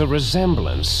definitely is a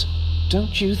resemblance,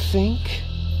 don't you think,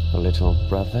 little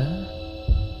brother?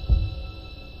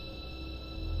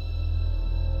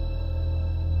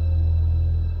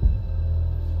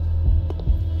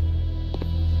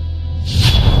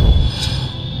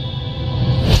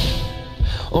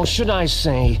 Or should I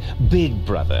say, big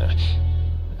brother?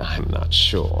 I'm not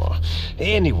sure.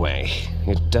 Anyway,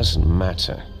 it doesn't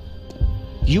matter.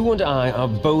 You and I are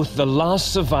both the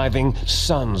last surviving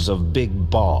sons of Big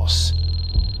Boss.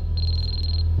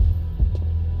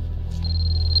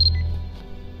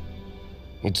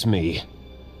 It's me.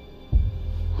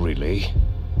 Really?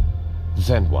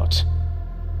 Then what?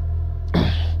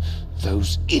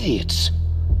 Those idiots!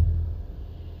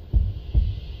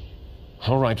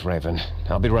 All right, Raven.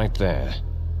 I'll be right there.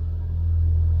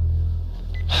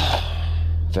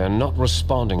 They're not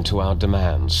responding to our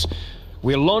demands.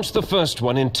 We'll launch the first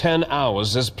one in 10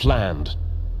 hours as planned.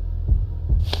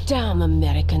 Damn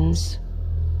Americans.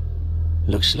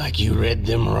 Looks like you read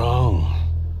them wrong.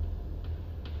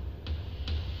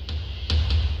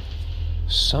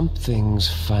 Something's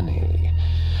funny.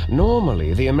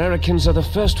 Normally, the Americans are the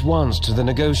first ones to the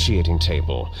negotiating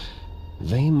table.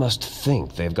 They must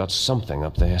think they've got something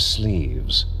up their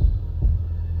sleeves.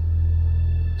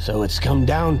 So it's come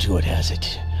down to it, has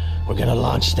it? We're gonna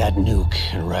launch that nuke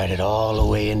and write it all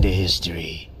away into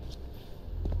history.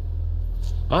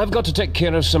 I've got to take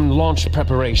care of some launch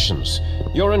preparations.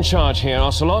 You're in charge here,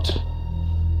 Ocelot.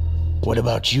 What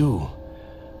about you?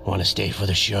 Want to stay for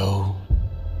the show?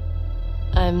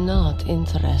 I'm not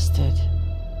interested.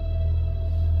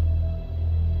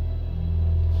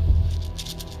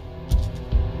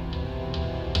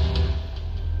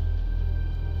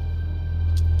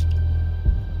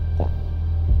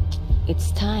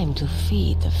 It's time to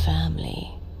feed the family.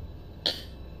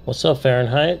 What's up,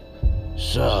 Fahrenheit?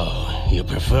 So, you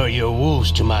prefer your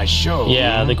wolves to my show?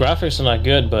 Yeah, the graphics are not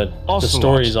good, but Ocelot, the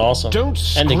story is awesome. Don't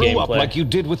and the screw up gameplay. like you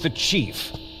did with the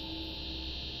Chief.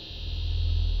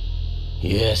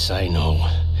 Yes, I know.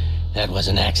 That was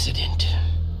an accident.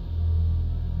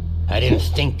 I didn't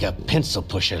think a pencil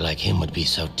pusher like him would be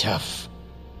so tough.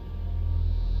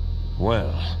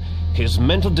 Well, his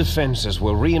mental defenses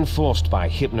were reinforced by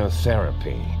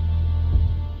hypnotherapy.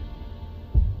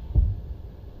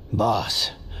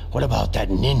 Boss, what about that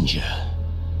ninja?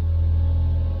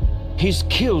 He's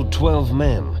killed 12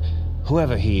 men.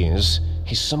 Whoever he is,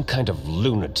 he's some kind of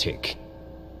lunatic.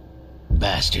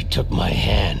 Bastard took my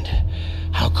hand.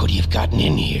 How could he have gotten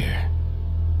in here?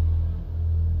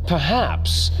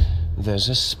 Perhaps there's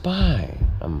a spy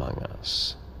among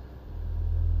us.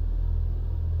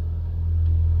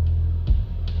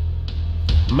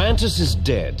 Mantis is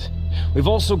dead. We've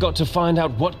also got to find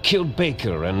out what killed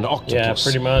Baker and Octopus.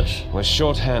 Yeah, pretty much. We're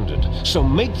short-handed, so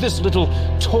make this little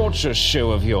torture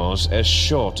show of yours as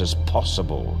short as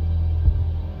possible.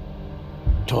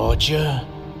 Torture?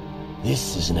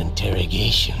 This is an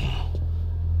interrogation.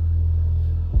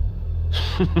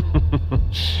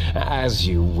 As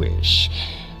you wish.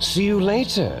 See you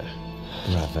later,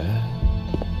 brother.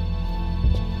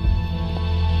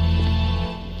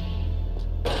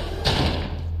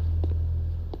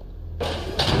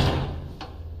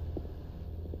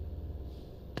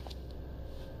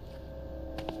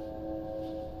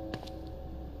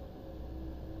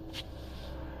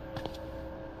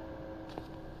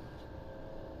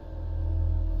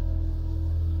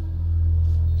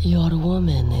 Your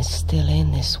woman is still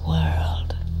in this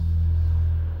world.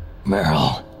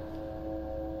 Meryl.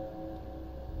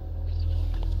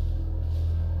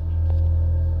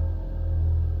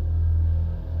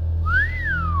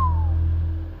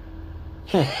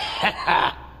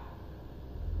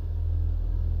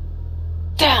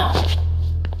 Down!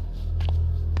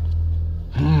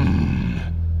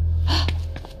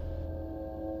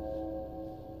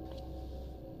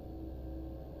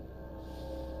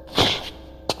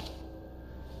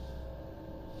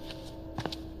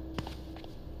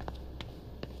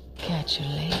 Catch you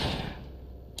later.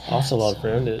 Ocelot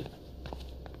ruined it.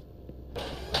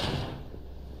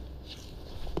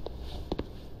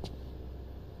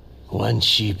 Once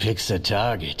she picks a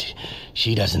target,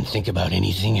 she doesn't think about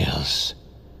anything else.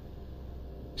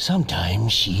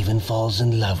 Sometimes she even falls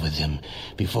in love with them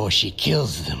before she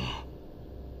kills them.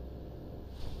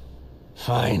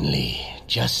 Finally,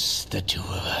 just the two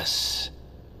of us.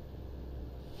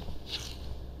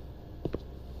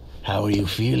 How are you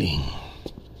feeling?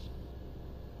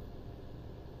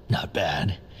 Not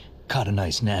bad. Caught a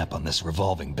nice nap on this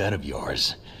revolving bed of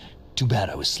yours. Too bad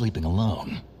I was sleeping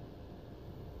alone.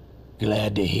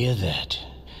 Glad to hear that.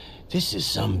 This is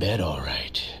some bed, all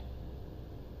right.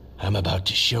 I'm about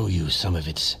to show you some of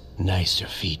its nicer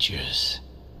features.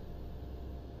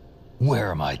 Where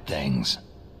are my things?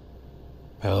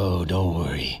 Oh, don't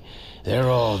worry. They're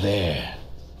all there.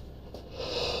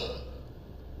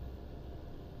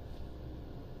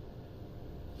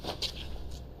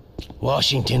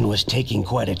 Washington was taking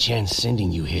quite a chance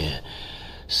sending you here.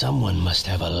 Someone must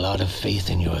have a lot of faith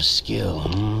in your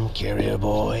skill, carrier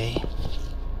boy?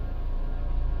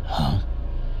 Huh?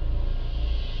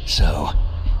 So,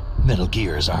 Metal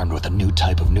Gear is armed with a new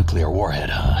type of nuclear warhead,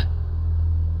 huh?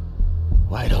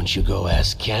 Why don't you go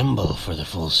ask Campbell for the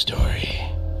full story?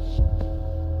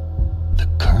 The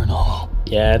Colonel.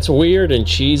 Yeah, it's weird and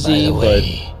cheesy, By the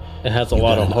way, but it has a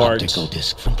lot of an heart. optical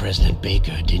disc from President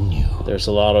Baker, didn't you? There's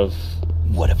a lot of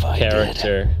what if I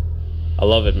character. Did? I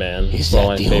love it, man. Is it's one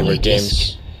that of my the only favorite games.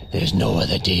 disc? There's no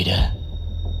other data.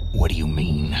 What do you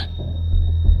mean?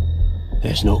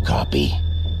 There's no copy?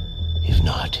 If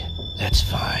not, that's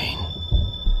fine.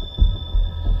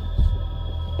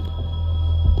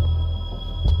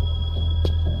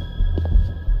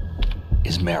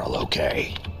 Is Meryl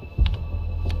okay?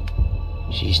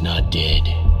 She's not dead,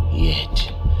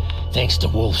 yet. Thanks to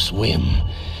Wolf's whim.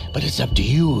 But it's up to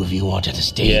you if you want her to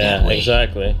stay that way. Yeah,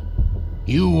 exactly.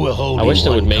 You were holding I wish they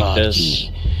would one make card this.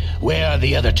 key. Where are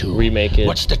the other two? Remake it.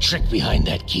 What's the trick behind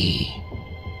that key?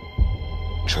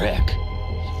 Trick?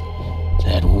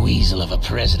 That weasel of a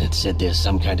president said there's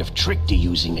some kind of trick to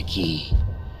using the key.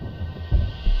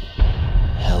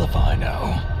 Hell if I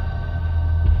know.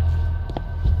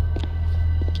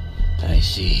 I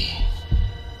see.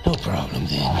 No problem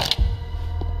then.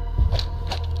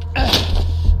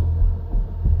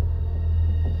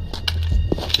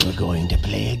 We're going to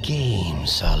play a game,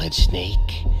 Solid Snake.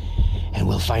 And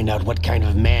we'll find out what kind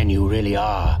of man you really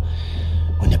are.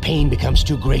 When the pain becomes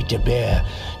too great to bear,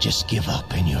 just give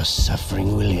up and your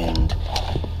suffering will end.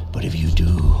 But if you do,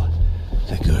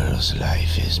 the girl's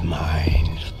life is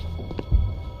mine.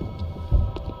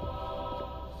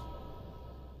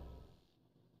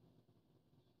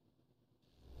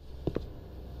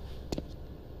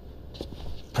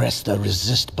 Press the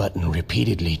resist button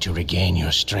repeatedly to regain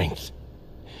your strength.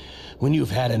 When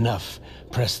you've had enough,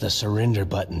 press the surrender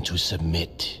button to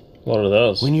submit. What are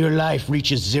those? When your life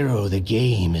reaches 0, the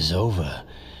game is over.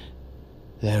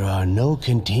 There are no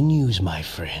continues, my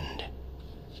friend.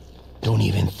 Don't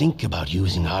even think about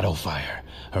using auto-fire,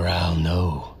 or I'll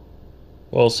know.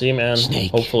 We'll see, man.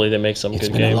 Snake, hopefully they make some good games.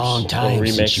 It's been a long time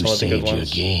remake since you some of the good saved your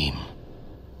ones. game.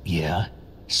 Yeah?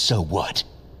 So what?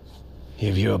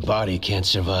 If your body can't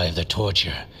survive the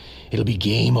torture, it'll be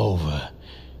game over.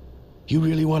 You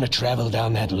really want to travel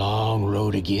down that long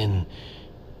road again?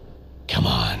 Come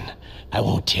on, I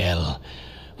won't tell.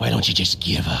 Why don't you just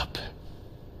give up?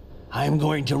 I'm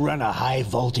going to run a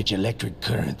high-voltage electric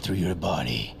current through your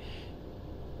body.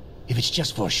 If it's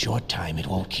just for a short time, it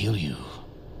won't kill you.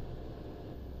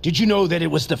 Did you know that it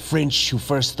was the French who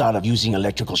first thought of using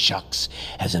electrical shocks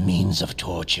as a means of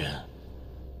torture?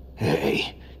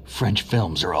 Hey, French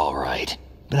films are all right,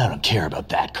 but I don't care about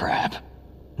that crap.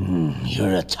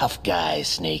 You're a tough guy,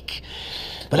 Snake.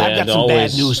 But Yeah, I've got and some bad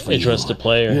always news for you. interest the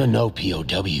player. You're no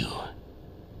POW.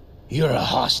 You're a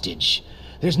hostage.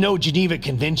 There's no Geneva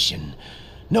Convention.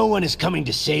 No one is coming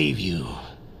to save you.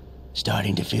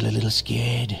 Starting to feel a little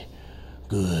scared?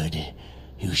 Good.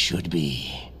 You should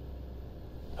be.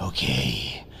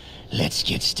 Okay, let's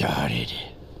get started.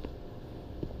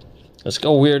 Let's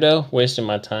go, weirdo. Wasting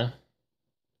my time.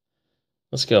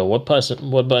 Let's go. What price?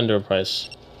 What button do I price?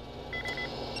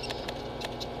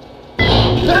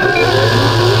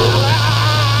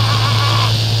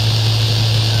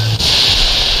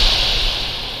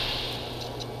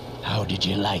 How did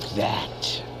you like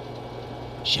that?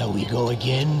 Shall we go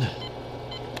again?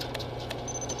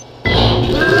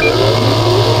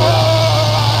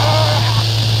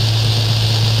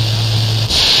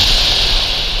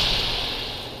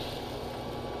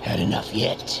 Had enough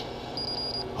yet?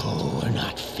 Oh, we're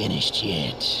not finished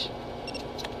yet.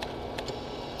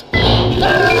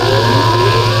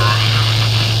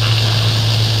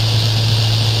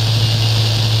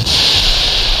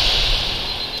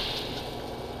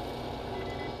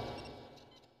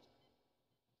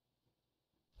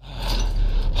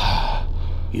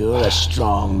 You're a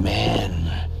strong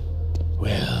man.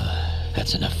 Well,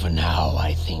 that's enough for now,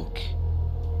 I think.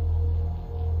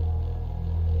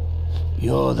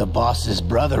 You're the boss's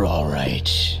brother, all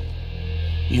right.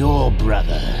 Your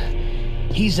brother.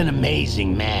 He's an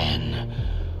amazing man.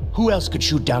 Who else could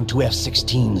shoot down 2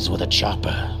 F-16s with a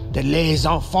chopper? The Les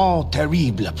Enfants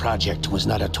Terribles project was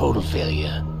not a total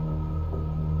failure.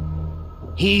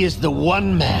 He is the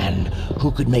one man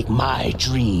who could make my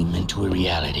dream into a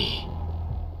reality.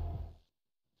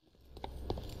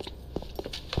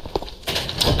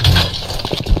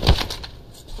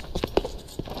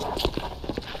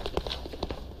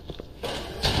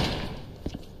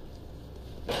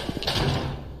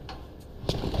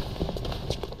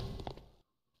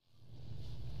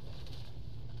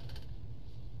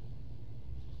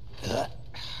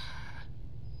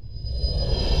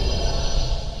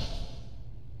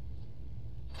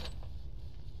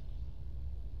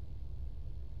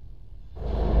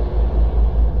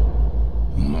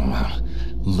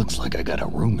 Looks like I got a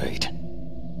roommate.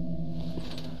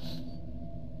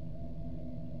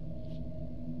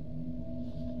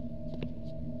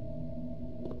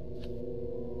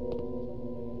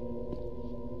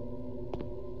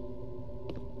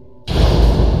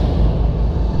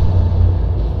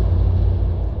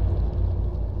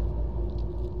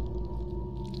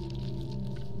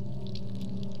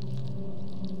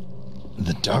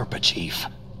 The DARPA chief.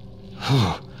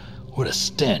 What a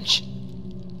stench.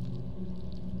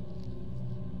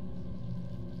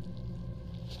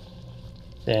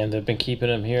 And they've been keeping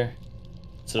him here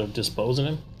instead of disposing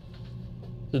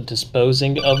him?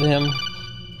 Disposing of him?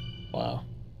 Wow.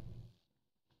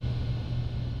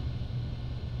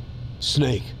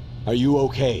 Snake, are you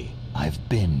okay? I've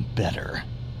been better.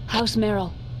 How's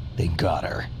Meryl? They got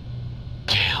her.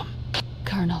 Damn.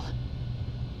 Colonel.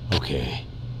 Okay.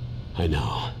 I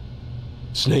know.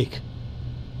 Snake,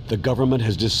 the government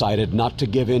has decided not to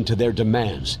give in to their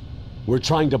demands. We're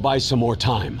trying to buy some more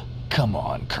time. Come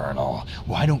on, Colonel.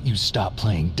 Why don't you stop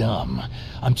playing dumb?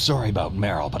 I'm sorry about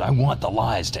Meryl, but I want the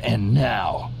lies to end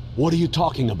now. What are you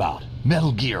talking about?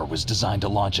 Metal Gear was designed to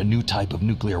launch a new type of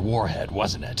nuclear warhead,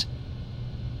 wasn't it?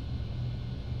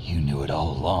 You knew it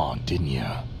all along, didn't you?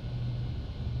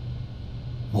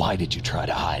 Why did you try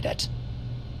to hide it?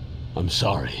 I'm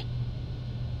sorry.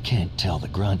 Can't tell the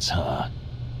grunts, huh?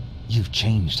 You've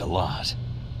changed a lot.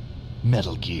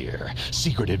 Metal Gear,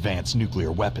 secret advanced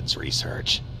nuclear weapons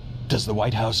research. Does the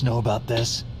White House know about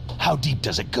this? How deep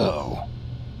does it go?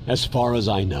 As far as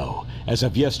I know, as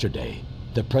of yesterday,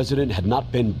 the president had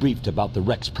not been briefed about the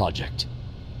Rex project.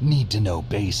 Need-to-know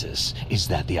basis. Is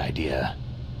that the idea?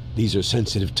 These are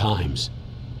sensitive times.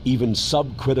 Even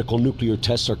subcritical nuclear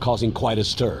tests are causing quite a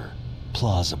stir.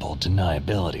 Plausible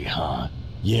deniability, huh?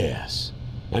 Yes.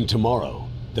 And tomorrow,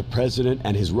 the president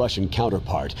and his Russian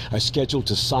counterpart are scheduled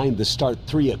to sign the START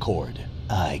 3 Accord.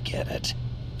 I get it.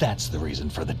 That's the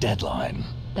reason for the deadline.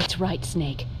 That's right,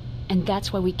 Snake. And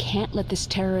that's why we can't let this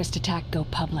terrorist attack go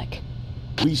public.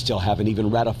 We still haven't even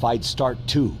ratified START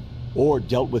 2, or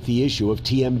dealt with the issue of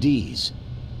TMDs.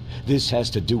 This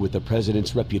has to do with the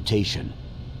president's reputation,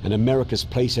 and America's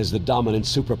place as the dominant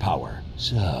superpower.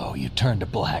 So, you turned to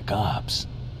Black Ops.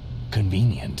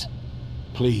 Convenient.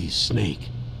 Please, Snake,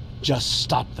 just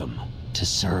stop them. To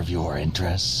serve your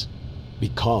interests?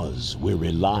 Because we're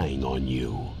relying on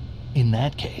you. In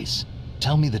that case,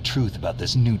 tell me the truth about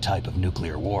this new type of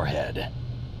nuclear warhead.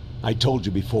 I told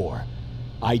you before,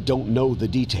 I don't know the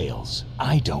details.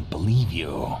 I don't believe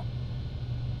you.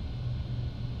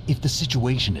 If the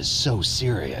situation is so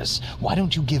serious, why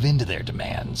don't you give in to their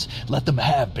demands? Let them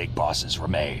have Big Boss's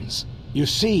remains. You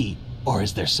see... Or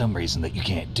is there some reason that you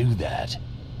can't do that?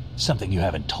 Something you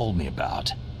haven't told me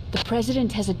about. The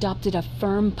president has adopted a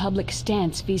firm public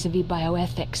stance vis-a-vis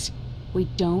bioethics. We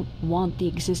don't want the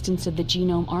existence of the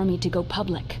Genome Army to go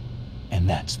public. And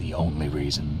that's the only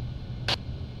reason?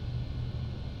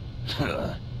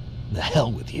 The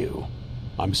hell with you.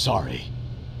 I'm sorry.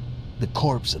 The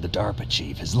corpse of the DARPA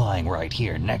chief is lying right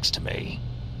here next to me.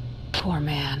 Poor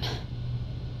man.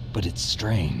 But it's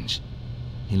strange.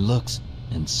 He looks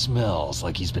and smells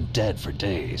like he's been dead for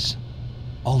days.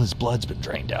 All his blood's been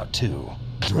drained out, too.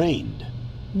 Drained?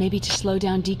 Maybe to slow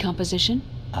down decomposition?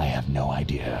 I have no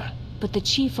idea. But the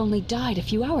chief only died a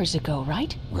few hours ago,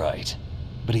 right? Right.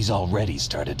 But he's already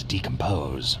started to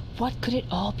decompose. What could it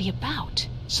all be about?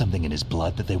 Something in his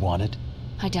blood that they wanted?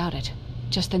 I doubt it.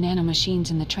 Just the nanomachines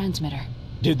in the transmitter.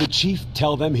 Did the chief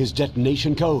tell them his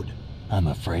detonation code? I'm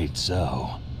afraid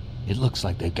so. It looks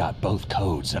like they've got both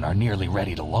codes and are nearly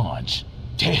ready to launch.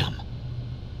 Damn!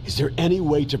 Is there any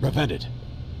way to prevent it?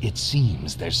 It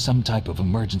seems there's some type of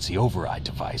emergency override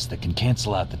device that can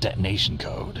cancel out the detonation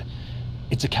code.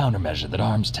 It's a countermeasure that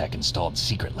Arms Tech installed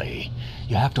secretly.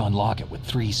 You have to unlock it with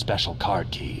 3 special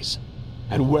card keys.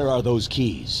 And where are those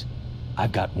keys?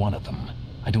 I've got one of them.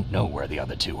 I don't know where the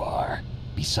other 2 are.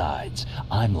 Besides,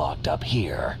 I'm locked up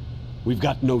here. We've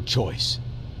got no choice.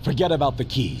 Forget about the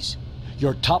keys.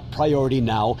 Your top priority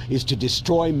now is to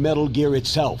destroy Metal Gear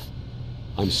itself.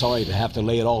 I'm sorry to have to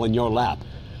lay it all in your lap,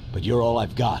 but you're all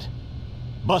I've got.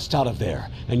 Bust out of there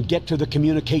and get to the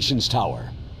communications tower.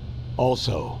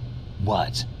 Also...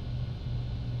 What?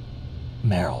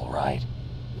 Meryl, right?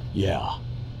 Yeah.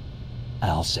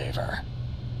 I'll save her.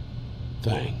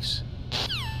 Thanks.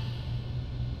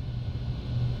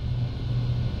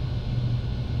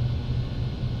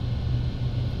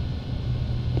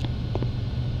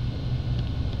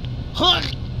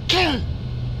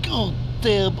 Oh,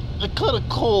 damn, I caught a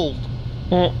cold.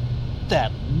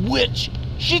 That witch!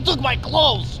 She took my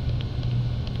clothes!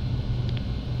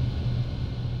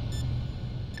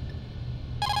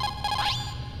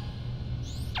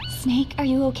 Snake, are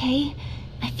you okay?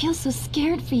 I feel so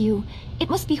scared for you.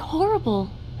 It must be horrible.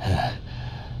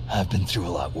 I've been through a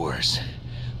lot worse.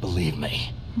 Believe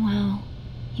me. Wow.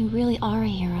 You really are a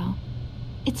hero.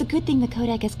 It's a good thing the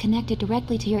codec is connected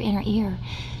directly to your inner ear.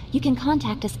 You can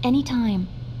contact us anytime.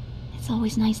 It's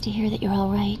always nice to hear that you're all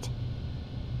right.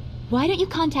 Why don't you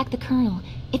contact the Colonel?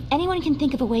 If anyone can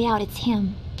think of a way out, it's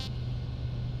him.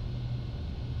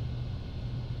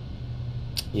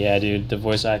 Yeah, dude, the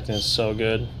voice acting is so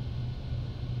good.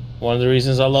 One of the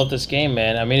reasons I love this game,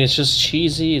 man. I mean, it's just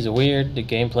cheesy, it's weird, the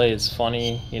gameplay is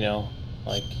funny, you know,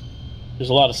 like, there's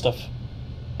a lot of stuff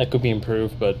that could be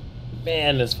improved, but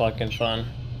man, it's fucking fun.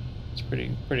 It's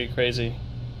pretty crazy.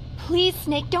 Please,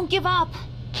 Snake, don't give up.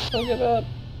 Don't give up.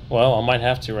 Well, I might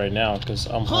have to right now, because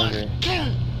I'm hungry.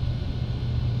 I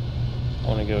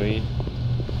want to go eat.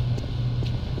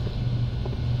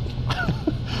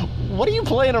 What are you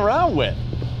playing around with?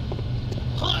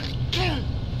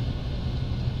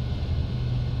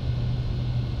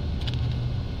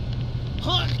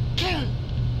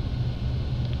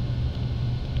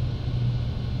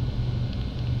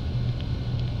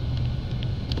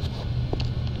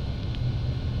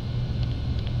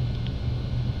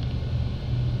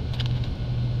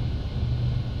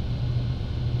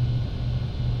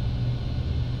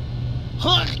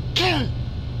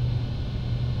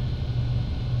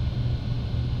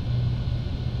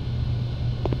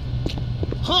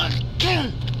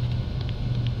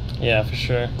 Yeah, for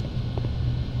sure.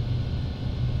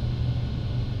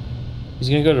 He's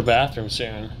gonna go to the bathroom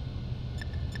soon.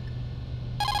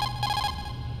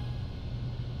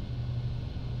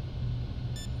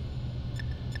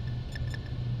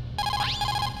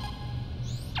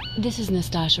 This is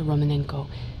Nastasha Romanenko.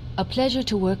 A pleasure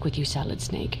to work with you, Salad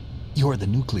Snake. You're the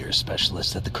nuclear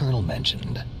specialist that the Colonel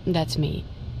mentioned. That's me.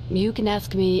 You can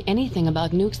ask me anything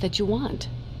about nukes that you want.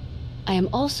 I am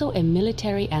also a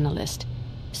military analyst,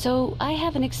 so I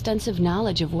have an extensive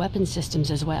knowledge of weapon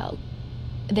systems as well.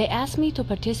 They asked me to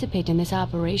participate in this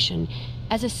operation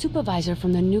as a supervisor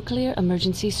from the Nuclear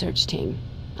Emergency Search Team.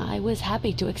 I was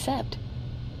happy to accept.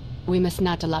 We must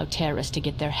not allow terrorists to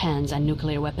get their hands on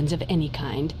nuclear weapons of any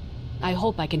kind. I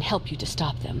hope I can help you to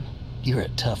stop them. You're a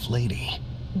tough lady.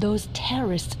 Those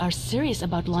terrorists are serious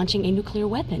about launching a nuclear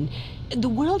weapon. The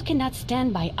world cannot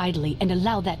stand by idly and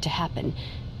allow that to happen,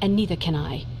 and neither can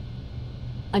I.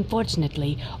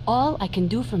 Unfortunately, all I can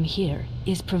do from here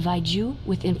is provide you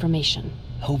with information.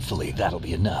 Hopefully that'll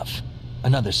be enough.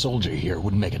 Another soldier here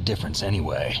wouldn't make a difference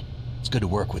anyway. It's good to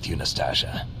work with you,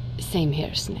 Nastasha. Same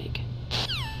here, Snake.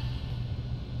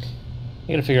 I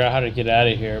gotta figure out how to get out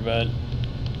of here, but...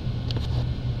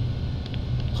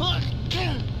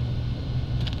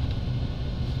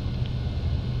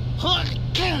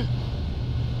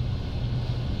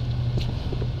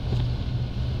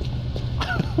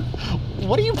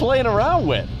 What are you playing around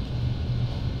with?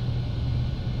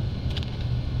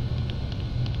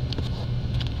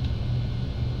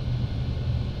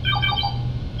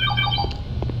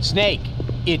 Snake,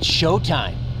 it's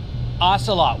showtime.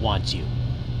 Ocelot wants you.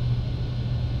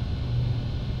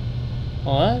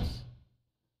 What?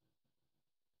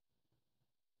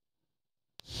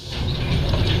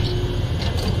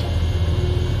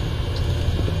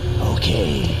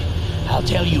 Okay, I'll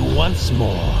tell you once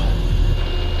more.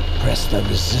 Press the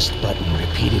resist button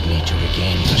repeatedly to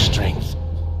regain your strength.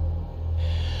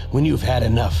 When you've had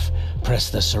enough, press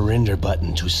the surrender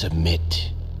button to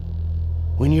submit.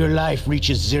 When your life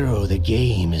reaches 0, the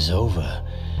game is over.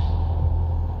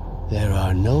 There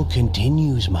are no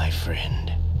continues, my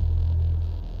friend.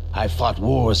 I fought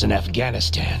wars in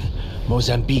Afghanistan,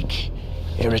 Mozambique,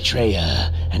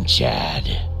 Eritrea, and Chad.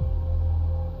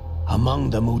 Among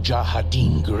the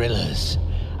Mujahideen guerrillas,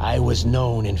 I was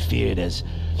known and feared as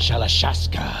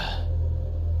Shalashaska.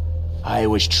 I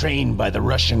was trained by the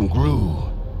Russian GRU.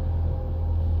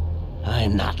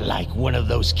 I'm not like one of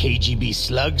those KGB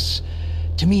slugs.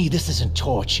 To me, this isn't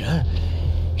torture.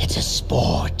 It's a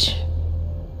sport.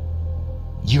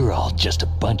 You're all just a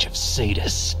bunch of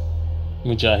sadists.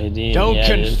 Mujahideen. Don't yeah,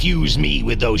 confuse me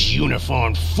with those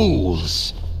uniformed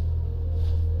fools.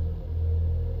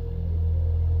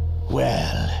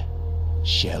 Well,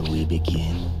 shall we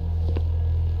begin?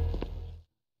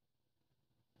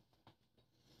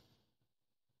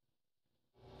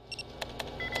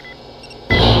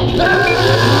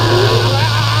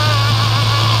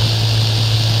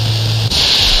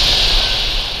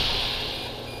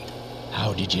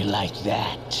 How did you like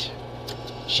that?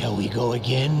 Shall we go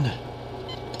again?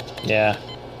 Yeah.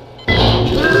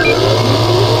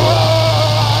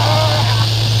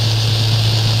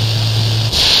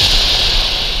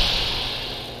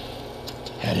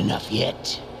 Had enough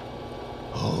yet?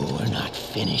 Oh, we're not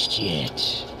finished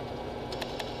yet.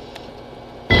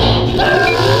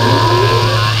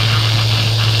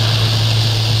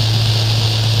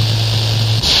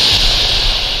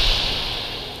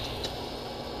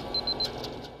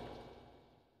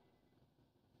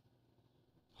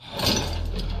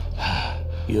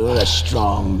 You're a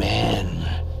strong man.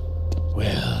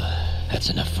 Well, that's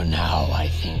enough for now, I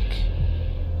think.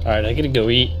 Alright, I gotta go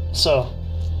eat. So,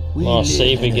 We I'll live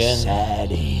save in again. a sad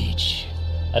age.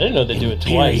 I didn't know they do it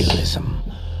twice. Imperialism,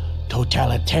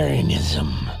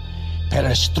 totalitarianism,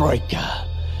 perestroika.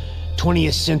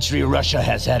 20th century Russia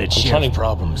has had its share of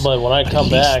problems. But when I at come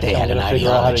least back, they I'm had an gonna figure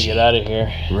out how to ideology. get out of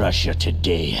here. Russia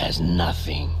today has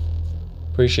nothing.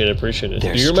 Appreciate it, appreciate it.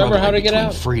 They're Do you remember how to struggling get between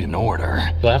out? freed and order.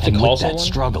 Do I have to and call with someone? that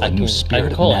struggle, I a new can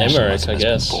spirit call of Emmerich, nationalism I has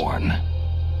guess. been born.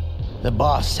 The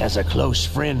boss has a close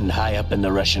friend high up in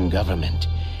the Russian government.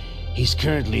 He's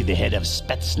currently the head of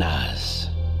Spetsnaz.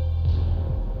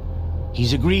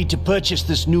 He's agreed to purchase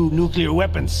this new nuclear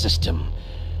weapons system.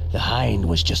 The Hind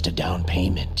was just a down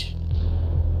payment.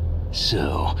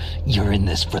 So, you're in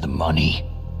this for the money?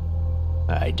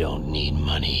 I don't need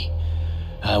money.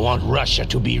 I want Russia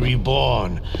to be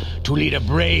reborn, to lead a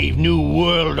brave new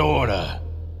world order.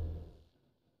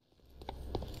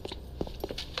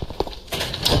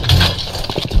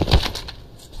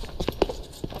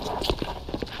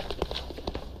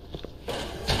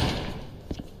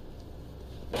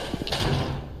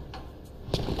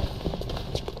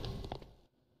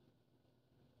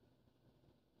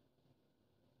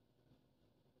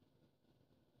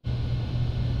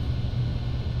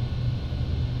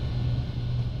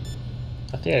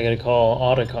 I think I gotta call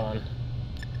Otacon.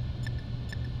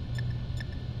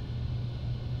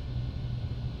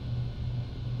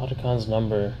 Otacon's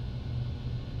number.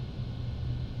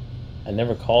 I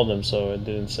never called him, so it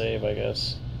didn't save, I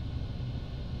guess.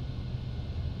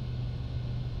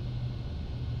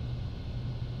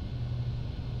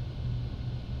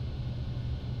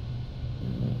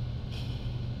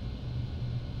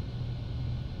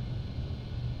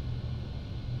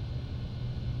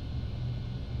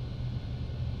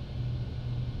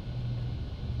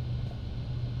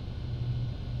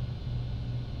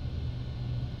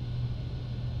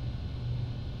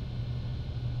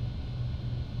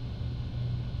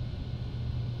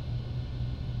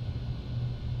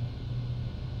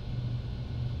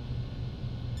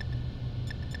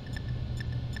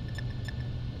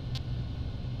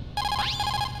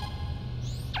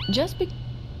 Just be...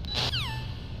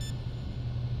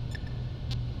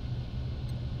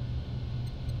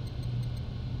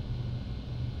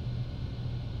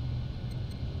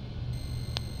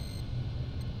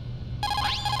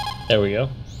 There we go.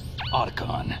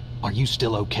 Otacon, are you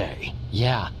still okay?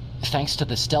 Yeah, thanks to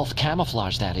the stealth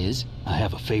camouflage, that is. I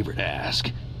have a favor to ask.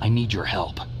 I need your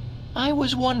help. I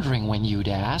was wondering when you'd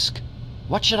ask.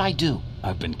 What should I do?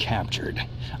 I've been captured.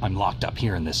 I'm locked up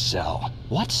here in this cell.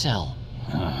 What cell?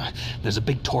 There's a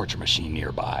big torture machine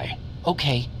nearby.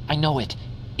 Okay, I know it.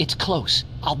 It's close.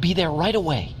 I'll be there right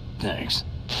away. Thanks.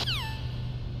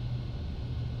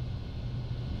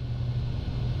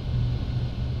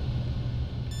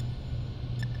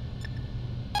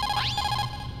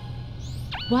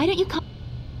 Why don't you come?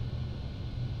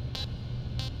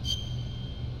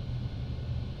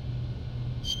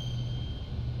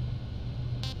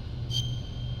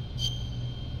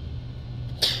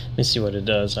 Let me see what it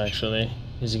does, actually.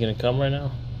 Is he gonna come right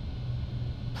now?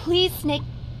 Please, Snake.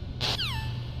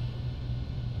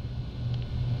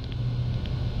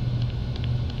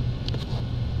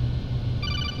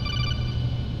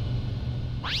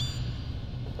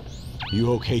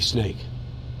 You okay, Snake?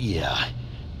 Yeah.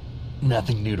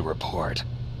 Nothing new to report.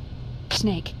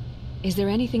 Snake, is there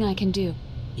anything I can do?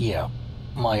 Yeah,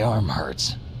 my arm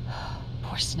hurts.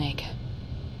 Poor Snake.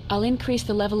 I'll increase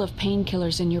the level of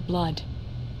painkillers in your blood.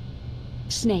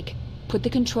 Snake, put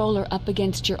the controller up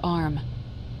against your arm.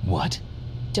 What?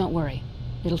 Don't worry.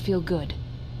 It'll feel good.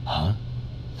 Huh?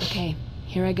 Okay,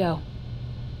 here I go.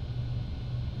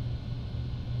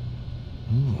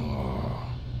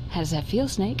 How does that feel,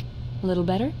 Snake? A little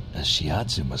better? A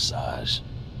shiatsu massage.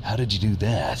 How did you do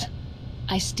that?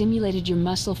 I stimulated your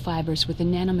muscle fibers with the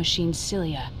nanomachine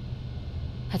cilia.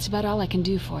 That's about all I can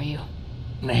do for you.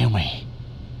 Naomi,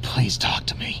 please talk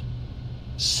to me.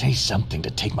 Say something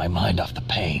to take my mind off the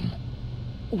pain.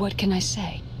 What can I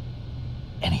say?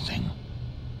 Anything.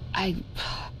 I'm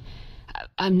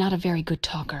not a very good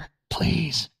talker.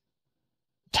 Please.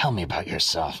 Tell me about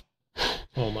yourself.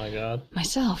 Oh my god.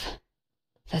 Myself?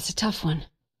 That's a tough one.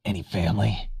 Any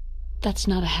family? That's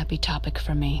not a happy topic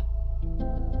for me.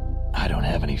 I don't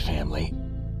have any family.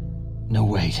 No,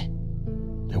 wait.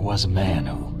 There was a man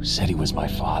who said he was my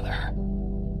father.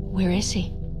 Where is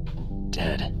he?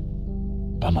 Dead.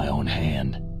 By my own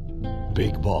hand.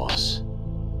 Big Boss.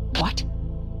 What?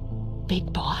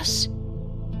 Big Boss?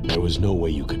 There was no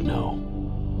way you could know.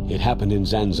 It happened in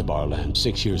Zanzibar land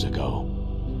 6 years ago.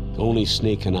 Only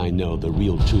Snake and I know the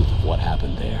real truth of what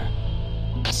happened there.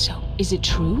 So, is it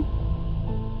true?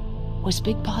 Was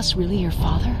Big Boss really your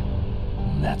father?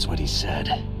 That's what he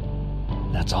said.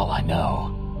 That's all I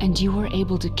know. And you were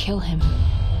able to kill him,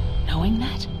 knowing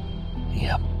that?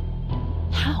 Yep.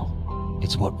 How?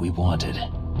 It's what we wanted.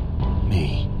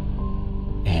 Me.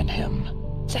 And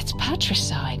him. That's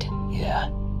patricide. Yeah.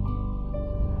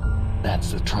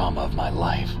 That's the trauma of my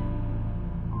life.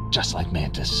 Just like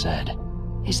Mantis said.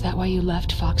 Is that why you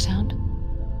left Foxhound?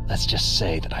 Let's just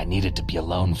say that I needed to be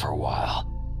alone for a while,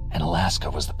 and Alaska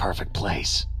was the perfect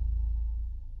place.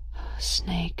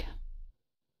 Snake.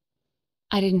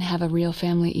 I didn't have a real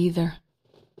family either.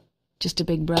 Just a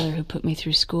big brother who put me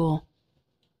through school.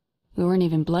 We weren't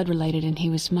even blood related, and he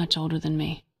was much older than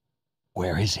me.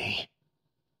 Where is he?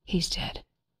 He's dead.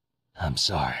 I'm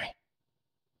sorry.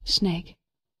 Snake.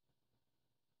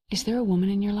 Is there a woman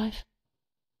in your life?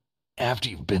 After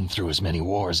you've been through as many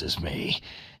wars as me,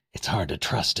 it's hard to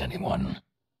trust anyone.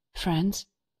 Friends?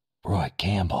 Roy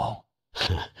Campbell.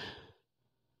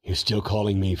 You're still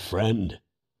calling me friend?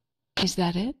 Is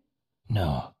that it?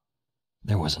 No.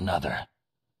 There was another.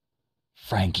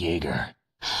 Frank Yeager.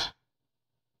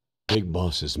 Big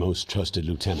Boss's most trusted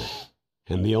lieutenant,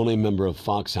 and the only member of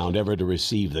Foxhound ever to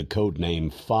receive the code name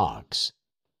Fox.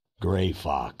 Gray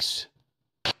Fox.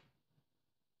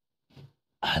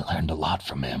 I learned a lot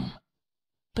from him.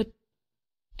 But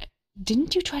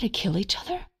didn't you try to kill each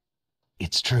other?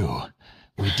 It's true.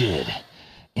 We did.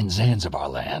 In Zanzibar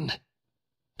land.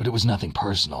 But it was nothing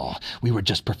personal. We were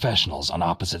just professionals on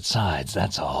opposite sides,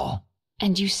 that's all.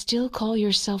 And you still call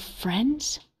yourself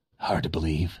friends? Hard to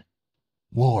believe.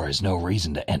 War is no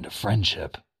reason to end a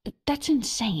friendship. That's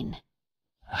insane.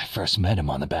 I first met him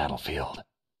on the battlefield.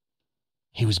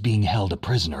 He was being held a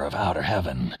prisoner of outer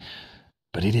heaven,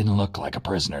 but he didn't look like a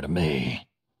prisoner to me.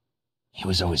 He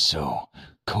was always so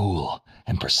cool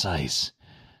and precise.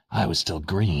 I was still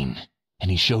green,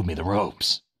 and he showed me the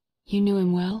ropes. You knew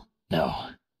him well? No.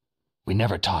 We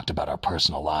never talked about our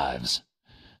personal lives.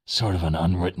 Sort of an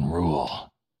unwritten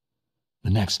rule. The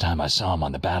next time I saw him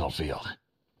on the battlefield,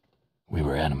 we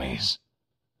were enemies.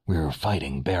 We were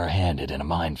fighting barehanded in a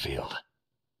minefield.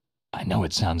 I know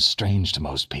it sounds strange to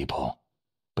most people,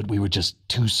 but we were just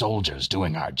two soldiers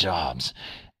doing our jobs.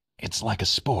 It's like a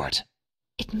sport.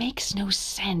 It makes no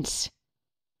sense.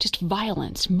 Just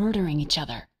violence, murdering each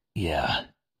other. Yeah.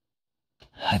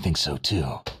 I think so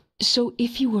too. So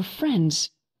if you were friends,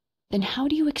 then how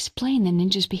do you explain the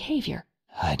ninja's behavior?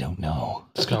 I don't know.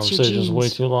 This conversation is way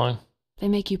too long. They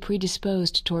make you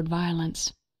predisposed toward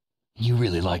violence. You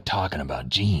really like talking about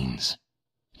genes.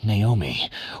 Naomi,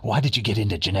 why did you get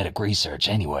into genetic research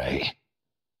anyway?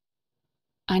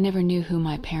 I never knew who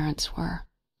my parents were,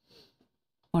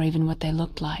 or even what they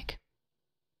looked like.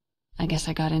 I guess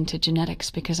I got into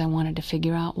genetics because I wanted to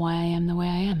figure out why I am the way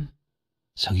I am.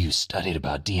 So you studied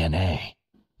about DNA?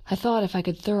 I thought if I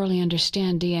could thoroughly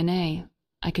understand DNA,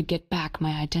 I could get back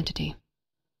my identity.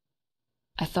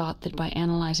 I thought that by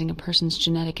analyzing a person's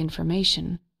genetic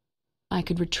information, I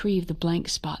could retrieve the blank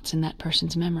spots in that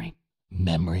person's memory.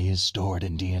 Memory is stored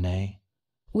in DNA?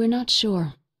 We're not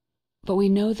sure, but we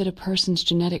know that a person's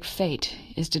genetic fate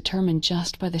is determined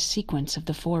just by the sequence of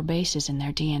the 4 bases in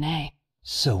their DNA.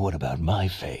 So what about my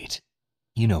fate?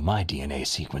 You know my DNA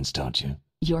sequence, don't you?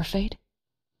 Your fate?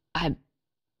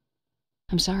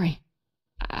 I'm sorry.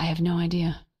 I have no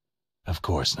idea. Of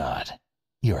course not.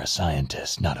 You're a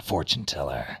scientist, not a fortune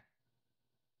teller.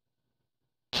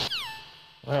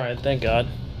 Alright, thank God.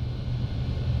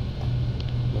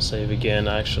 I'm gonna save again,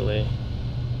 actually.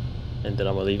 And then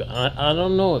I'm gonna leave. I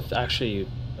don't know if actually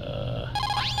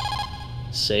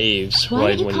saves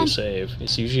right when you save.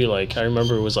 It's usually like, I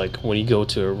remember it was like when you go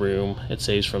to a room, it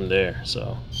saves from there.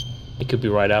 So it could be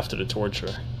right after the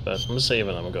torture. But I'm gonna save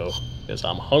and I'm gonna go because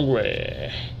I'm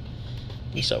hungry.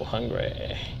 I'm so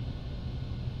hungry.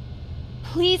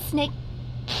 Please, Snake.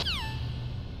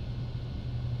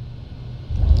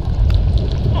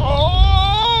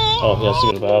 Oh, he has to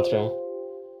go to the bathroom.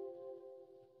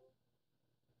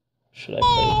 Should I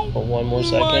play for one more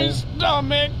second? My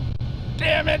stomach!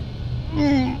 Damn it!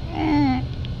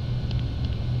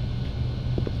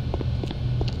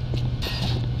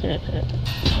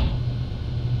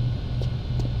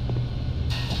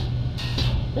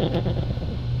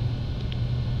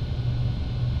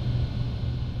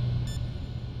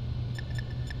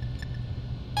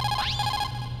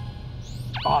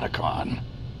 Otacon.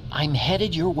 I'm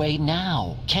headed your way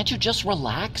now. Can't you just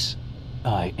relax?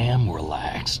 I am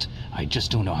relaxed. I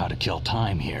just don't know how to kill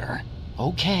time here.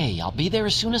 Okay, I'll be there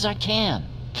as soon as I can.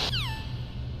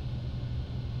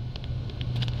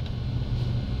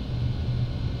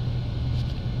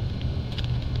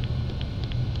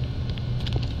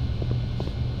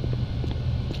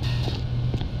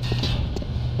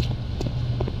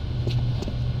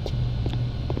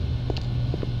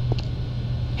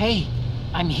 Hey,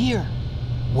 I'm here.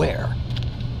 Where?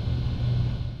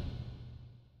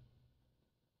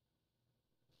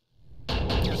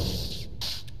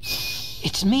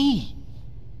 It's me.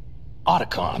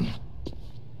 Otacon.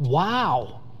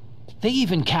 Wow. They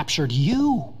even captured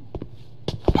you.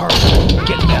 Hurry,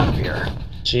 get me out of here.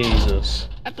 Jesus.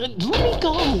 Let me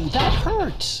go. That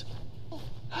hurts.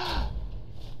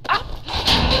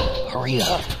 Hurry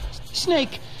up.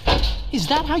 Snake, is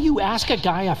that how you ask a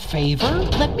guy a favor?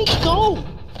 Let me go.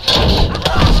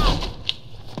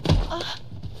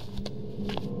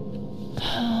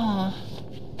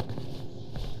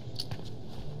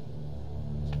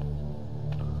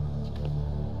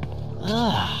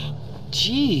 Ugh,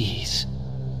 jeez.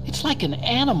 It's like an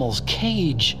animal's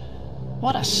cage.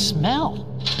 What a smell.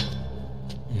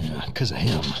 Yeah, 'cause of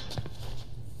him.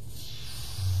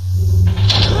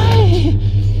 Hey,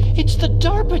 it's the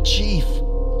DARPA chief.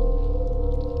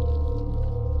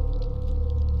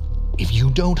 If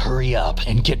you don't hurry up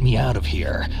and get me out of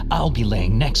here, I'll be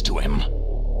laying next to him.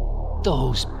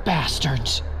 Those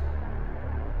bastards.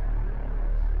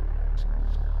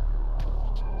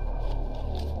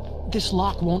 This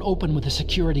lock won't open with a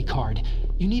security card.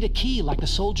 You need a key like the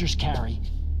soldiers carry.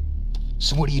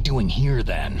 So what are you doing here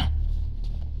then?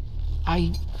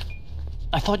 I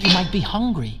thought you might be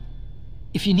hungry.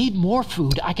 If you need more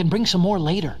food, I can bring some more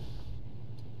later.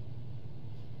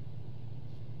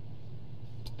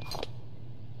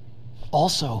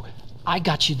 Also, I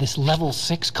got you this level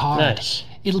 6 card. Nice.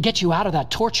 It'll get you out of that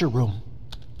torture room.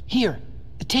 Here,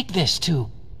 take this too.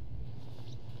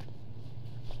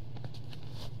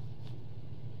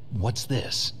 What's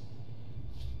this?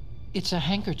 It's a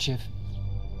handkerchief.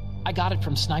 I got it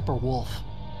from Sniper Wolf.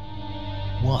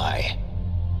 Why?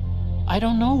 I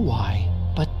don't know why,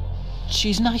 but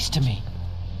she's nice to me.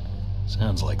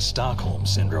 Sounds like Stockholm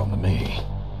Syndrome to me.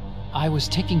 I was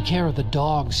taking care of the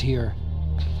dogs here.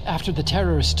 After the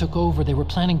terrorists took over, they were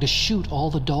planning to shoot all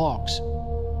the dogs.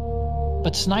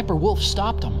 But Sniper Wolf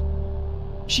stopped them.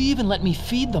 She even let me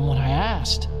feed them when I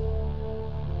asked.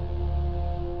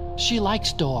 She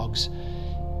likes dogs.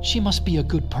 She must be a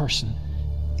good person.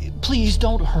 Please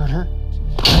don't hurt her.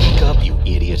 Wake up, you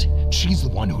idiot. She's the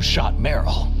one who shot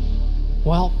Meryl.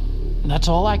 Well, that's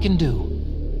all I can do.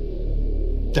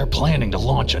 They're planning to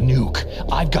launch a nuke.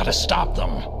 I've got to stop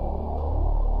them.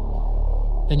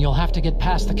 Then you'll have to get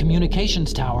past the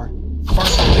communications tower.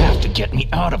 First, you have to get me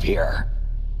out of here.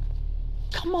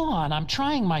 Come on, I'm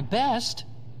trying my best.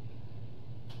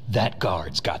 That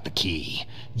guard's got the key.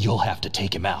 You'll have to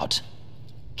take him out.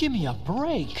 Give me a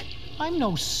break. I'm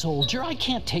no soldier. I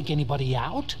can't take anybody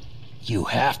out. You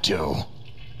have to.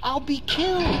 I'll be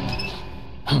killed.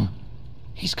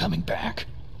 He's coming back.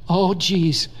 Oh,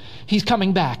 geez. He's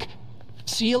coming back.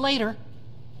 See you later.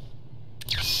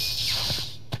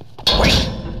 Wait!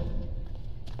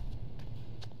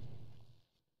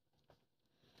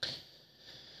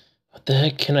 What the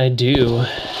heck can I do?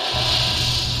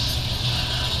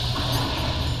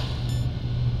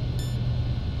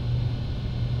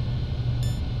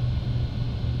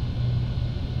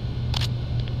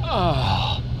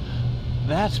 Oh,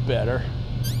 that's better.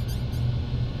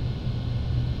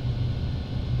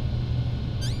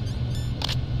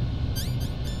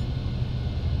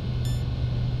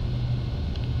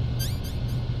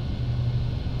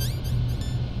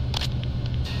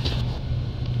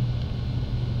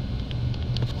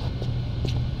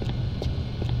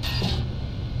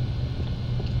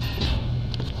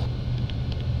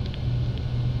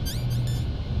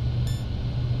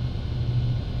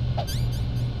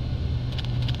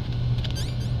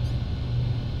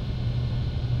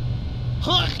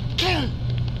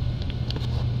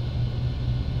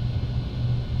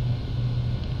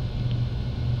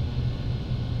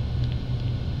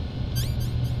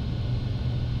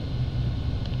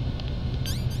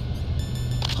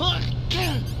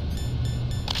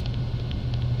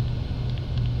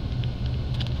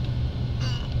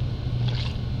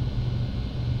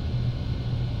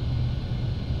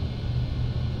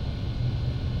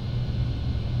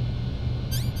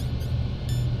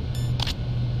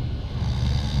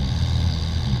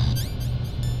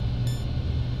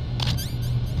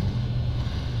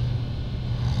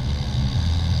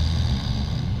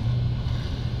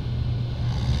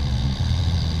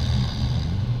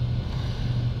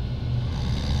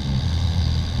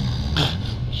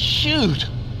 Shoot!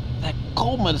 That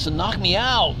cold medicine knocked me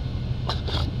out.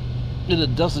 And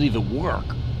it doesn't even work.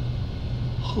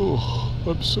 Oh,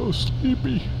 I'm so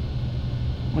sleepy.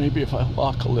 Maybe if I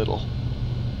walk a little.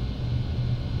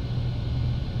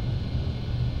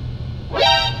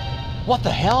 What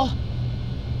the hell?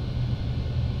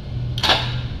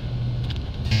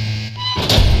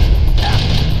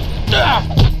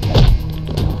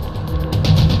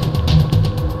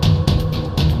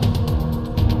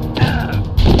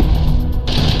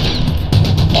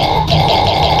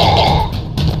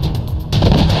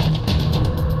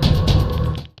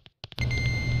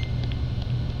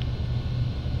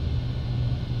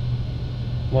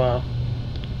 Wow.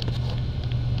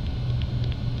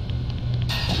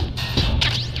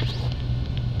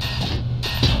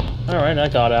 Alright, I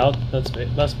got out. That's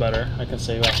better. I can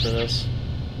save after this.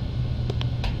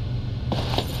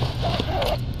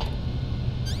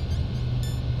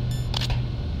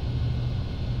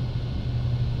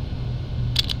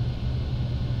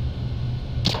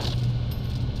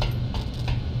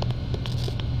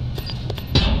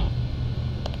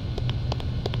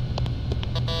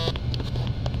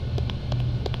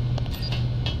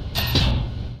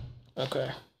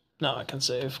 Okay, now I can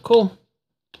save. Cool.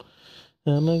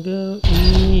 I'm gonna go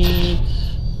eat.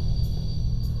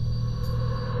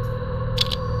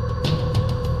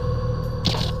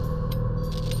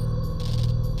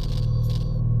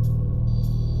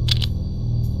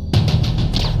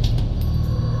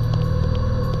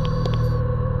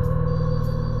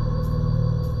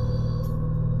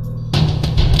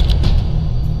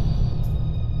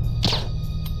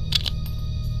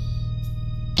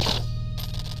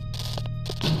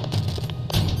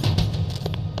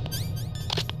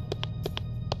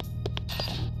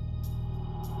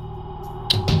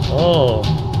 Oh,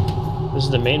 this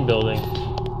is the main building.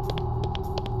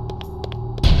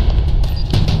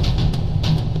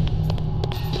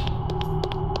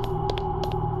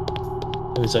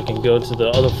 At least I can go to the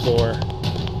other floor.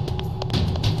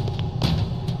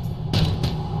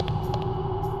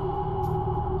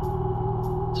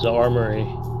 To the armory,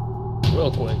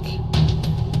 real quick.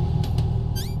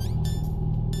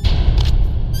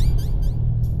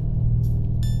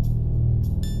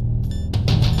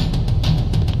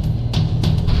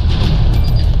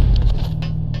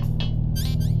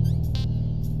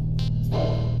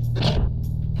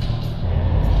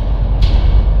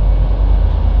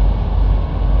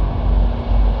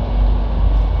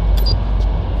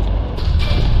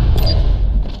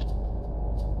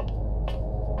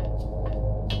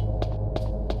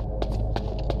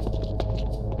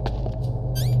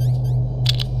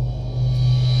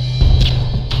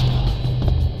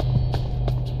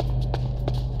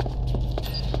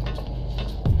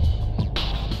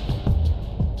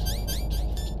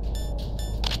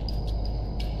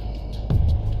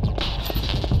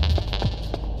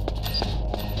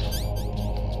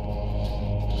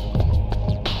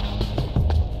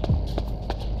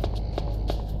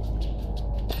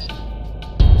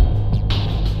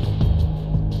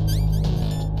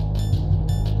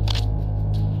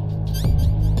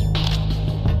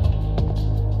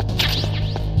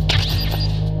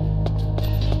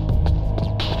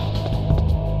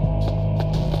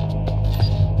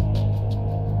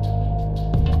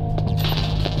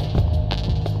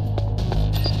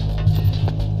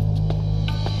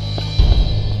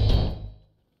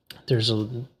 There's a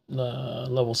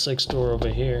level 6 door over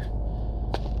here.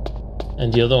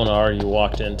 And the other one I already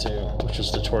walked into, which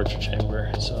was the torture chamber,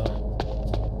 so...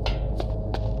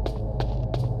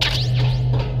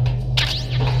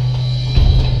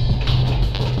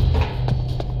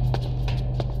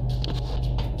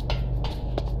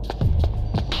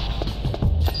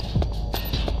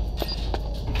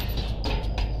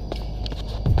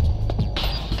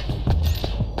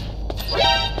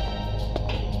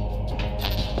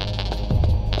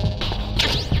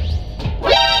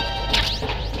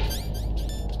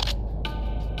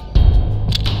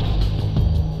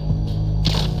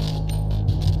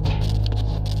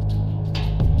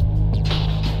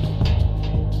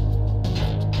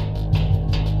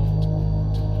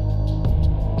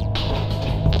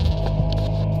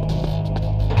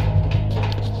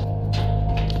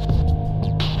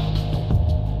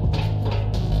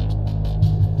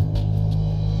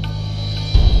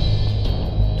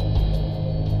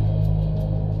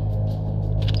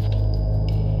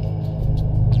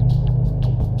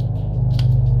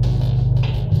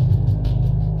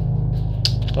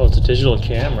 Oh, it's a digital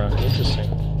camera. Interesting.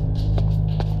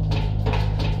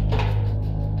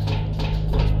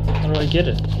 How do I get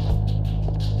it?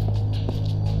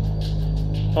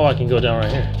 Oh, I can go down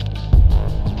right here.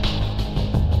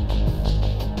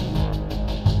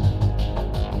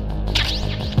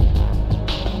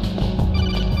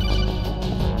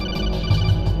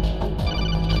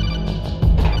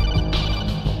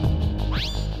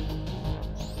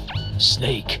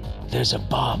 Snake, there's a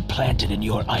bomb planted in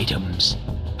your items.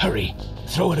 Hurry,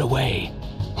 throw it away.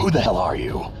 Who the hell are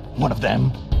you? One of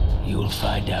them? You'll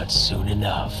find out soon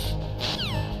enough.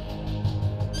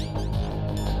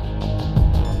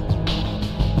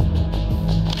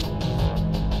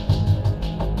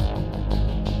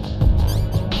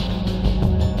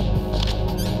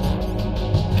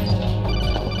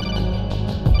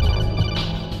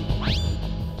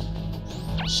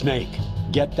 Snake,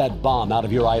 get that bomb out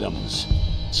of your items.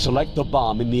 Select the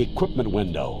bomb in the equipment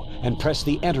window and press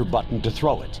the enter button to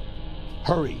throw it.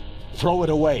 Hurry, throw it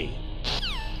away.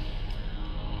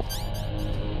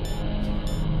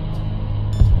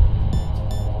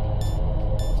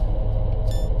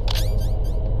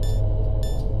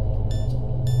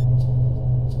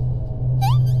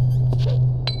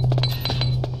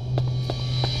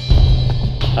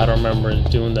 I don't remember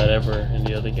doing that ever in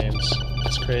the other games.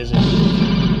 It's crazy.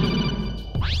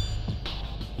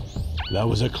 That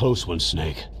was a close one,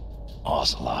 Snake.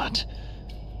 Ocelot,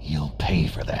 you'll pay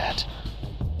for that.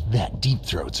 That Deep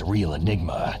Throat's a real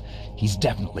enigma. He's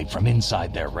definitely from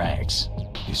inside their ranks.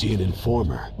 Is he an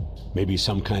informer? Maybe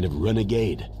some kind of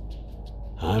renegade?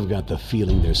 I've got the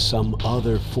feeling there's some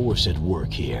other force at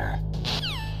work here.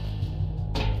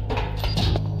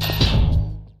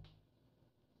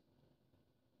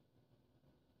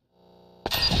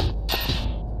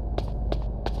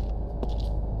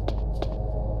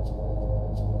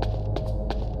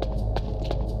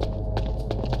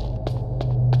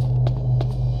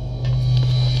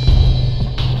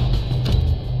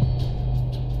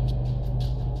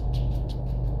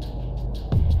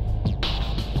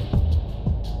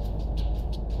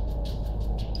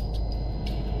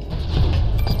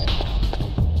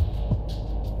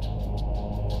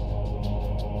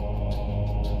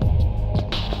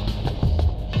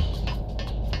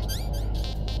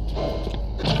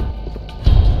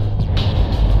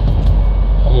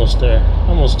 Almost there.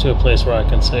 Almost to a place where I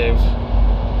can save.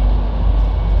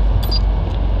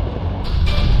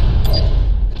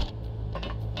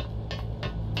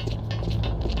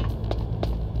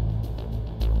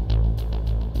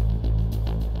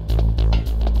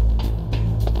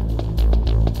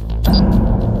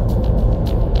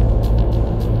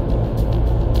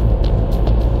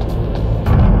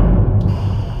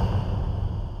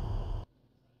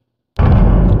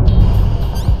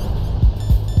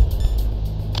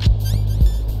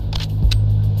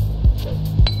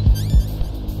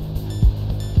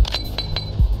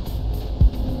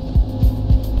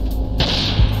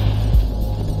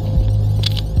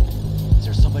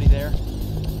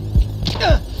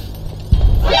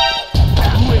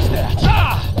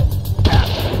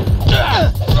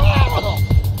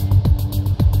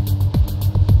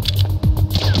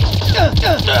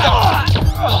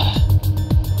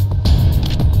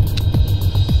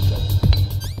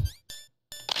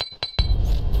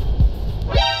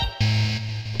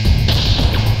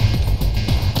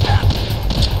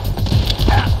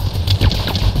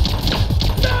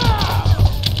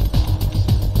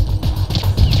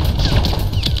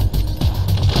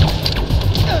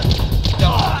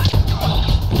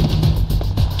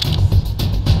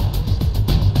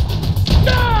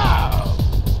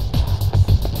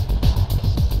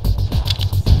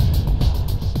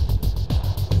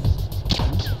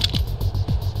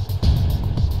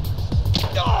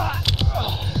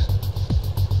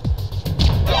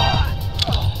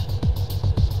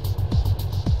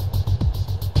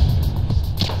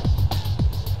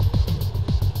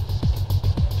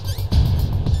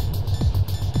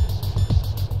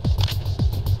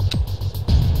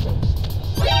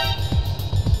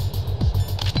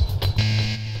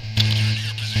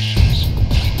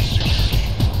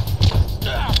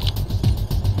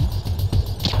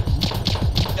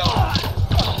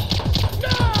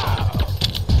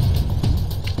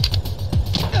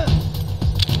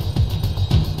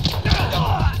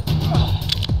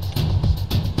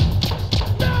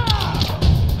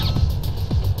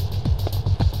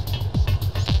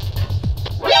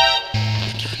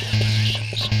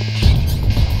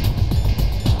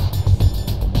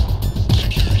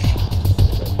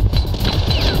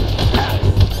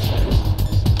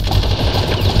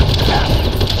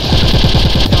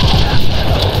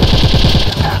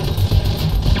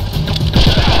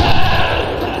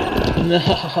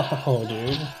 No,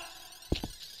 dude.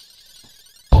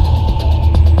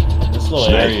 This little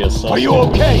area is so Are you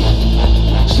okay?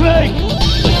 Snake!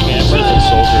 Like cameras and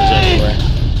soldiers everywhere.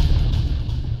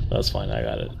 That's fine, I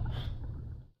got it.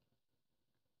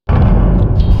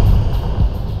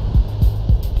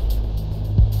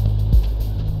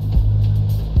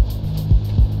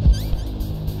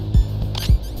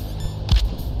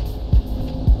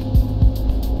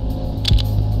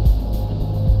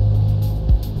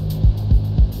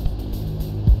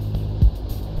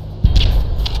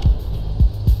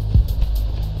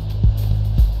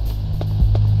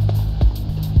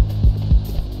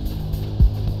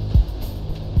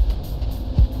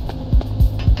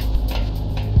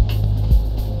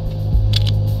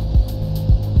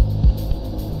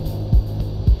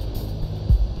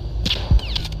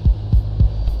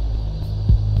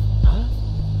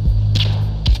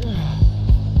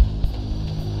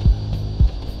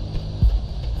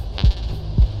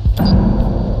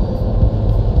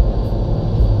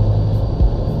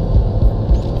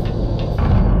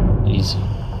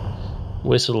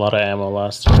 Wasted a lot of ammo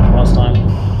last time.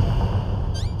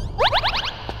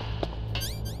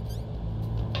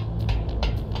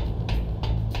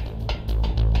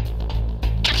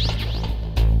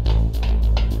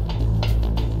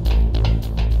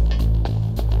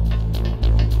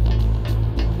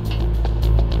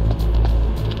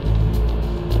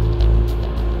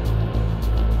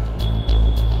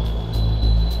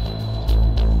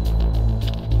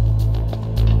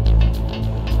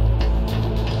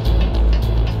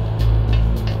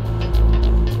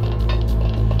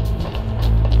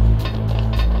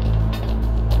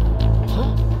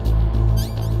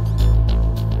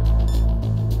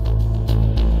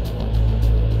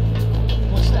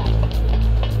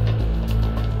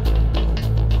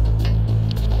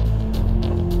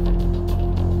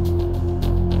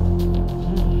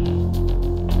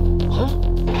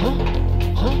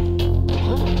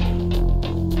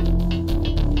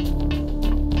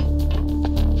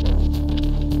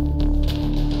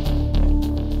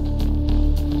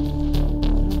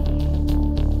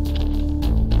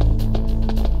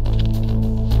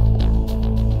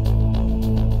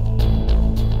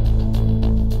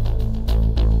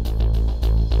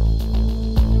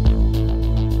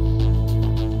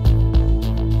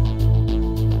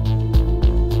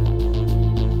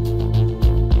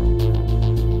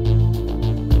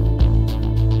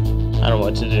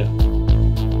 What to do.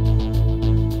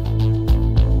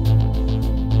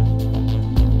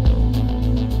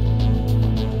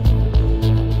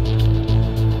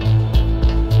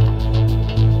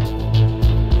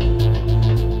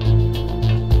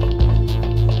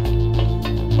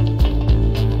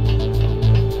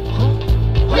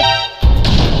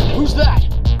 Who's that?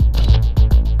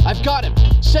 I've got him.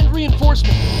 Send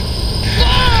reinforcement.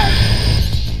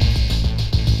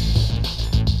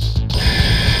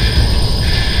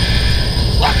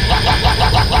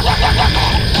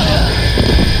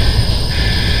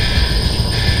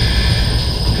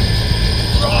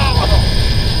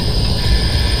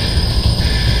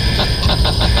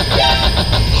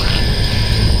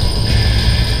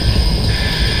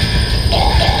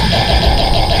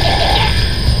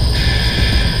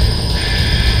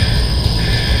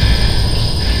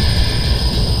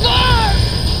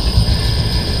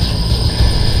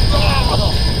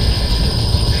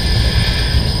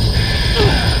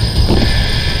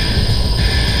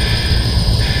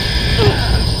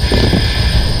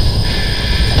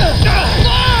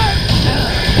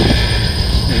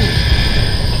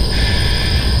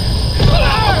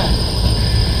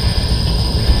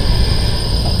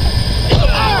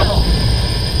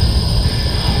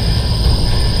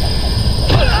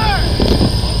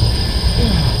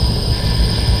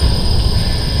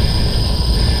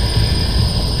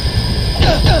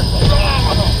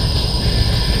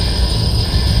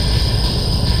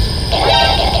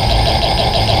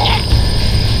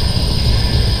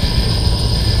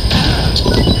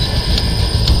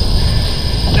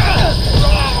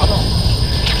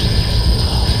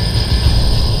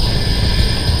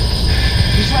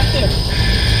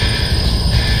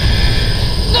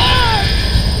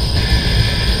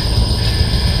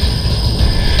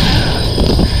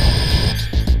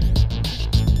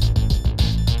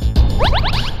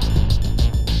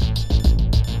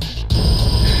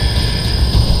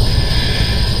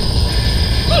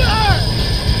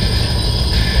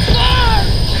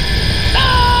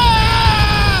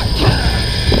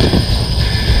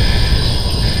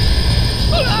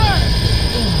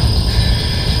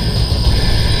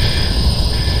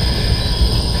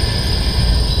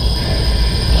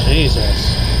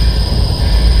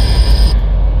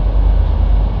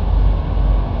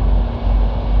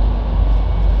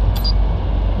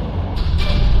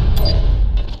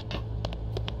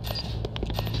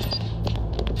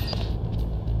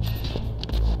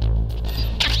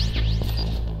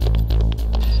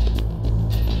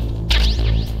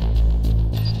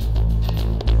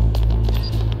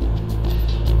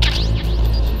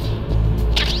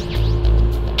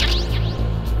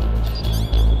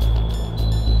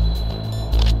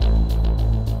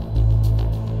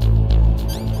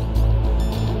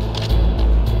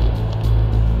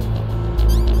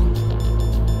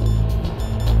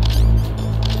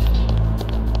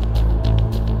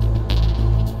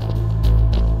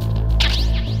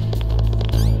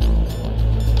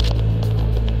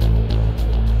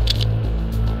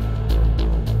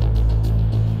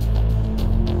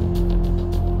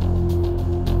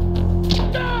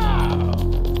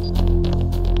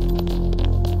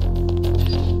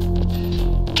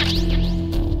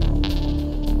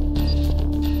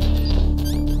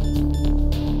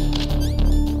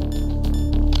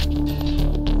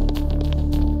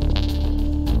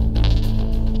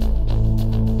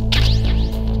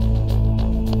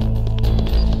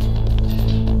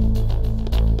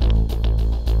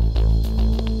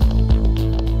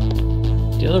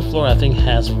 other floor, I think,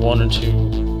 has one or two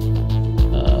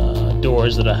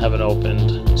doors that I haven't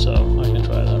opened, so I can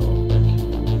try that real quick.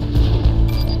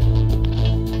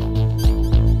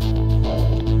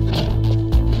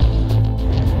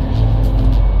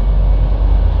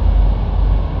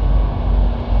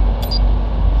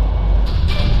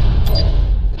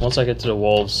 Once I get to the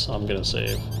wolves, I'm gonna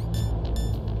save.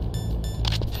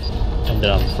 And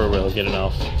then I'm for real getting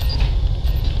off.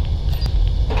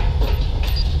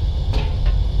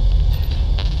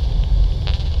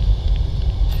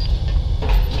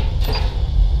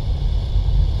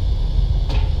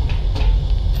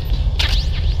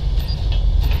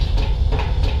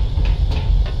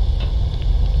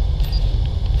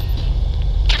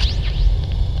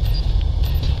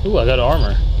 Ooh, I got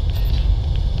armor.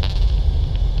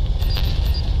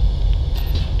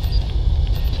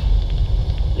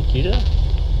 Nikita?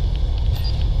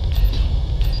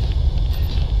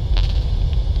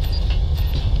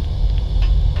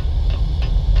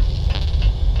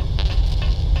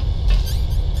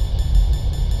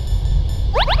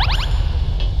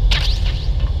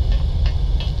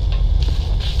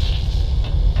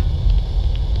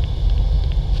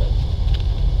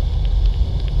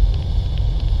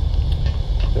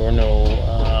 There are no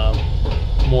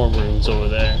more rooms over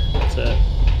there. That's it.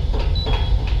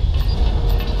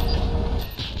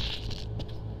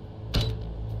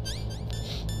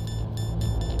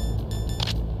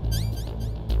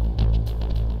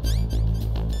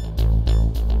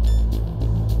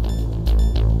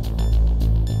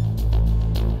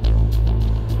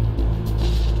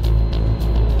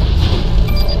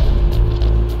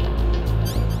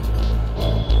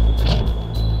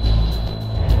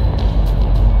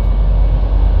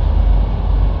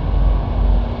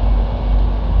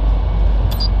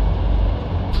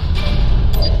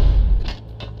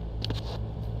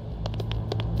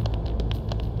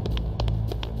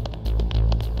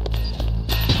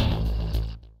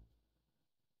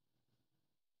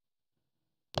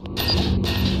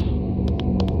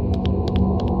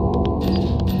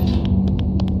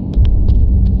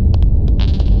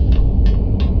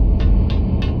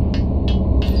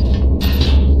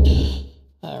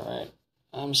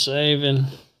 I'm saving.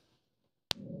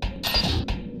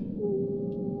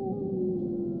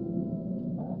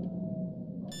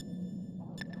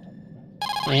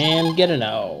 And getting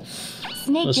off.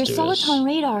 Snake, Let's your do soliton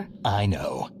radar. I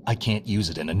know. I can't use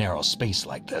it in a narrow space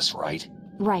like this, right?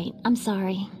 Right, I'm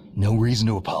sorry. No reason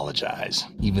to apologize.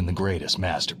 Even the greatest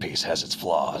masterpiece has its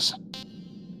flaws.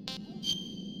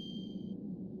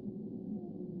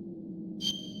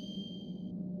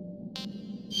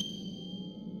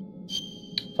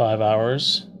 $5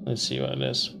 hours. Let's see what it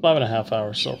is. 5.5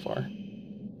 hours so far.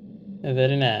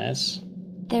 Very nice.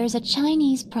 There's a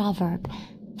Chinese proverb.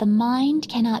 The mind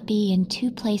cannot be in two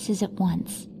places at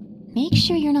once. Make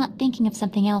sure you're not thinking of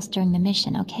something else during the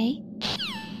mission, okay?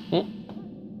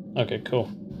 Okay,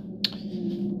 cool.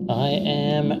 I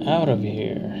am out of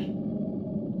here.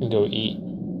 And go eat.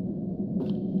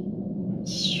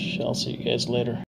 I'll see you guys later.